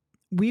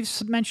 We've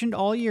mentioned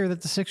all year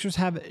that the Sixers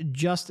have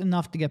just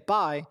enough to get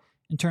by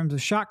in terms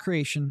of shot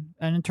creation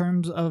and in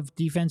terms of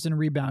defense and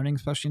rebounding,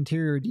 especially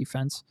interior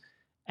defense.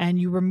 And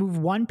you remove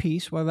one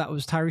piece, whether that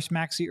was Tyrese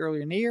Maxey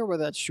earlier in the year,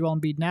 whether that's Joel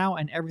Embiid now,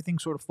 and everything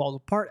sort of falls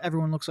apart.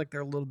 Everyone looks like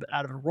they're a little bit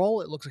out of a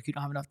role. It looks like you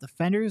don't have enough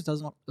defenders.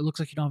 It looks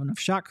like you don't have enough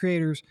shot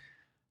creators.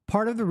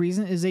 Part of the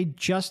reason is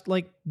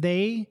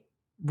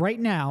right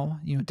now,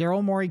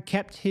 Daryl Morey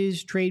kept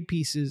his trade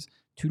pieces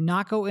to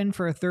not go in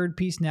for a third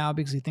piece now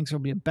because he thinks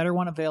there'll be a better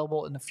one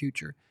available in the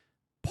future.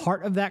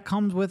 Part of that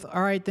comes with,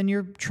 all right, then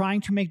you're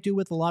trying to make do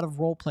with a lot of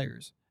role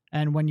players.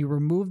 And when you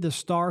remove the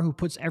star who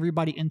puts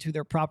everybody into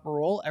their proper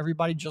role,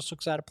 everybody just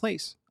looks out of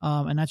place.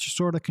 And that's just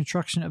sort of the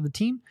construction of the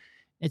team.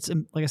 It's,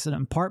 like I said,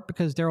 in part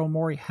because Daryl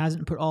Morey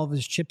hasn't put all of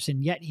his chips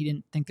in yet. He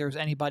didn't think there was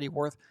anybody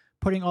worth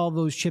putting all of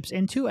those chips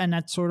into, and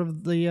that's sort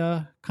of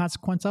the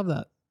consequence of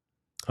that.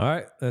 All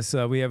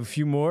right, we have a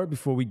few more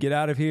before we get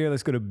out of here.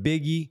 Let's go to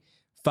Biggie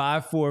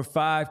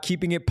 545,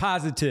 keeping it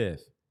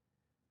positive.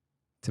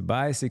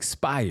 Tobias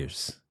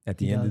expires at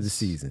the end of the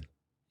season.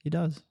 He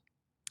does.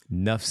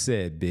 Enough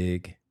said,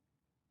 Big.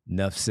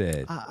 Enough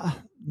said.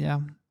 Yeah.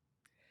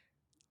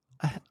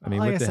 I mean,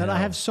 like I said, hell? I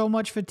have so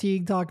much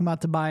fatigue talking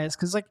about Tobias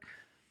because,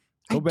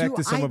 go back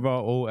to some of our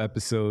old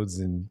episodes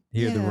and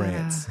hear the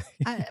rants.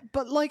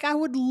 But I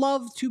would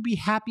love to be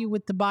happy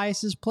with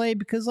Tobias's play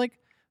because,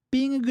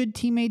 being a good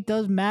teammate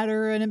does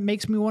matter and it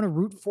makes me want to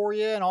root for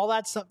you and all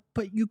that stuff.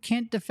 But you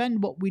can't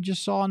defend what we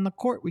just saw on the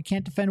court. We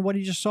can't defend what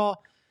he just saw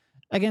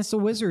against the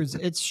Wizards.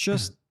 It's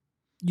just,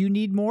 you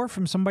need more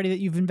from somebody that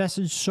you've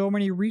invested so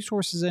many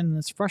resources in, and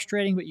it's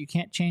frustrating, but you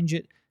can't change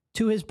it.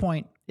 To his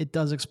point, it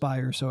does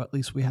expire, so at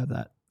least we have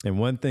that. And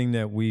one thing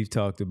that we've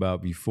talked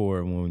about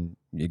before when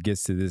it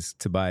gets to this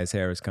Tobias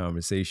Harris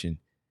conversation,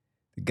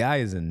 the guy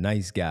is a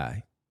nice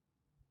guy.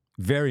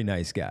 Very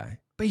nice guy.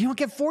 But you don't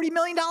get $40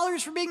 million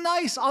for being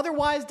nice.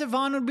 Otherwise,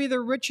 Devon would be the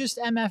richest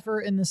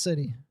MFer in the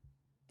city.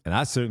 And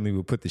I certainly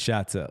would put the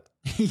shots up.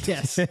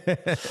 Yes.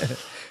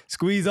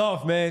 Squeeze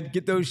off, man.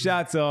 Get those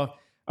shots off.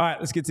 All right,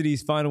 let's get to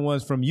these final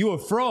ones from You a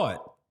Fraud.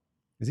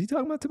 Is he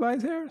talking about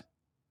Tobias Harris?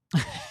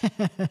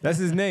 That's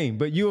his name.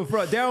 But You a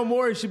Fraud. Daryl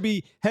Morey should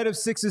be head of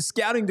Sixers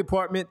scouting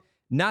department,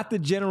 not the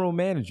general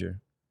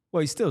manager.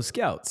 Well, he still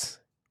scouts.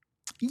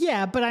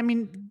 Yeah, but I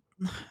mean,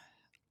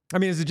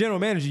 as a general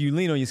manager, you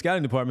lean on your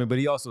scouting department, but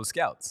he also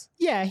scouts.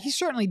 Yeah, he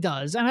certainly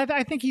does. And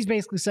I think he's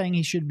basically saying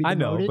he should be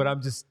demoted. I know, but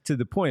I'm just to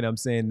the point. I'm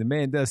saying the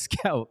man does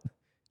scout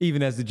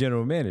even as the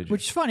general manager.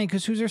 Which is funny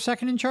because who's their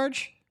second in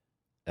charge?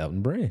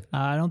 Elton Brand.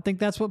 I don't think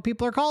that's what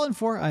people are calling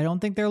for. I don't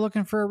think they're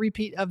looking for a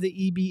repeat of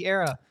the EB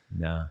era.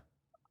 Nah.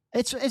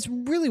 It's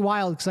really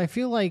wild because I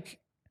feel like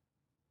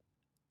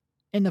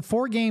in the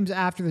 4 games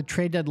after the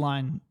trade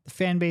deadline, the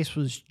fan base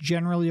was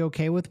generally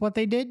okay with what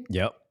they did.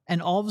 Yep.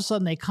 And all of a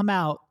sudden they come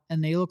out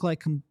and they look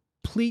like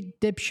complete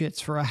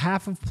dipshits for a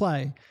half of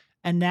play.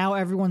 And now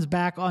everyone's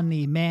back on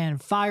the, man,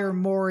 fire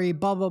Morey,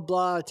 blah, blah,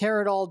 blah,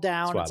 tear it all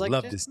down. That's why I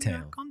love this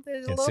town.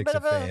 There's a little bit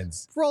of a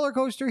roller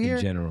coaster here.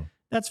 In general.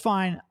 That's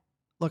fine.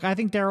 Look, I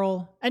think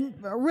Daryl, and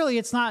really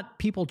it's not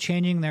people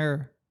changing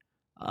their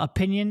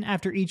opinion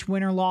after each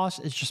win or loss.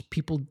 It's just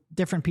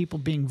different people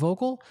being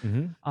vocal.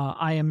 Mm-hmm.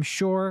 I am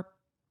sure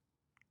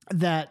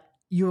that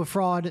You a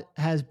Fraud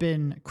has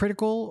been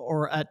critical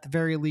or at the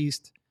very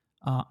least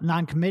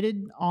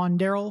non-committed on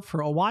Daryl for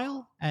a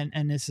while.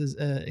 And this is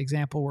an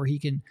example where he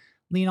can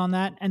lean on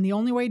that. And the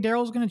only way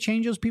Daryl's going to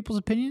change those people's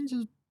opinions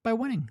is by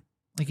winning.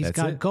 Like he's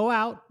got to go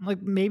out. Like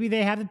maybe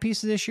they have the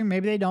pieces this year,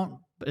 maybe they don't.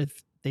 But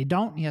if they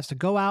don't, he has to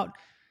go out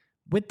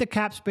with the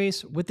cap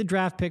space, with the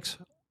draft picks,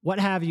 what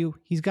have you.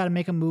 He's got to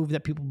make a move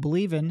that people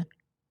believe in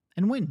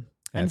and win.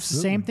 And it's the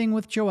same thing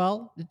with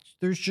Joel.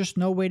 There's just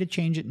no way to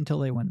change it until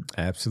they win.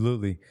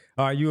 Absolutely.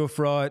 All right, You a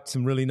Fraud.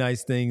 Some really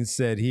nice things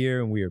said here,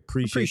 and we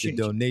appreciate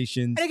the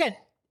donations. And again,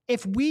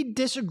 if we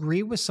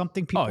disagree with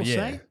something people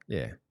say,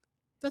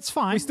 that's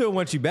fine. We still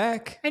want you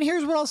back. And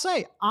here's what I'll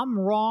say. I'm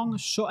wrong.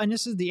 And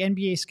this is the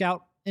NBA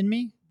scout in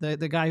me,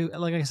 the guy who,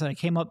 like I said, I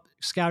came up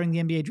scouting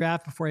the NBA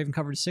draft before I even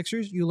covered the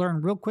Sixers. You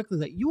learn real quickly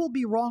that you will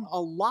be wrong a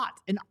lot,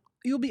 and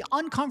you'll be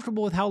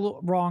uncomfortable with how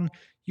wrong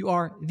you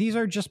are. These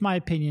are just my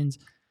opinions.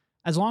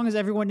 As long as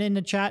everyone in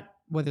the chat,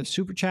 whether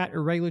super chat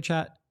or regular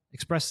chat,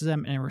 expresses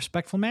them in a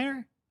respectful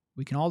manner,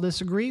 we can all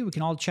disagree. We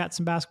can all chat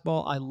some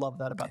basketball. I love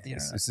that about the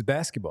internet. This is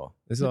basketball.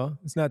 That's all.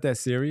 It's not that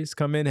serious.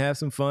 Come in, have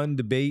some fun,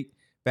 debate,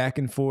 back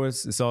and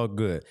forth. It's all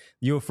good.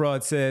 You a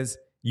Fraud says,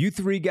 you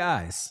 3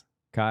 guys,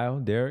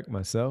 Kyle, Derek,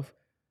 myself,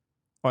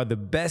 are the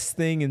best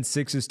thing in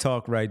Sixers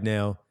talk right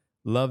now.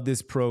 Love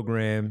this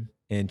program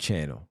and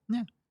channel.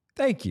 Yeah.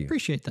 Thank you.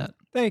 Appreciate that.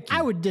 Thank you.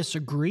 I would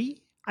disagree.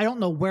 I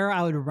don't know where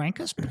I would rank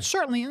us, but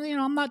certainly,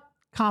 I'm not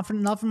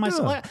confident enough in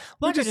myself.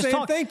 I'm just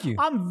saying thank you.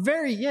 I'm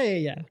very,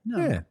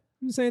 No.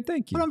 I'm saying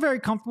thank you. But I'm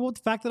very comfortable with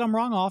the fact that I'm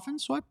wrong often.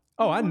 So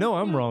I know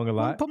I'm wrong a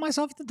lot. Put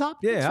myself at the top.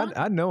 Yeah,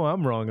 I know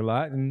I'm wrong a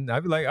lot. And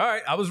I'd be like, all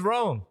right, I was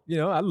wrong.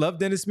 I love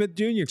Dennis Smith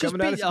Jr.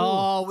 coming out of school.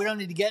 Oh, we don't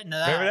need to get into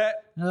that. Remember that?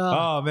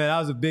 Oh, man,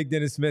 I was a big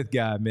Dennis Smith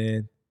guy,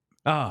 man.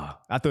 Oh,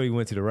 I thought he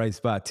went to the right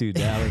spot too,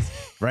 Dallas.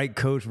 Right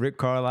coach, Rick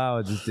Carlisle.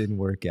 It just didn't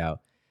work out.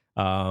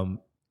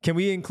 Can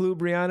we include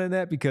Brianna in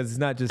that? Because it's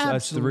not just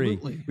us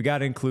 3. We got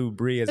to include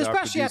Bree as our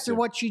producer. Especially after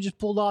what she just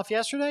pulled off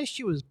yesterday.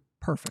 She was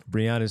perfect.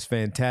 Brianna's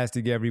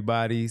fantastic,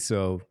 everybody.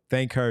 So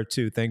thank her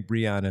too. Thank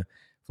Brianna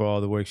for all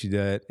the work she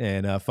did.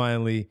 And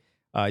finally,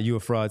 You a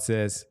Fraud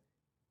says,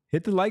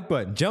 hit the like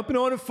button. Jumping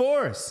on it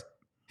for us.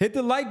 Hit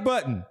the like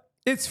button.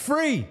 It's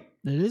free.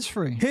 It is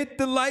free. Hit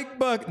the like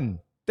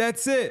button.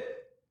 That's it.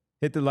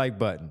 Hit the like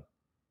button.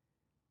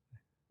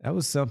 That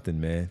was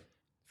something, man.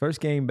 First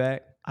game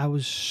back. I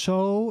was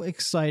so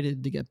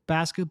excited to get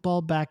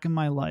basketball back in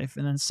my life.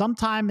 And then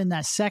sometime in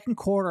that second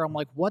quarter, I'm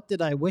like, what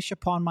did I wish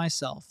upon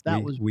myself?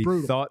 That was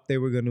brutal. We thought they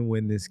were going to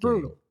win this game.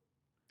 Brutal.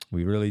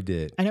 We really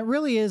did. And it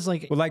really is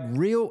like... Well, like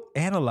real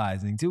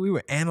analyzing, too. We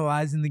were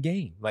analyzing the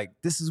game. Like,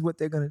 this is what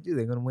they're going to do.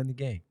 They're going to win the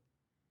game.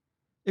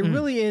 It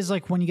really is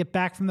like when you get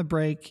back from the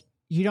break,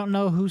 you don't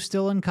know who's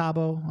still in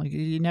Cabo. Like,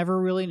 you never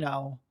really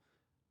know.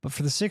 But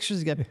for the Sixers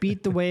to get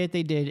beat the way that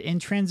they did in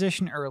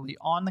transition early,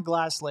 on the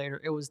glass later,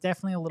 it was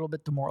definitely a little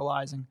bit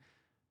demoralizing.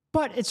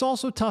 But it's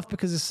also tough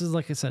because this is,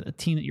 like I said, a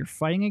team that you're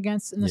fighting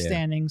against in the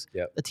standings,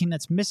 a team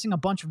that's missing a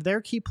bunch of their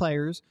key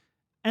players,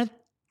 and a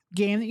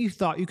game that you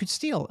thought you could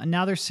steal. And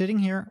now they're sitting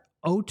here,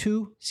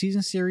 0-2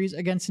 season series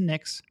against the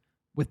Knicks,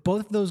 with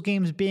both of those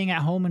games being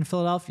at home in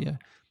Philadelphia.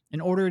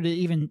 In order to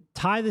even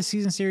tie the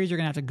season series, you're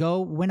going to have to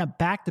go win a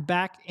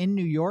back-to-back in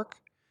New York.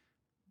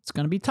 It's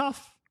going to be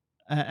tough.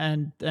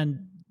 And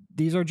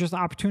these are just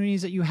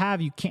opportunities that you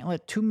have. You can't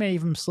let too many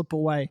of them slip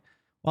away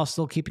while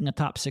still keeping a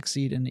top 6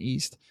 seed in the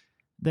East.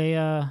 They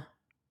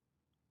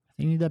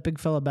need that big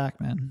fella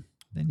back, man.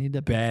 They need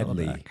that big fella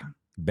back.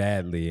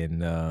 Badly.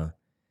 And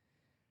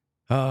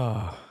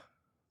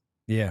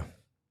Yeah.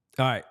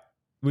 All right.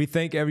 We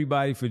thank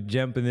everybody for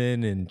jumping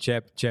in and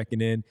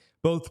checking in,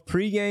 both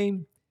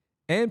pregame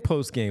and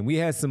postgame. We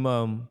had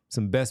some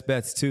best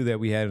bets, too, that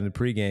we had in the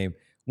pregame.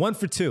 1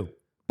 for 2.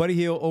 Buddy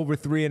Hield over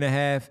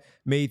 3.5,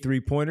 made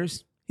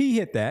 3-pointers. He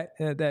hit that.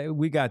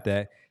 We got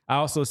that. I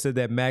also said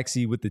that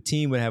Maxey with the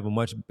team would have a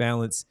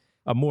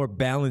more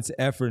balanced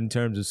effort in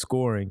terms of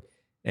scoring,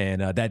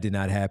 and that did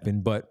not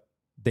happen. But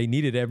they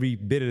needed every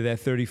bit of that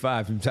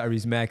 35 from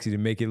Tyrese Maxey to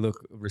make it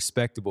look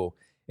respectable,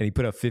 and he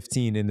put up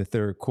 15 in the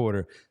third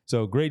quarter.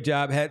 So great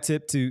job. Hat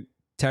tip to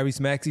Tyrese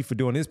Maxey for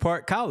doing his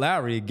part. Kyle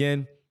Lowry,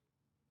 again,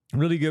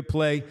 really good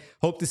play.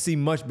 Hope to see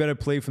much better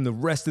play from the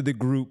rest of the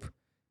group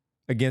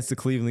against the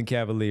Cleveland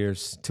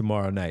Cavaliers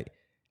tomorrow night.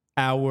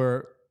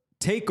 Our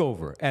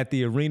takeover at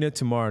the arena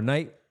tomorrow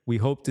night. We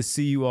hope to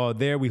see you all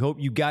there. We hope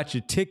you got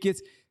your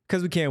tickets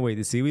because we can't wait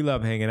to see. We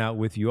love hanging out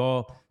with you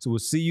all. So we'll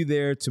see you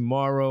there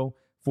tomorrow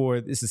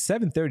it's a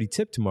 7:30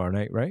 tip tomorrow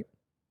night, right?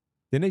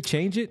 Didn't they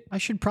change it? I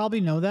should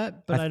probably know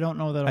that, but I don't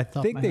know that. I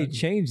think they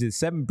changed it.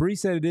 Bree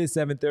said it is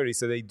 7:30,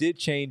 so they did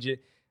change it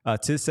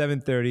to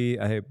 7:30.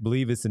 I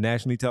believe it's a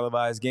nationally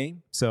televised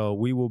game. So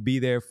we will be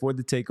there for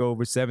the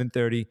takeover,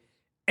 7:30.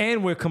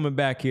 And we're coming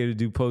back here to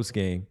do post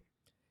game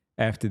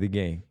after the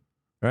game,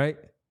 right?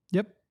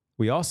 Yep.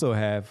 We also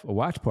have a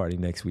watch party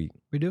next week.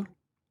 We do.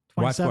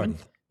 27th? Watch party.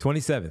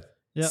 27th.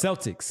 Yep.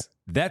 Celtics.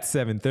 That's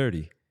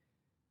 7:30.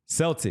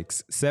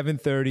 Celtics,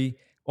 7:30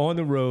 on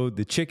the road,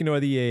 the Chicken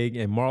or the Egg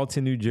in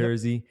Marlton, New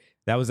Jersey. Yep.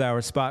 That was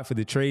our spot for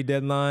the trade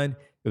deadline.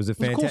 It was a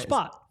cool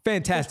spot.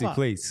 Fantastic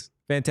place.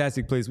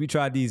 Fantastic place. We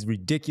tried these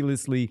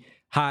ridiculously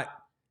hot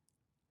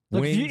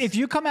wings. If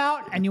you come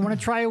out and you want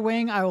to try a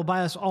wing, I will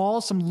buy us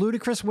all some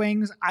ludicrous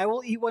wings. I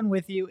will eat one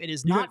with you. It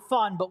is not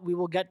fun, but we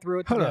will get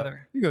through it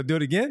together. You going to do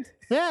it again?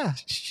 Yeah.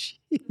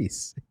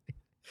 Jeez.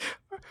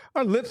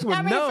 Our lips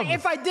were numb.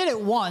 If I did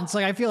it once,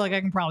 I feel like I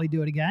can probably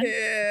do it again.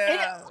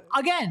 Yeah.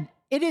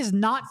 It is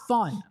not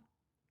fun.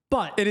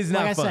 But it is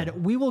not like fun. I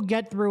said, we will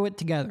get through it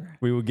together.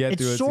 We will get through it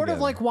together. It's sort of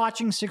like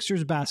watching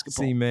Sixers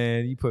basketball. See,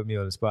 man, you put me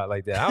on the spot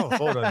like that. I don't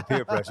fold under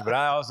peer pressure, but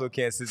I also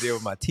can't sit there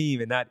with my team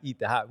and not eat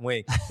the hot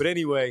wing. But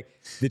anyway,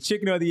 the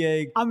Chicken or the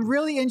Egg. I'm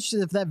really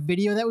interested if that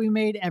video that we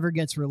made ever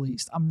gets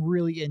released. I'm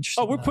really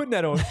interested. Oh, we're putting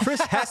that on.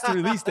 Chris has to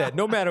release that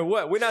no matter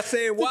what. We're not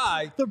saying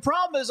why. The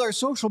problem is our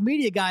social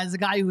media guy is the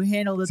guy who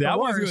handled it the worst. I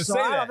wasn't going to say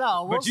that. I don't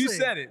know. But you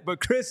said it.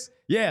 But Chris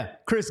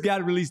got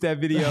to release that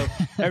video.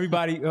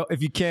 Everybody,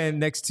 if you can,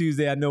 next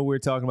Tuesday. I know we're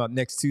talking about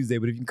next Tuesday,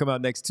 but if you can come out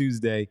next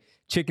Tuesday, the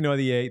Chicken or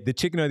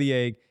the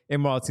Egg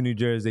in Marlton, New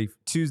Jersey,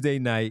 Tuesday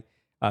night.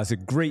 It's a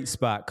great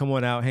spot. Come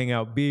on out, hang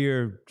out,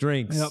 beer,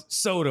 drinks,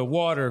 soda,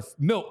 water,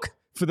 milk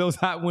for those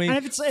hot wings.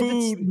 And if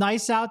it's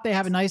nice out, they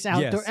have a nice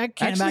outdoor. Yes. I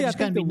can't imagine it's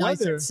going to be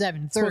nice at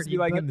 7:30. It's supposed to be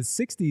like in the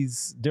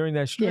 60s during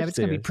that stretch. Yeah, it's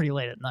going to be pretty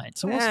late at night.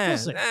 So we'll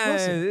see.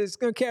 It's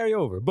going to carry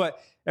over.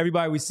 But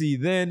everybody, we see you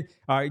then.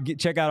 All right,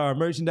 check out our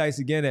merchandise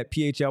again at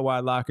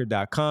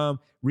PHLYlocker.com.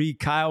 Read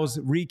Kyle's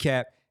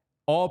recap,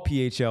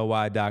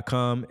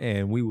 allphly.com,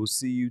 and we will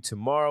see you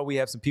tomorrow. We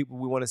have some people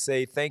we want to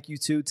say thank you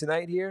to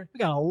tonight here. We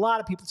got a lot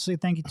of people to say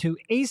thank you to.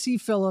 AC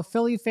Phila,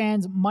 Philly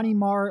fans, Money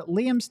Mar,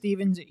 Liam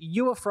Stevens,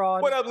 You a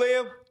Fraud. What up,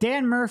 Liam?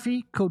 Dan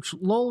Murphy, Coach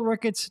Lowell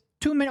Ricketts,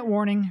 2 Minute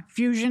Warning,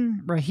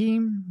 Fusion,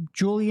 Raheem,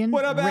 Julian,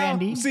 what up,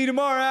 Randy. Al? See you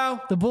tomorrow,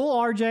 Al. The Bull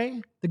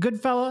RJ, The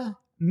Good Fella,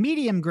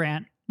 Medium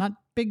Grant, not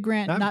Big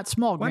Grant, not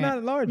Small Grant. Why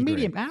not large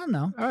Medium, Grant? I don't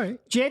know. All right.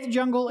 Jay the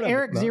Jungle,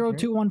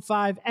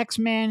 Eric0215,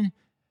 X-Man,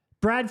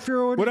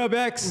 Bradford. What up,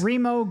 X?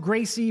 Remo,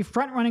 Gracie,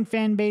 Front Running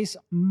Fan Base,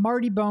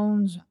 Marty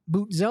Bones,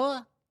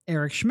 Bootzilla,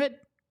 Eric Schmidt,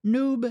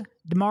 Noob,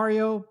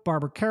 Demario,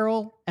 Barbara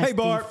Carroll, hey,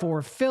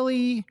 SD4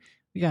 Philly.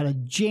 We got a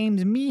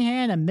James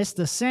Meehan, a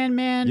Mr.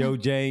 Sandman. Yo,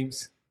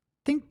 James.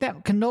 Think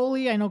that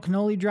Cannoli, I know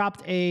Cannoli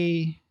dropped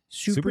a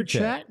super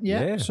chat.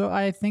 Yeah. So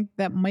I think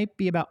that might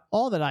be about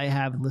all that I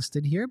have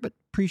listed here, but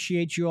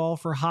appreciate you all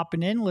for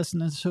hopping in,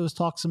 listening to us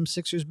talk some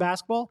Sixers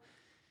basketball.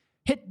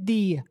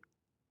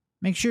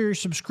 Make sure you're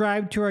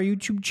subscribed to our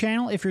YouTube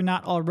channel. If you're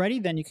not already,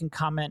 then you can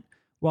comment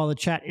while the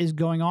chat is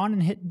going on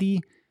and hit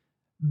the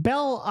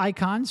bell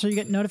icon so you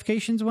get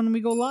notifications when we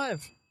go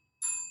live,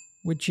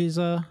 which is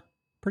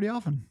pretty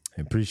often.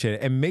 I appreciate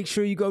it. And make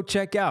sure you go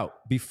check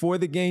out before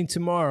the game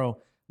tomorrow.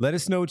 Let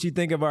us know what you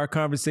think of our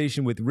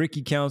conversation with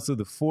Ricky Council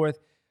IV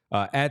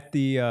at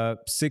the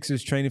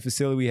Sixers training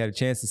facility. We had a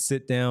chance to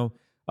sit down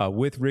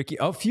with Ricky.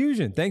 Oh,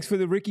 Fusion. Thanks for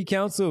the Ricky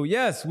Council.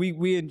 Yes,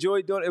 we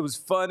enjoyed doing it. It was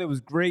fun. It was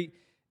great.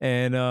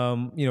 And,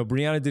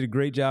 Brianna did a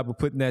great job of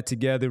putting that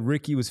together.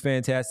 Ricky was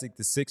fantastic.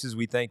 The Sixers,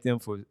 we thank them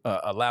for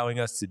allowing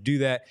us to do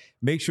that.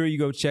 Make sure you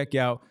go check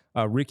out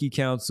Ricky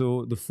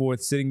Council IV,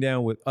 sitting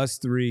down with us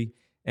three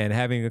and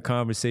having a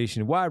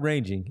conversation,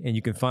 wide-ranging. And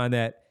you can find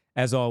that,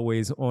 as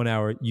always, on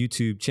our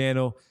YouTube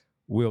channel.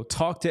 We'll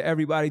talk to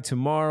everybody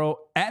tomorrow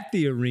at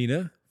the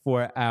arena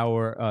for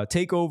our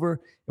takeover.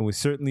 And we'll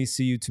certainly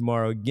see you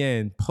tomorrow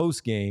again,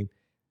 post-game,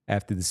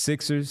 after the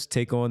Sixers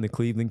take on the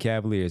Cleveland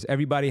Cavaliers.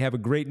 Everybody have a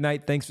great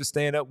night. Thanks for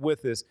staying up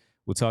with us.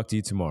 We'll talk to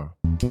you tomorrow.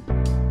 We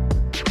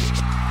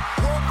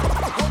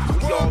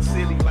all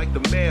silly like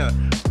the mayor.